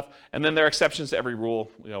geographic stuff, and then there are exceptions to every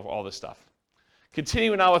rule, all this stuff.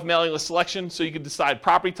 Continuing on with mailing list selection, so you can decide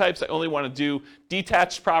property types. I only want to do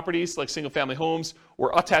detached properties like single-family homes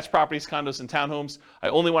or attached properties, condos and townhomes. I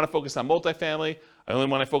only want to focus on multifamily. I only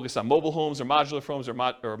want to focus on mobile homes or modular homes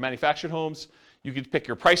or manufactured homes. You can pick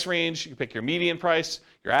your price range. You can pick your median price,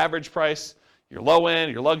 your average price, your low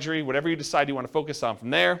end, your luxury, whatever you decide you want to focus on from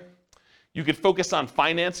there. You could focus on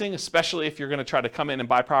financing, especially if you're going to try to come in and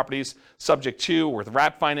buy properties subject to or with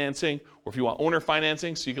wrap financing, or if you want owner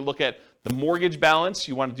financing. So you can look at the mortgage balance.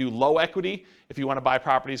 You want to do low equity if you want to buy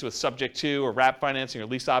properties with subject to or wrap financing or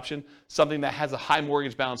lease option, something that has a high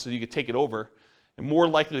mortgage balance so you could take it over, and more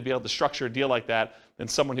likely to be able to structure a deal like that than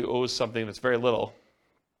someone who owes something that's very little,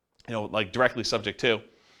 like directly subject to.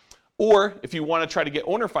 Or if you want to try to get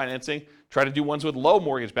owner financing, try to do ones with low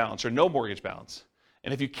mortgage balance or no mortgage balance.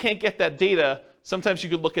 And if you can't get that data, sometimes you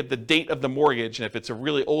could look at the date of the mortgage, and if it's a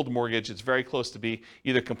really old mortgage, it's very close to be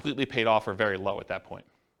either completely paid off or very low at that point.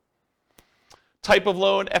 Type of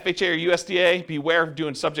loan, FHA or USDA, beware of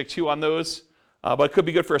doing subject to on those, but it could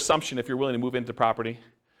be good for assumption if you're willing to move into property.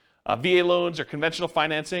 VA loans or conventional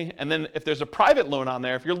financing, and then if there's a private loan on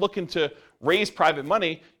there, if you're looking to raise private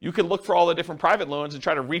money, you can look for all the different private loans and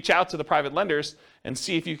try to reach out to the private lenders and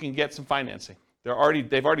see if you can get some financing. They've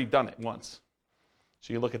already done it once.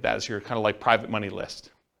 So you look at that as your kind of like private money list.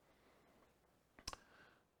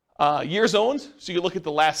 Years owned, so you look at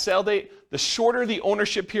the last sale date. The shorter the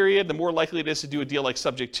ownership period, the more likely it is to do a deal like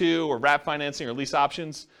subject to or wrap financing or lease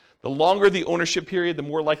options. The longer the ownership period, the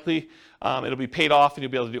more likely it'll be paid off and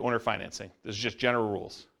you'll be able to do owner financing. There's just general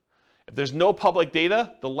rules. If there's no public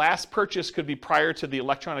data, the last purchase could be prior to the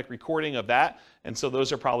electronic recording of that, and so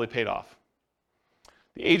those are probably paid off.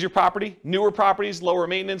 The age of property, newer properties, lower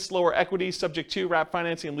maintenance, lower equity, subject to wrap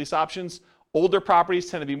financing and lease options. Older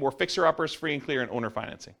properties tend to be more fixer-uppers, free and clear, and owner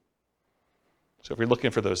financing. So if you're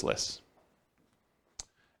looking for those lists.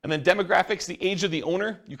 And then demographics, the age of the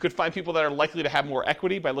owner. You could find people that are likely to have more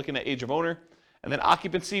equity by looking at age of owner. And then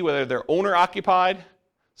occupancy, whether they're owner occupied,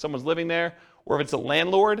 someone's living there, or if it's a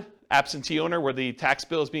landlord, absentee owner, where the tax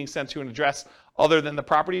bill is being sent to an address other than the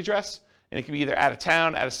property address. And it can be either out of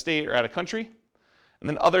town, out of state, or out of country. And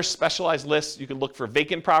then other specialized lists, you can look for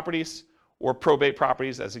vacant properties or probate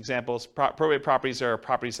properties as examples. Probate properties are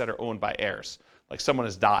properties that are owned by heirs, like someone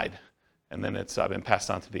has died and then it's been passed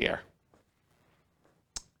on to the heir.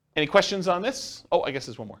 Any questions on this? Oh, I guess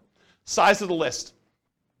there's one more. Size of the list.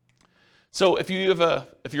 So if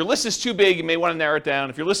your list is too big, you may want to narrow it down.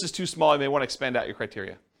 If your list is too small, you may want to expand out your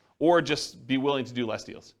criteria or just be willing to do less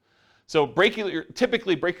deals. So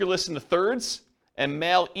typically break your list into thirds and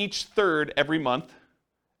mail each third every month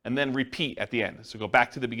and then repeat at the end. So go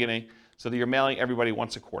back to the beginning so that you're mailing everybody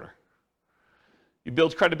once a quarter. You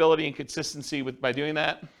build credibility and consistency by doing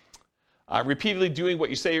that. Repeatedly doing what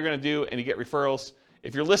you say you're going to do and you get referrals.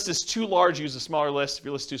 If your list is too large, use a smaller list. If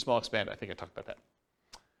your list is too small, expand it. I think I talked about that.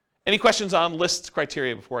 Any questions on list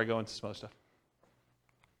criteria before I go into some other stuff?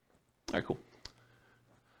 All right, cool.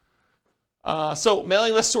 So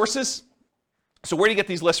mailing list sources. So where do you get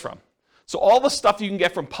these lists from? So all the stuff you can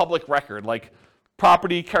get from public record, like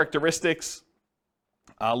property characteristics,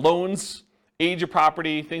 loans, age of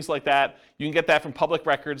property, things like that. You can get that from public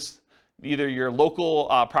records, either your local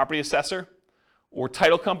property assessor or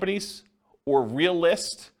title companies or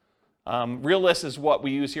RealList. RealList is what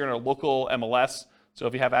we use here in our local MLS. So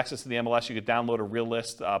if you have access to the MLS, you could download a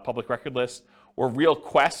RealList public record list, or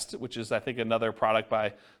RealQuest, which is, I think, another product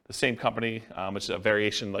by the same company, which is a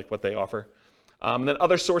variation like what they offer. And then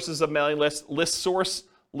other sources of mailing lists: ListSource,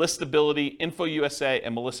 Listability, InfoUSA,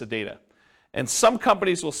 and Melissa Data. And some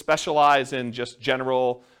companies will specialize in just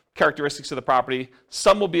general characteristics of the property.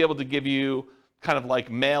 Some will be able to give you kind of like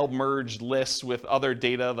mail merged lists with other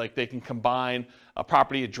data, like they can combine a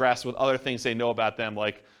property address with other things they know about them,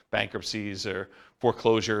 like bankruptcies or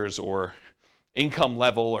foreclosures or income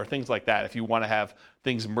level or things like that, if you want to have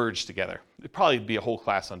things merged together. It'd probably be a whole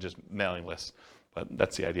class on just mailing lists, but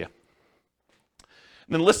that's the idea.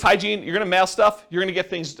 And then list hygiene, you're going to mail stuff, you're going to get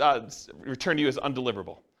things returned to you as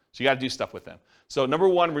undeliverable. So you got to do stuff with them. So number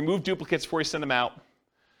one, remove duplicates before you send them out.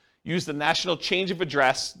 Use the National Change of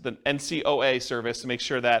Address, the NCOA service, to make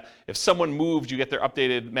sure that if someone moved, you get their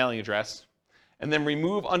updated mailing address. And then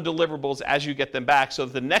remove undeliverables as you get them back so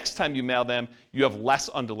that the next time you mail them, you have less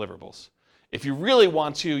undeliverables. If you really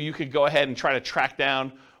want to, you could go ahead and try to track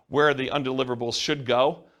down where the undeliverables should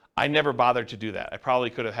go. I never bothered to do that. I probably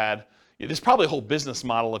could have had, there's probably a whole business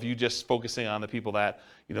model of you just focusing on the people that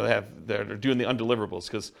that are doing the undeliverables,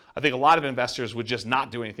 because I think a lot of investors would just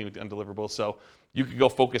not do anything with the undeliverables, so you could go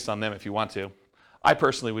focus on them if you want to. I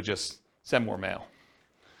personally would just send more mail,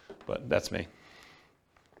 but that's me.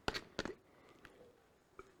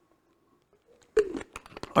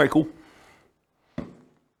 All right, cool.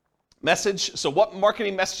 Message. So what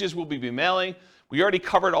marketing messages will we be mailing? We already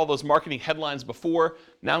covered all those marketing headlines before.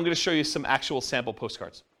 Now I'm going to show you some actual sample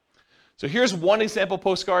postcards. So here's one example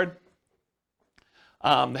postcard.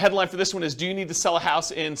 The headline for this one is, do you need to sell a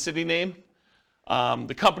house in city name?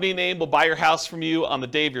 The company name will buy your house from you on the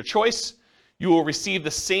day of your choice. You will receive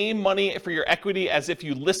the same money for your equity as if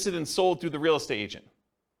you listed and sold through the real estate agent.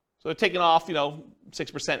 So they're taking off,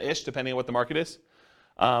 6%-ish, depending on what the market is.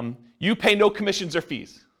 You pay no commissions or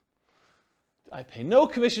fees. I pay no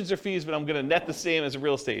commissions or fees, but I'm going to net the same as a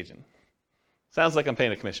real estate agent. Sounds like I'm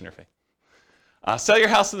paying a commission or fee. Sell your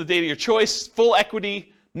house on the date of your choice, full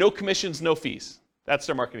equity, no commissions, no fees. That's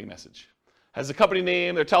their marketing message. Has the company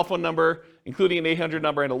name, their telephone number, including an 800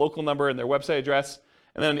 number and a local number and their website address.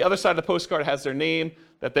 And then on the other side of the postcard has their name,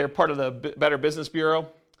 that they're part of the Better Business Bureau,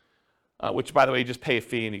 which, by the way, you just pay a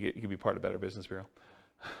fee and you can be part of Better Business Bureau.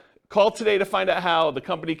 Call today to find out how the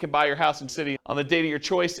company can buy your house and city on the date of your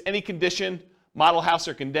choice. Any condition, model house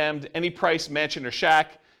or condemned, any price, mansion or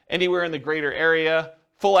shack, anywhere in the greater area,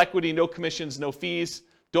 full equity, no commissions, no fees.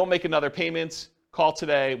 Don't make another payment. Call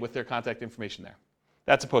today with their contact information there.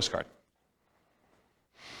 That's a postcard.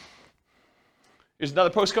 Here's another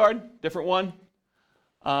postcard, different one.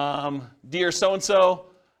 Dear so-and-so.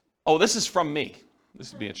 Oh, this is from me.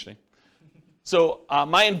 This would be interesting. So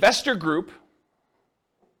my investor group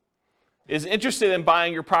is interested in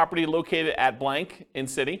buying your property located at blank in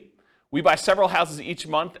city. We buy several houses each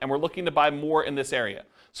month, and we're looking to buy more in this area.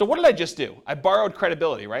 So what did I just do? I borrowed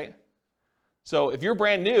credibility, right? So if you're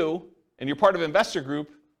brand new and you're part of an investor group,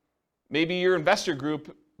 maybe your investor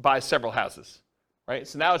group buys several houses, right?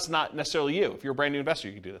 So now it's not necessarily you. If you're a brand new investor,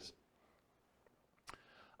 you can do this.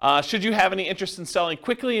 Should you have any interest in selling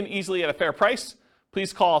quickly and easily at a fair price,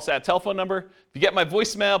 please call us at telephone number. If you get my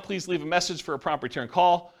voicemail, please leave a message for a prompt return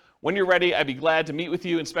call. When you're ready, I'd be glad to meet with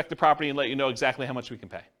you, inspect the property, and let you know exactly how much we can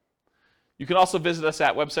pay. You can also visit us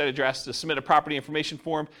at website address to submit a property information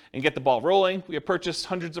form and get the ball rolling. We have purchased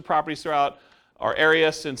hundreds of properties throughout our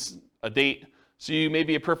area since a date, so you may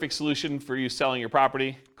be a perfect solution for you selling your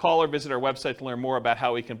property. Call or visit our website to learn more about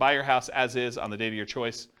how we can buy your house as is on the date of your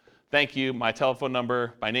choice. Thank you. My telephone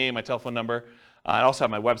number, my name, my telephone number. I also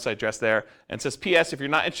have my website address there. And it says, P.S. if you're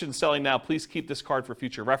not interested in selling now, please keep this card for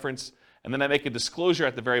future reference. And then I make a disclosure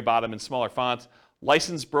at the very bottom in smaller font.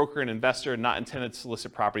 Licensed broker and investor not intended to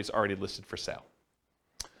solicit properties already listed for sale.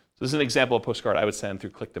 So this is an example of a postcard I would send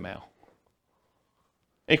through Click to Mail.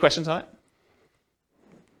 Any questions on it?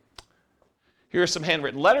 Here are some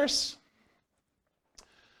handwritten letters.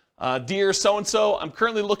 Dear so-and-so, I'm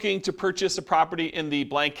currently looking to purchase a property in the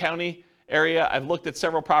blank county area. I've looked at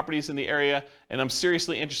several properties in the area, and I'm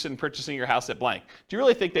seriously interested in purchasing your house at blank. Do you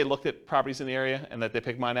really think they looked at properties in the area and that they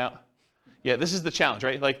picked mine out? Yeah, this is the challenge,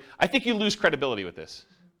 right? Like, I think you lose credibility with this.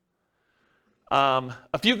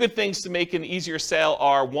 A few good things to make an easier sale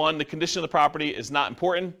are, 1, the condition of the property is not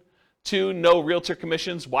important. 2, no realtor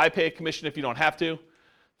commissions. Why pay a commission if you don't have to?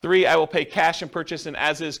 3, I will pay cash and purchase in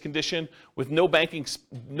as-is condition with no bank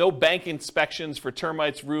inspections for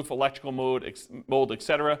termites, roof, electrical mold,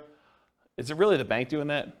 etc. Is it really the bank doing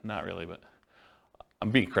that? Not really, but I'm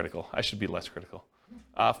being critical. I should be less critical.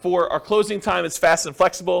 4, our closing time is fast and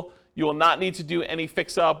flexible. You will not need to do any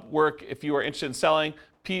fix-up work if you are interested in selling.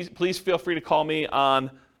 Please feel free to call me on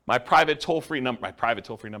my private toll-free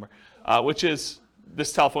number, which is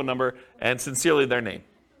this telephone number, and sincerely their name.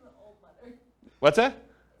 What's that?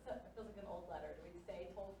 It feels like an old letter. Do we say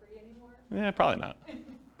toll-free anymore? Yeah, probably not.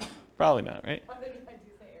 Probably not, right? I do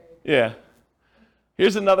say area. Yeah.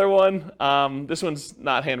 Here's another one. This one's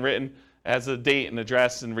not handwritten. It has a date and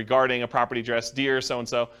address and regarding a property address. Dear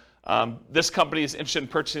so-and-so, this company is interested in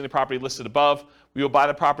purchasing the property listed above. We will buy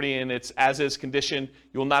the property in its as-is condition.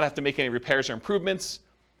 You will not have to make any repairs or improvements.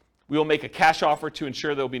 We will make a cash offer to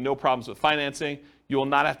ensure there will be no problems with financing. You will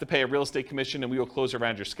not have to pay a real estate commission, and we will close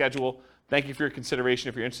around your schedule. Thank you for your consideration.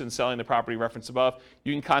 If you're interested in selling the property referenced above,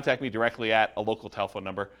 you can contact me directly at a local telephone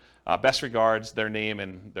number. Best regards, their name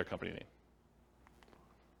and their company name.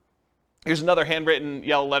 Here's another handwritten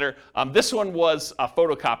yellow letter. This one was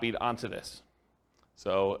photocopied onto this.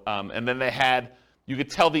 So, and then they had, you could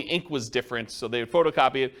tell the ink was different, so they would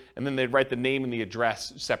photocopy it, and then they'd write the name and the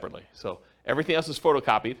address separately. So everything else was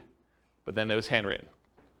photocopied, but then it was handwritten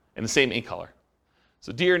in the same ink color.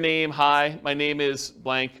 So dear name, hi, my name is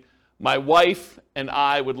blank. My wife and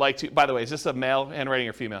I would like to, by the way, is this a male handwriting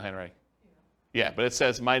or female handwriting? Yeah, but it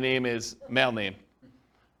says my name is male name,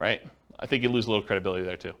 right? I think you lose a little credibility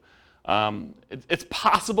there too. It's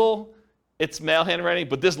possible it's male handwriting,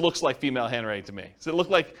 but this looks like female handwriting to me. Does it look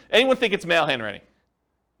like, anyone think it's male handwriting?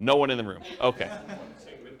 No one in the room. Okay.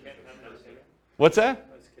 What's that?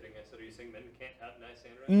 I was kidding. I said, are you saying men can't have nice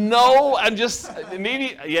handwriting? No, I'm just,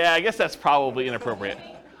 maybe, yeah, I guess that's probably inappropriate.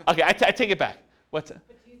 Okay, I take it back. What's that?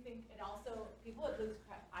 But do you think it also, people would lose,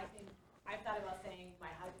 I think, I've thought about saying my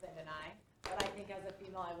husband and I, but I think as a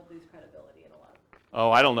female I would lose credibility in a lot. Oh,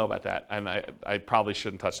 I don't know about that, and I probably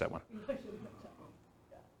shouldn't touch that one.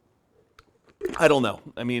 I don't know.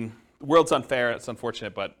 I mean, the world's unfair. It's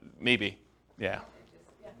unfortunate, but maybe. Yeah.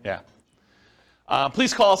 Yeah.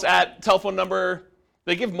 Please call us at telephone number.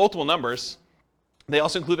 They give multiple numbers. They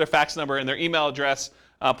also include their fax number and their email address.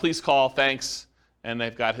 Please call. Thanks. And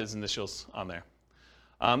they've got his initials on there.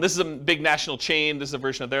 This is a big national chain. This is a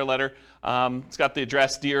version of their letter. It's got the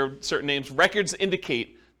address, dear, certain names. Records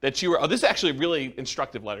indicate that you are, oh, this is actually a really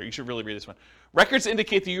instructive letter. You should really read this one. Records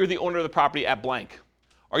indicate that you're the owner of the property at blank.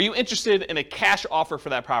 Are you interested in a cash offer for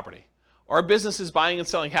that property? Our business is buying and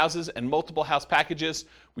selling houses and multiple house packages.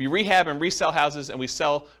 We rehab and resell houses, and we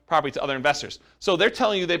sell property to other investors. So they're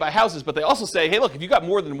telling you they buy houses, but they also say, hey, look, if you got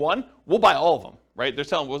more than one, we'll buy all of them, right? They're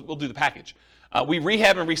telling we'll do the package. We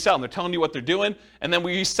rehab and resell them. They're telling you what they're doing, and then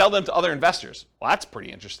we resell them to other investors. Well, that's pretty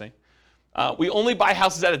interesting. We only buy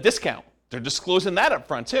houses at a discount. They're disclosing that up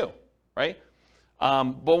front too, right?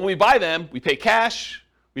 But when we buy them, we pay cash.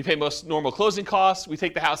 We pay most normal closing costs. We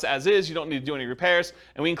take the house as is. You don't need to do any repairs,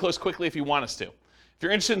 and we can close quickly if you want us to. If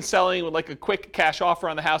you're interested in selling and would like a quick cash offer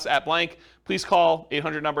on the house at blank, please call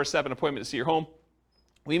 800 number 7 appointment to see your home.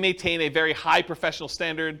 We maintain a very high professional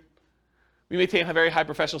standard. We maintain very high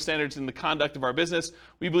professional standards in the conduct of our business.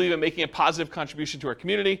 We believe in making a positive contribution to our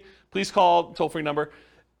community. Please call toll-free number.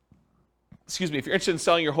 Excuse me, if you're interested in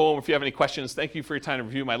selling your home, if you have any questions, thank you for your time to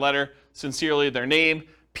review my letter. Sincerely, their name.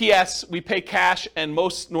 P.S. We pay cash and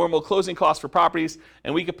most normal closing costs for properties,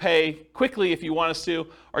 and we could pay quickly if you want us to.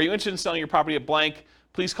 Are you interested in selling your property at blank?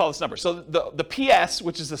 Please call this number. So the P.S.,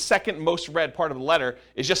 which is the second most read part of the letter,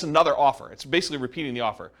 is just another offer. It's basically repeating the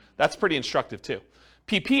offer. That's pretty instructive too.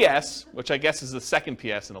 PPS, which I guess is the second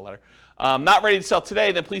PS in the letter, not ready to sell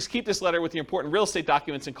today, then please keep this letter with the important real estate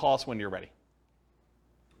documents and call us when you're ready.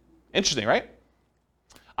 Interesting, right?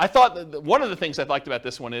 I thought that one of the things I liked about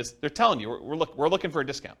this one is they're telling you we're looking for a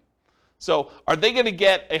discount. So are they going to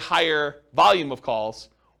get a higher volume of calls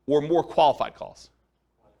or more qualified calls?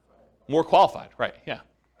 More qualified, right, yeah.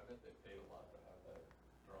 I bet they paid a lot to have that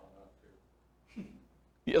drawn up too.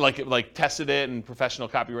 Yeah, like tested it and professional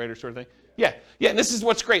copywriter sort of thing. Yeah, and this is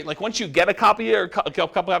what's great. Like once you get a copy or a couple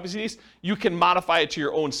copies of these, you can modify it to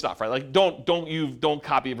your own stuff, right? Like don't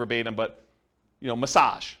copy it verbatim, but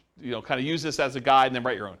massage. Kind of use this as a guide and then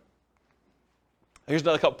write your own. Here's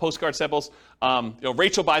another couple postcard samples.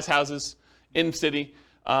 Rachel buys houses in city.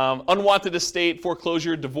 Unwanted estate,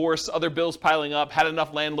 foreclosure, divorce, other bills piling up, had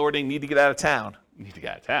enough landlording, need to get out of town.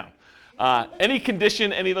 Any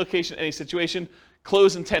condition, any location, any situation,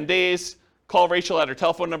 close in 10 days. Call Rachel at her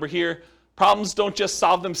telephone number here. Problems don't just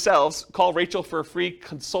solve themselves. Call Rachel for a free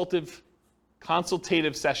consultative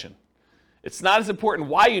session. It's not as important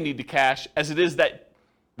why you need the cash as it is that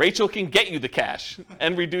Rachel can get you the cash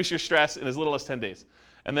and reduce your stress in as little as 10 days.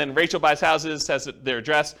 And then Rachel buys houses, has their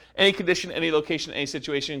address, any condition, any location, any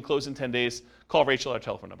situation, close in 10 days. Call Rachel at her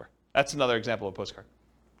telephone number. That's another example of a postcard.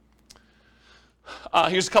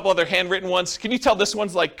 Here's a couple other handwritten ones. Can you tell this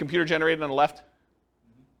one's like computer generated on the left?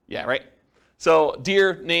 Yeah, right? So,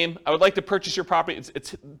 dear name, I would like to purchase your property.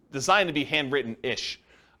 It's designed to be handwritten-ish.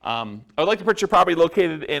 I would like to purchase your property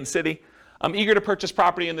located in city. I'm eager to purchase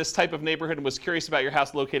property in this type of neighborhood and was curious about your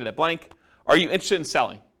house located at blank. Are you interested in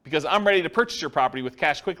selling? Because I'm ready to purchase your property with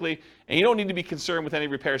cash quickly, and you don't need to be concerned with any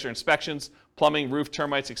repairs or inspections, plumbing, roof,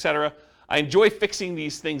 termites, etc. I enjoy fixing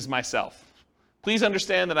these things myself. Please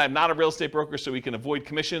understand that I'm not a real estate broker, so we can avoid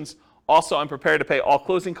commissions. Also, I'm prepared to pay all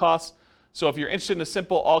closing costs. So if you're interested in a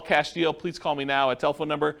simple all-cash deal, please call me now at telephone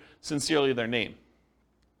number, sincerely their name.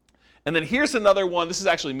 And then here's another one. This is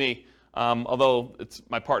actually me, although it's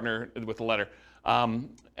my partner with the letter.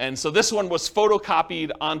 And so this one was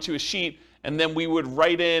photocopied onto a sheet, and then we would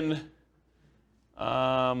write in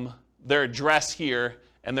their address here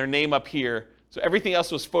and their name up here. So everything else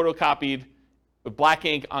was photocopied with black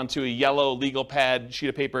ink onto a yellow legal pad sheet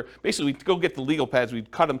of paper. Basically, we'd go get the legal pads, we'd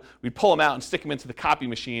cut them, we'd pull them out and stick them into the copy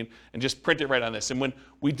machine and just print it right on this. And when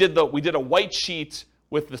we did a white sheet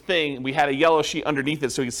with the thing, we had a yellow sheet underneath it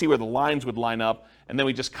so you could see where the lines would line up, and then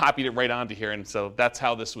we just copied it right onto here, and so that's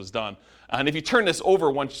how this was done. And if you turn this over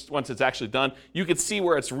once it's actually done, you could see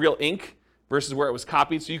where it's real ink versus where it was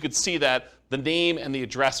copied, so you could see that the name and the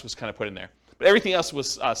address was kind of put in there. But everything else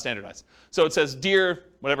was standardized. So it says, dear,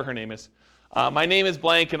 whatever her name is, my name is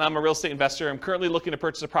blank, and I'm a real estate investor. I'm currently looking to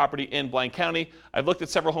purchase a property in blank county. I've looked at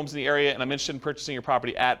several homes in the area, and I'm interested in purchasing your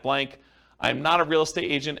property at blank. I'm not a real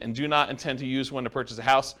estate agent and do not intend to use one to purchase a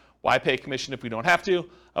house. Why pay a commission if we don't have to?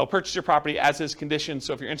 I will purchase your property as is conditioned,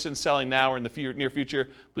 so if you're interested in selling now or in the near future,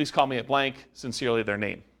 please call me at blank, sincerely their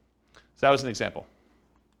name. So that was an example.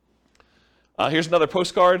 Here's another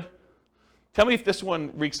postcard. Tell me if this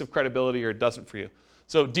one reeks of credibility or doesn't for you.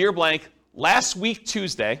 So, dear blank, last week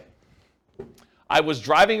Tuesday, I was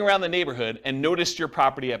driving around the neighborhood and noticed your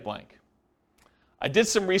property at blank. I did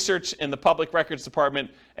some research in the public records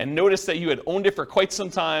department and noticed that you had owned it for quite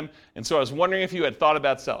some time, and so I was wondering if you had thought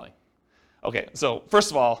about selling. Okay, so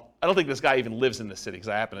first of all, I don't think this guy even lives in this city because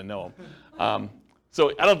I happen to know him.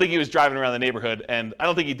 So I don't think he was driving around the neighborhood, and I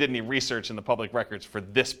don't think he did any research in the public records for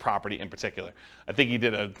this property in particular. I think he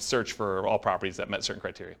did a search for all properties that met certain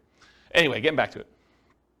criteria. Anyway, getting back to it.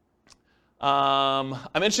 I'm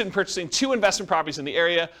interested in purchasing 2 investment properties in the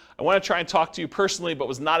area. I want to try and talk to you personally, but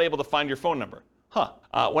was not able to find your phone number.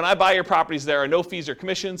 When I buy your properties, there are no fees or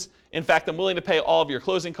commissions. In fact, I'm willing to pay all of your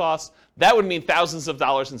closing costs. That would mean thousands of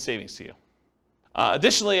dollars in savings to you.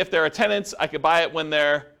 Additionally, if there are tenants, I could buy it when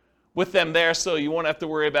they're with them there, so you won't have to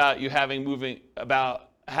worry about you having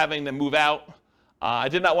them move out. I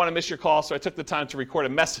did not want to miss your call, so I took the time to record a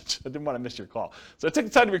message. I didn't want to miss your call. So I took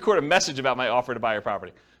the time to record a message about my offer to buy your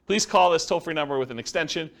property. Please call this toll-free number with an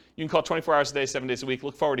extension. You can call 24 hours a day, 7 days a week.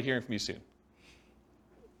 Look forward to hearing from you soon.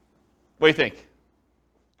 What do you think?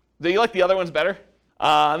 Do you like the other ones better?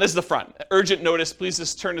 This is the front. Urgent notice. Please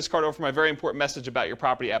just turn this card over for my very important message about your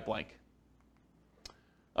property at blank.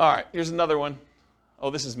 All right, here's another one. Oh,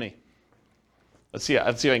 this is me. Let's see if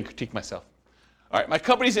I can critique myself. All right, my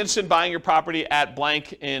company's interested in buying your property at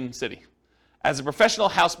blank in city. As a professional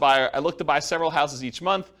house buyer, I look to buy several houses each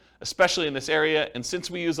month, especially in this area, and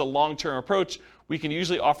since we use a long-term approach, we can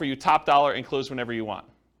usually offer you top dollar and close whenever you want.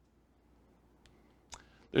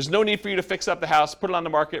 There's no need for you to fix up the house, put it on the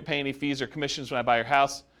market, pay any fees or commissions when I buy your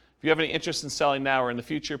house. If you have any interest in selling now or in the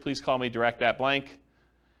future, please call me direct at blank.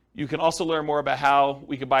 You can also learn more about how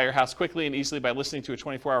we can buy your house quickly and easily by listening to a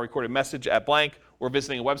 24-hour recorded message at blank or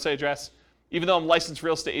visiting a website address. Even though I'm a licensed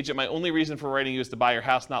real estate agent, my only reason for writing you is to buy your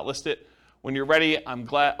house, not list it. When you're ready,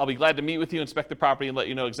 I'll be glad to meet with you, inspect the property, and let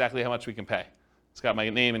you know exactly how much we can pay. It's got my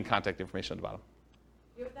name and contact information on the bottom.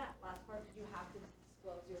 With that last part, you have to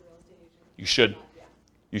disclose your real estate agent. You should. Yeah.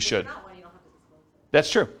 You should. If not one, you don't have to disclose it.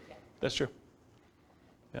 That's true. Yeah. That's true.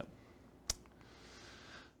 Yep.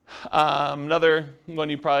 Another one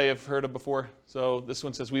you probably have heard of before. So this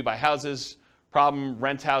one says, we buy houses, problem,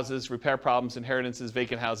 rent houses, repair problems, inheritances,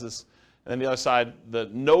 vacant houses. And then the other side, the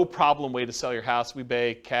no problem way to sell your house. We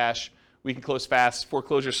pay cash. We can close fast.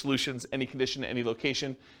 Foreclosure solutions, any condition, any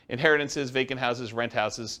location. Inheritances, vacant houses, rent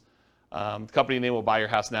houses. The company name will buy your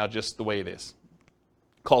house now just the way it is.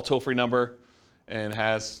 Call toll-free number and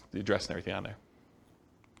has the address and everything on there.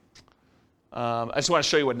 I just want to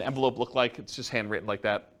show you what an envelope looked like. It's just handwritten like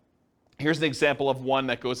that. Here's an example of one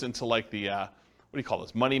that goes into like the, what do you call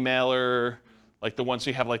this, money mailer, like the ones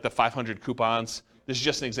you have like the 500 coupons. This is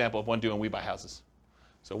just an example of one doing We Buy Houses.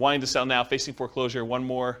 So wanting to sell now, facing foreclosure, one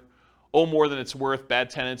more, owe more than it's worth,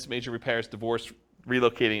 bad tenants, major repairs, divorce,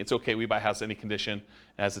 relocating. It's okay, We Buy House, any condition.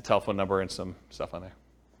 It has a telephone number and some stuff on there.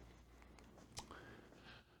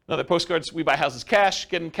 Another postcards, We Buy Houses cash,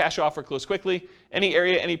 get in cash offer, close quickly. Any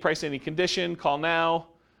area, any price, any condition, call now.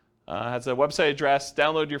 Has a website address,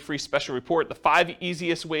 download your free special report, the 5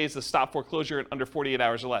 easiest ways to stop foreclosure in under 48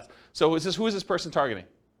 hours or less. So who is this person targeting?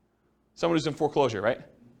 Someone who's in foreclosure, right?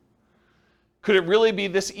 Could it really be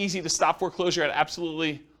this easy to stop foreclosure at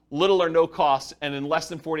absolutely little or no cost and in less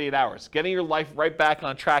than 48 hours? Getting your life right back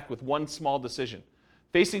on track with one small decision.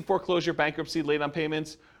 Facing foreclosure, bankruptcy, late on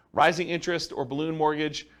payments, rising interest, or balloon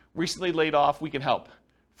mortgage, recently laid off, we can help.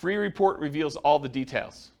 Free report reveals all the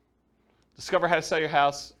details. Discover how to sell your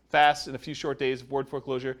house fast in a few short days, avoid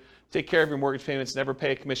foreclosure, take care of your mortgage payments, never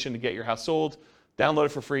pay a commission to get your house sold. Download it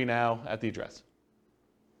for free now at the address.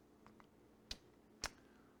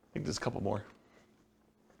 I think there's a couple more.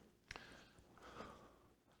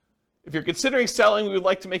 If you're considering selling, we would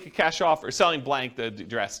like to make a cash offer, selling blank the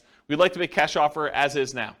address. We'd like to make cash offer as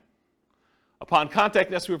is now. Upon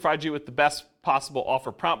contacting us, we provide you with the best possible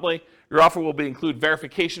offer promptly. Your offer will include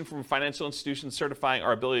verification from a financial institution certifying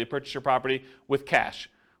our ability to purchase your property with cash.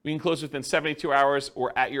 We can close within 72 hours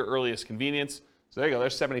or at your earliest convenience. So there you go,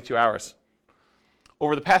 there's 72 hours.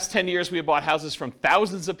 Over the past 10 years, we have bought houses from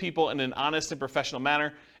thousands of people in an honest and professional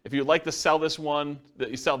manner. If you would like to sell this one, that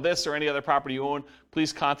you sell this or any other property you own,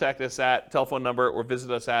 please contact us at telephone number or visit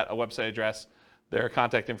us at a website address. There are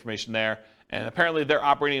contact information there. And apparently they're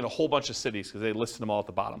operating in a whole bunch of cities because they listed them all at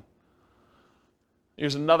the bottom.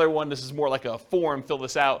 Here's another one. This is more like a form. Fill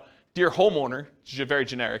this out. Dear homeowner, very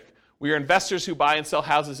generic. We are investors who buy and sell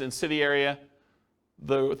houses in city area.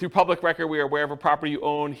 Through public record, we are aware of a property you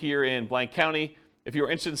own here in blank county. If you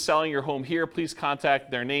are interested in selling your home here, please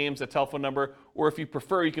contact their names, a telephone number, or if you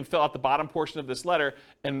prefer, you can fill out the bottom portion of this letter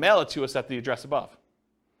and mail it to us at the address above.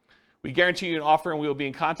 We guarantee you an offer and we will be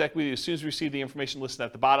in contact with you as soon as we receive the information listed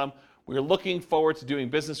at the bottom. We are looking forward to doing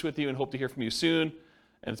business with you and hope to hear from you soon.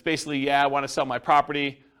 And it's basically, yeah, I want to sell my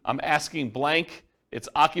property. I'm asking blank. It's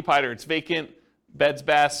occupied or it's vacant. Beds,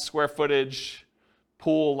 baths, square footage,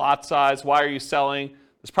 pool, lot size. Why are you selling?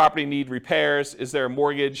 Does property need repairs? Is there a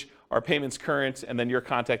mortgage? Are payments current? And then your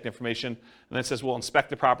contact information. And then it says, we'll inspect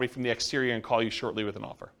the property from the exterior and call you shortly with an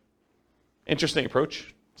offer. Interesting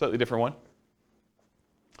approach. Slightly different one.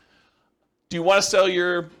 Do you want to sell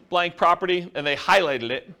your blank property? And they highlighted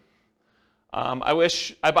it.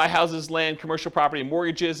 I buy houses, land, commercial property, and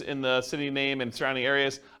mortgages in the city name and surrounding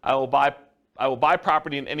areas. I will buy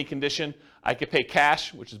property in any condition. I could pay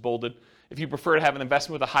cash, which is bolded. If you prefer to have an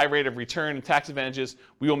investment with a high rate of return and tax advantages,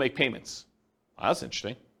 we will make payments. Wow, that's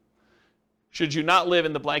interesting. Should you not live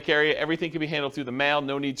in the blank area, everything can be handled through the mail,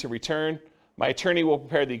 no need to return. My attorney will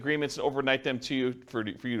prepare the agreements and overnight them to you for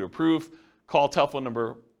you to approve. Call telephone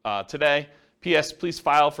number today. P.S. Please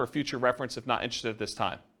file for future reference if not interested at this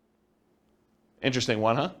time. Interesting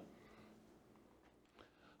one, huh?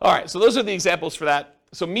 All right, so those are the examples for that.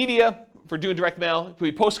 So media for doing direct mail, it could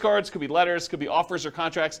be postcards, could be letters, could be offers or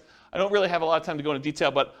contracts. I don't really have a lot of time to go into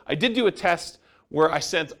detail, but I did do a test where I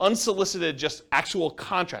sent unsolicited, just actual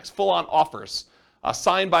contracts, full-on offers,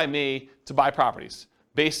 signed by me to buy properties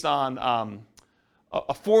based on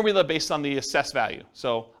a formula based on the assessed value.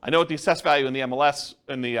 So I know what the assessed value in the MLS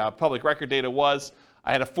and the public record data was.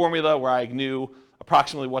 I had a formula where I knew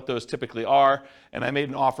approximately what those typically are, and I made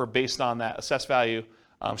an offer based on that assessed value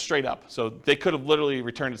straight up. So they could have literally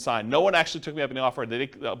returned it signed. No one actually took me up on the offer.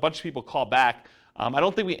 A bunch of people called back. I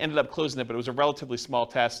don't think we ended up closing it, but it was a relatively small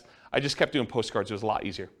test. I just kept doing postcards. It was a lot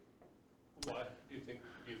easier. Why? Do you think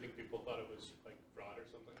people thought it was like fraud or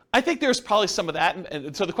something? I think there's probably some of that.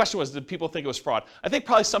 And so the question was, did people think it was fraud? I think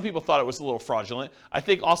probably some people thought it was a little fraudulent. I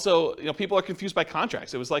think also, people are confused by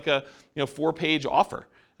contracts. It was like a 4-page offer.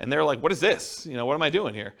 And they're like, what is this? What am I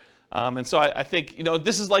doing here? And so I think,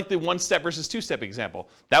 this is like the 1-step versus 2-step example.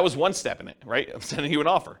 That was 1 step in it, right? I'm sending you an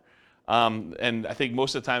offer. And I think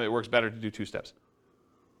most of the time it works better to do 2 steps.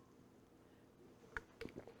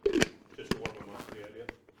 Just warm them up to the idea.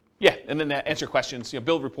 Yeah, and then answer questions,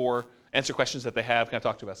 build rapport, answer questions that they have, kind of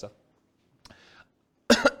talk to about stuff.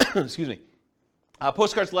 Excuse me.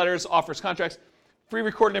 Postcards, letters, offers, contracts, free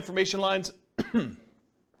recorded information lines,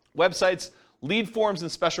 websites, lead forms,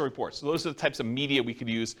 and special reports. So those are the types of media we could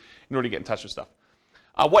use in order to get in touch with stuff.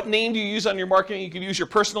 What name do you use on your marketing? You can use your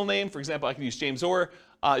personal name. For example, I could use James Orr.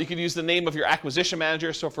 You could use the name of your acquisition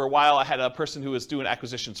manager. So for a while, I had a person who was doing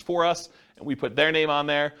acquisitions for us, and we put their name on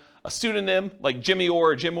there. A pseudonym like Jimmy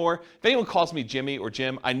Orr or Jim Orr. If anyone calls me Jimmy or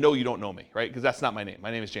Jim, I know you don't know me, right? Because that's not my name.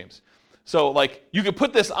 My name is James. So you could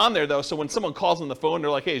put this on there, though, so when someone calls on the phone,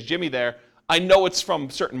 they're like, hey, is Jimmy there? I know it's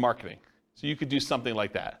from certain marketing. So you could do something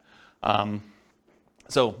like that.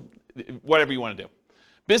 So whatever you want to do.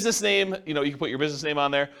 Business name, you can put your business name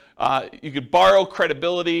on there. You could borrow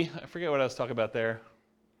credibility. I forget what I was talking about there.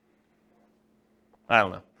 I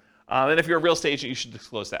don't know. And if you're a real estate agent, you should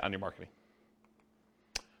disclose that on your marketing.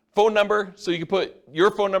 Phone number, so you can put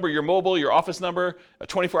your phone number, your mobile, your office number, a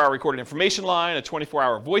 24-hour recorded information line, a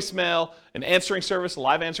 24-hour voicemail, an answering service, a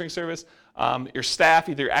live answering service, your staff,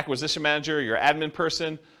 either your acquisition manager, your admin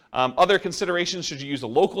person. Other considerations, should you use a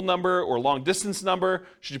local number or long distance number?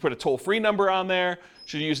 Should you put a toll-free number on there?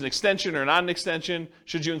 Should you use an extension or not an extension?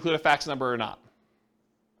 Should you include a fax number or not?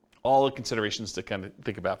 All the considerations to kind of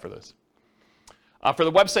think about for this. For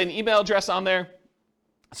the website and email address on there,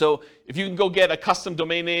 so if you can go get a custom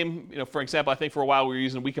domain name, for example, I think for a while we were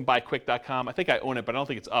using wecanbuyquick.com. I think I own it, but I don't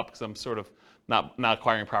think it's up because I'm sort of not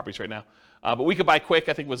acquiring properties right now. But We Could Buy Quick,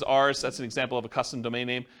 I think, was ours. That's an example of a custom domain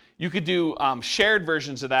name. You could do shared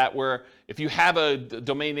versions of that where if you have a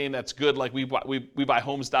domain name that's good, like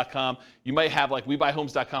webuyhomes.com, you might have like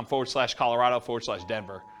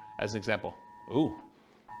webuyhomes.com/Colorado/Denver as an example. Ooh,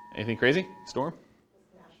 anything crazy? Storm?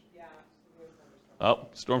 Oh,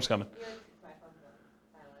 storm's coming.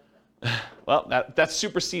 Well, that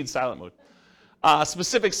supersedes silent mode.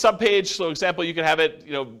 Specific subpage, so example, you could have it,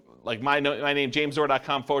 like my name,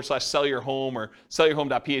 jamesorr.com/sell your home or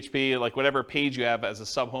sellyourhome.php, like whatever page you have as a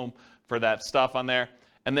sub-home for that stuff on there.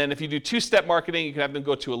 And then if you do 2-step marketing, you can have them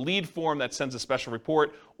go to a lead form that sends a special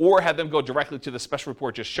report, or have them go directly to the special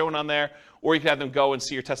report just shown on there, or you can have them go and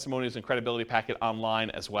see your testimonials and credibility packet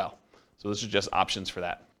online as well. So those are just options for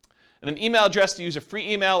that. And then email address, do you use a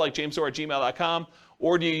free email like jamesorr@gmail.com,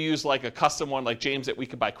 or do you use like a custom one like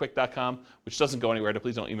james@wecanbuyquick.com, which doesn't go anywhere, so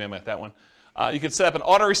please don't email me at that one. You can set up an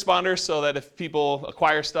autoresponder so that if people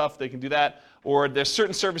acquire stuff, they can do that. Or there's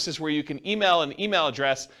certain services where you can email an email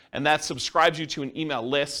address, and that subscribes you to an email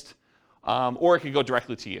list, or it can go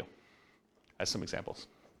directly to you, as some examples.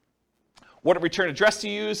 What return address to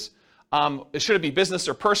use? Should it be business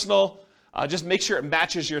or personal? Just make sure it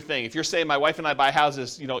matches your thing. If you're saying my wife and I buy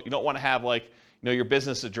houses, you don't want to have like your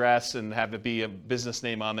business address and have it be a business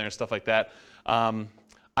name on there and stuff like that.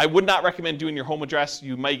 I would not recommend doing your home address.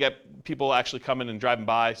 You might get people actually coming and driving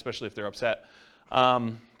by, especially if they're upset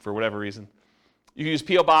for whatever reason. You can use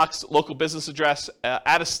P.O. Box, local business address,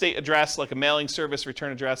 out-of-state address, like a mailing service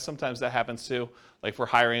return address. Sometimes that happens too, like if we're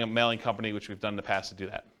hiring a mailing company, which we've done in the past to do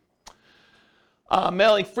that.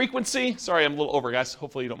 Mailing frequency. Sorry, I'm a little over, guys.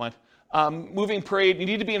 Hopefully you don't mind. Moving parade. You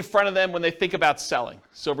need to be in front of them when they think about selling.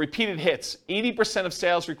 So repeated hits. 80% of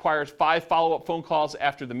sales requires 5 follow-up phone calls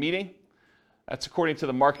after the meeting. That's according to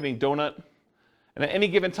the Marketing Donut. And at any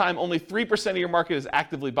given time, only 3% of your market is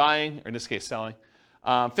actively buying, or in this case, selling.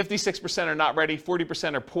 56% are not ready.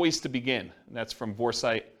 40% are poised to begin. And that's from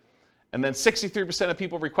Vorsight. And then 63% of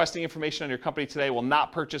people requesting information on your company today will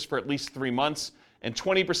not purchase for at least 3 months. And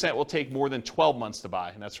 20% will take more than 12 months to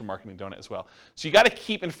buy. And that's from Marketing Donut as well. So you got to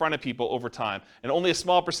keep in front of people over time. And only a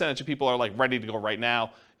small percentage of people are like ready to go right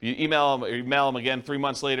now. If you email them or you mail them again 3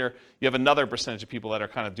 months later, you have another percentage of people that are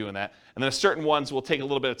kind of doing that. And then certain ones will take a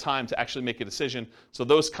little bit of time to actually make a decision. So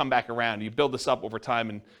those come back around. You build this up over time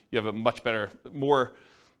and you have a much better, more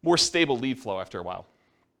stable lead flow after a while.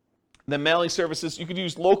 Then mailing services, you could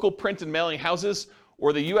use local print and mailing houses,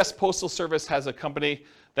 or the U.S. Postal Service has a company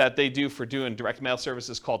that they do for doing direct mail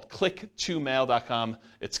services called click2mail.com.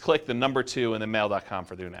 It's click, the number 2, and then mail.com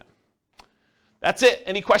for doing that. That's it.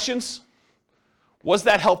 Any questions? Was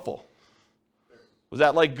that helpful? Was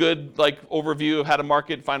that like good overview of how to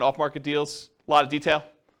market, find off-market deals? A lot of detail?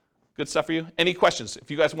 Good stuff for you? Any questions? If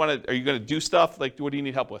you guys want to, are you going to do stuff? Like, what do you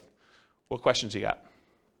need help with? What questions you got?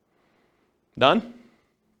 None?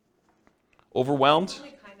 Overwhelmed?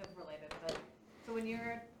 Only kind of related, but so when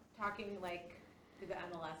you're talking like to the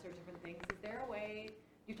MLS or different things, is there a way,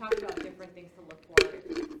 you talked about different things to look for if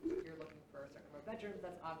you're looking for a certain number of bedrooms,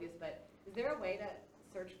 that's obvious, but is there a way to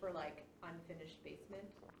search for like unfinished basement?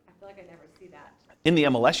 I feel like I never see that. In the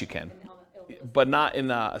MLS you can, but not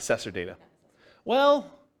in assessor data.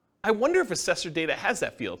 Well, I wonder if assessor data has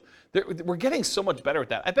that field. We're getting so much better at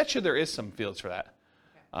that. I bet you there is some fields for that.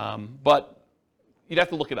 Okay. But you'd have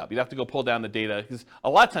to look it up. You'd have to go pull down the data, because a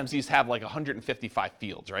lot of times these have like 155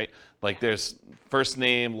 fields, right? Like there's first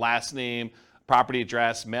name, last name, property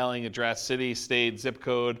address, mailing address, city, state, zip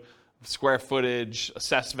code, square footage,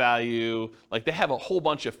 assessed value. Like they have a whole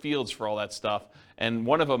bunch of fields for all that stuff, and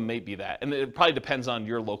one of them may be that. And it probably depends on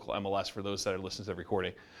your local MLS for those that are listening to the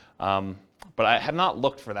recording. But I have not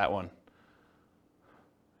looked for that one.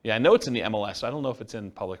 Yeah, I know it's in the MLS. So I don't know if it's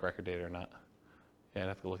in public record data or not. Yeah, I'd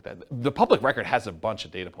have to look at that. The public record has a bunch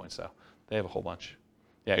of data points, though. They have a whole bunch.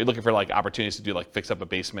 Yeah, you're looking for like opportunities to do like fix up a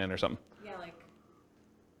basement or something. Yeah, like,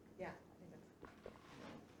 yeah.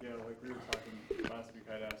 Yeah, like we were talking last week,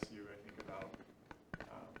 I'd asked you, I think, about,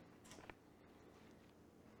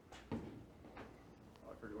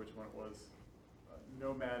 I forget which one it was,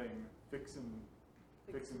 nomading, fix and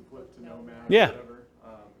flip to nomad, Yeah. or whatever.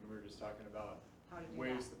 We were just talking about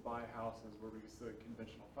ways to buy houses where we still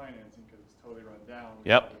conventional financing because it's totally run down. We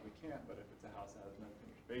probably can't, but if it's a house that has no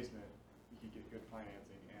finished basement, you could get good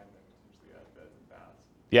financing and then potentially add beds and baths.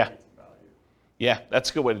 Yeah. Get some value. Yeah,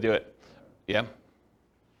 that's a good way to do it. Yeah.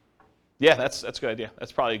 Yeah, that's a good idea.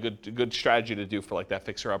 That's probably a good strategy to do for like that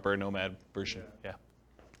fixer-upper nomad version. Yeah.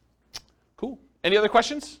 Cool. Any other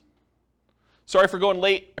questions? Sorry for going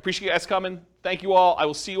late. I appreciate you guys coming. Thank you all. I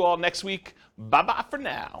will see you all next week. Bye-bye for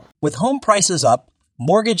now. With home prices up,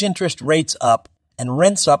 mortgage interest rates up, and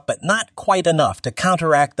rents up, but not quite enough to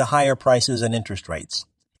counteract the higher prices and interest rates,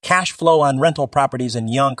 cash flow on rental properties in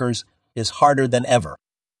Yonkers is harder than ever.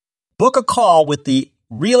 Book a call with the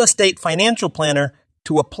Real Estate Financial Planner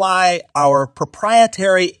to apply our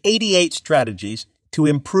proprietary 88 strategies to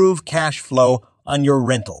improve cash flow on your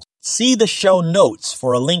rentals. See the show notes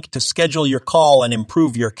for a link to schedule your call and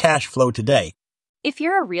improve your cash flow today. If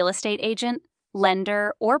you're a real estate agent,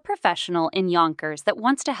 lender, or professional in Yonkers that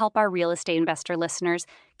wants to help our real estate investor listeners,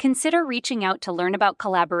 consider reaching out to learn about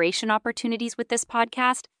collaboration opportunities with this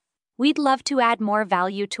podcast. We'd love to add more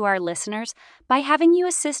value to our listeners by having you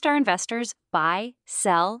assist our investors buy,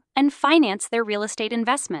 sell, and finance their real estate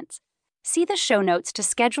investments. See the show notes to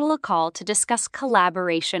schedule a call to discuss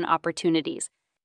collaboration opportunities.